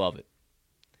you love it.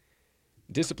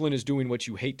 Discipline is doing what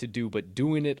you hate to do, but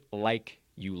doing it like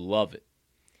you love it.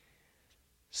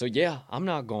 So yeah, I'm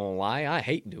not going to lie. I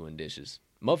hate doing dishes.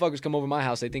 Motherfuckers come over my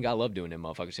house, they think I love doing them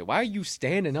motherfuckers. Say, why are you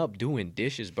standing up doing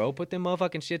dishes, bro? Put them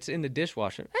motherfucking shits in the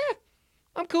dishwasher.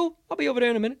 I'm cool. I'll be over there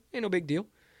in a minute. Ain't no big deal.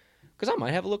 Because I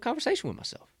might have a little conversation with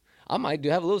myself. I might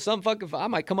have a little something fucking. I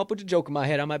might come up with a joke in my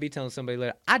head. I might be telling somebody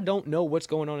later. I don't know what's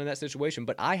going on in that situation,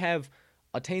 but I have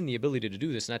attained the ability to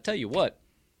do this. And I tell you what,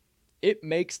 it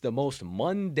makes the most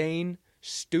mundane,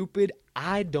 stupid,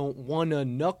 I don't want to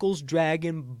knuckles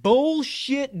dragging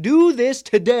bullshit do this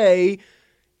today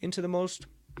into the most,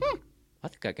 I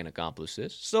think I can accomplish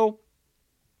this. So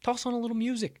toss on a little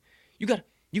music. You got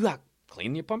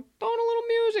clean your apartment, throw on a little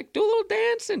music, do a little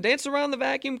dancing, dance around the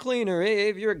vacuum cleaner. Hey,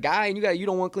 if you're a guy and you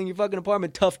don't want to clean your fucking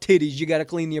apartment, tough titties, you got to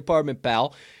clean the apartment,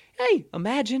 pal. Hey,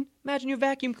 imagine your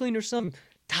vacuum cleaner, some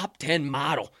top 10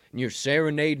 model, and you're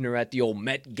serenading her at the old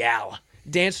Met Gala,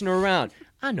 dancing her around.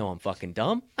 I know I'm fucking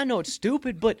dumb. I know it's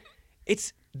stupid, but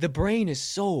the brain is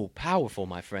so powerful,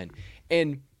 my friend.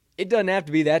 And it doesn't have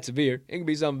to be that severe. It can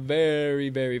be something very,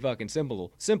 very fucking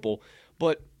simple,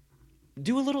 but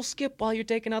do a little skip while you're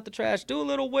taking out the trash. Do a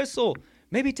little whistle.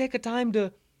 Maybe take a time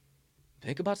to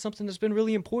think about something that's been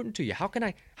really important to you. How can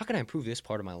I improve this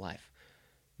part of my life?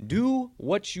 Do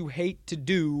what you hate to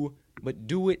do, but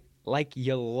do it like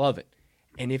you love it.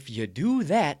 And if you do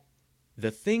that,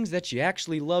 the things that you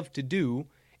actually love to do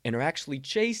and are actually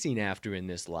chasing after in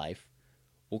this life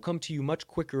will come to you much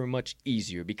quicker and much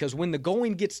easier. Because when the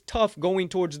going gets tough going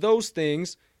towards those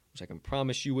things, which I can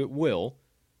promise you it will,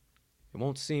 it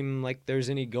won't seem like there's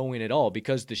any going at all,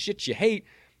 because the shit you hate,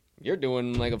 you're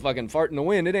doing like a fucking fart in the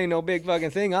wind. It ain't no big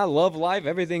fucking thing. I love life.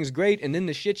 Everything's great. And then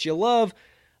the shit you love,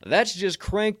 that's just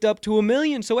cranked up to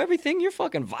 1,000,000. So everything, you're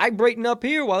fucking vibrating up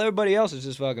here while everybody else is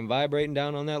just fucking vibrating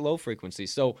down on that low frequency.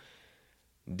 So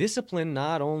discipline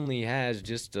not only has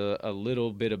just a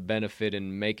little bit of benefit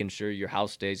in making sure your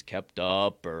house stays kept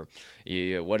up or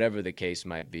whatever the case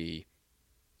might be,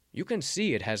 you can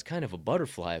see it has kind of a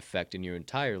butterfly effect in your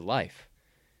entire life.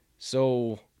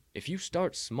 So if you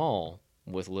start small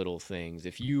with little things,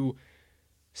 if you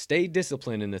stay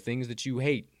disciplined in the things that you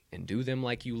hate and do them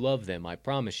like you love them, I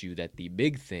promise you that the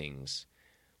big things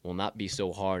will not be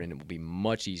so hard, and it will be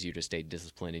much easier to stay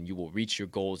disciplined, and you will reach your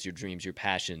goals, your dreams, your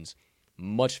passions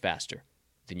much faster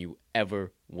than you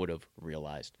ever would have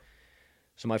realized.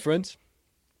 So my friends,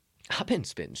 I've been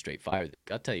spitting straight fire.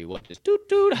 I'll tell you what, just doot,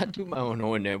 I do my own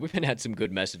horn there. We've been had some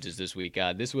good messages this week.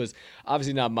 This was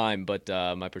obviously not mine, but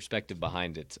my perspective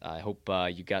behind it. I hope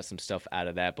you got some stuff out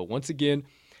of that. But once again,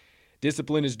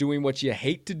 discipline is doing what you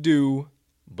hate to do,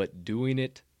 but doing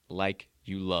it like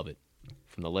you love it.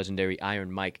 From the legendary Iron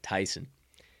Mike Tyson.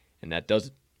 And that does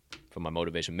it for my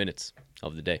Motivation Minutes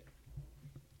of the day.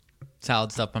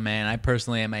 Solid stuff, my man. I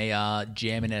personally am a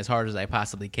jamming as hard as I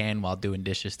possibly can while doing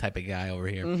dishes type of guy over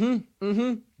here.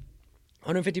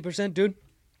 150%, dude.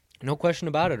 No question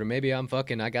about it. Or maybe I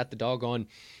got the doggone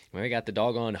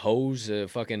hose.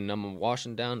 I'm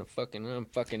washing down the fucking.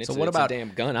 It's a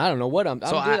damn gun. I don't know what I'm.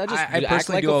 I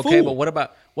personally do okay. But what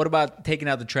about taking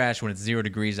out the trash when it's 0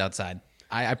 degrees outside?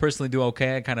 I personally do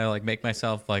okay. I kind of like make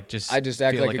myself like just. I just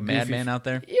act feel like a madman out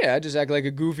there. Yeah, I just act like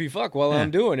a goofy fuck while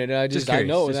I'm doing it. I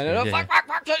know. Fuck,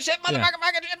 shit, motherfucker,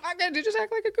 fuck. You just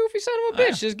act like a goofy son of a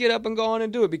bitch. Just get up and go on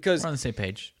and do it because we're on the same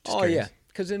page. Yeah,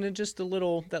 because then it's just that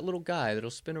little guy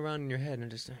that'll spin around in your head and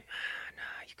just like,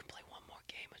 nah, you can play one more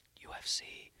game of UFC.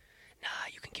 Nah,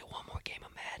 you can get one more game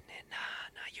of Madden.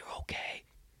 Nah, you're okay.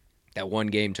 That one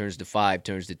game turns to 5,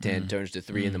 turns to 10, turns to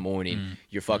 3 in the morning.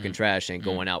 Your fucking trash ain't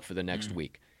going out for the next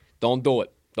week. Don't do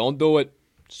it. Don't do it.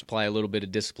 Just apply a little bit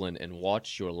of discipline and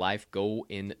watch your life go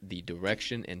in the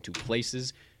direction and to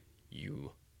places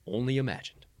you only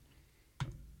imagined.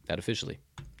 That officially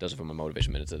does it for my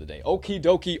Motivation Minutes of the day. Okie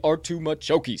dokie are too much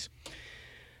chokies.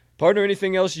 Partner,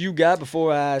 anything else you got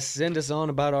before I send us on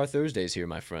about our Thursdays here,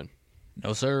 my friend?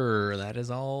 No, sir. That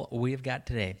is all we've got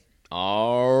today.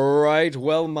 All right.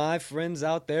 Well, my friends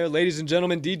out there, ladies and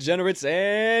gentlemen, degenerates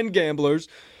and gamblers,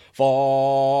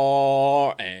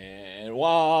 far and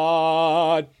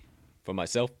wide, for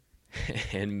myself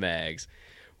and Mags,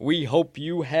 we hope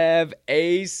you have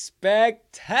a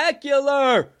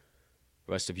spectacular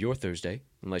rest of your Thursday,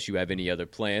 unless you have any other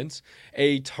plans.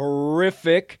 A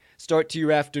terrific start to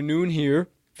your afternoon here,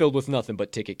 filled with nothing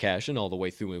but ticket cash and all the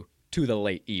way through to the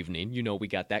late evening. You know we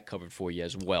got that covered for you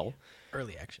as well.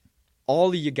 Early action. All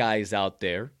of you guys out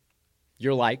there,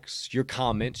 your likes, your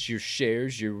comments, your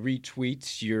shares, your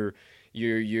retweets, your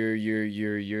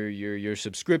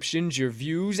subscriptions, your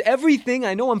views, everything.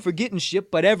 I know I'm forgetting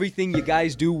shit, but everything you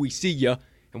guys do, we see ya.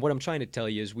 And what I'm trying to tell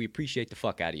you is we appreciate the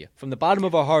fuck out of you. From the bottom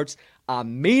of our hearts, I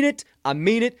mean it. I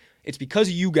mean it. It's because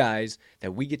of you guys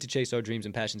that we get to chase our dreams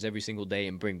and passions every single day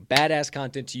and bring badass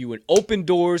content to you and open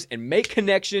doors and make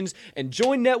connections and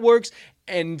join networks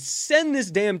and send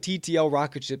this damn TTL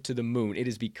rocket ship to the moon. It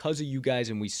is because of you guys,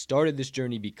 and we started this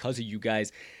journey because of you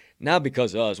guys. Not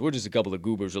because of us. We're just a couple of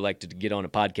goobers who like to get on a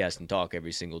podcast and talk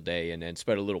every single day and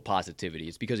spread a little positivity.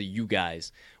 It's because of you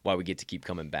guys why we get to keep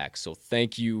coming back. So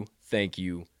thank you, thank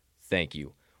you, thank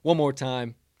you. One more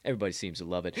time. Everybody seems to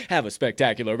love it. Have a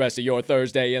spectacular rest of your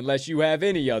Thursday unless you have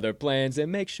any other plans.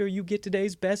 And make sure you get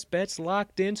today's best bets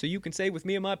locked in so you can say with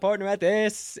me and my partner at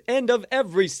the end of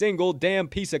every single damn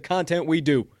piece of content we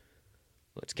do.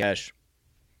 Let's cash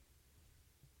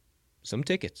some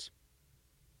tickets.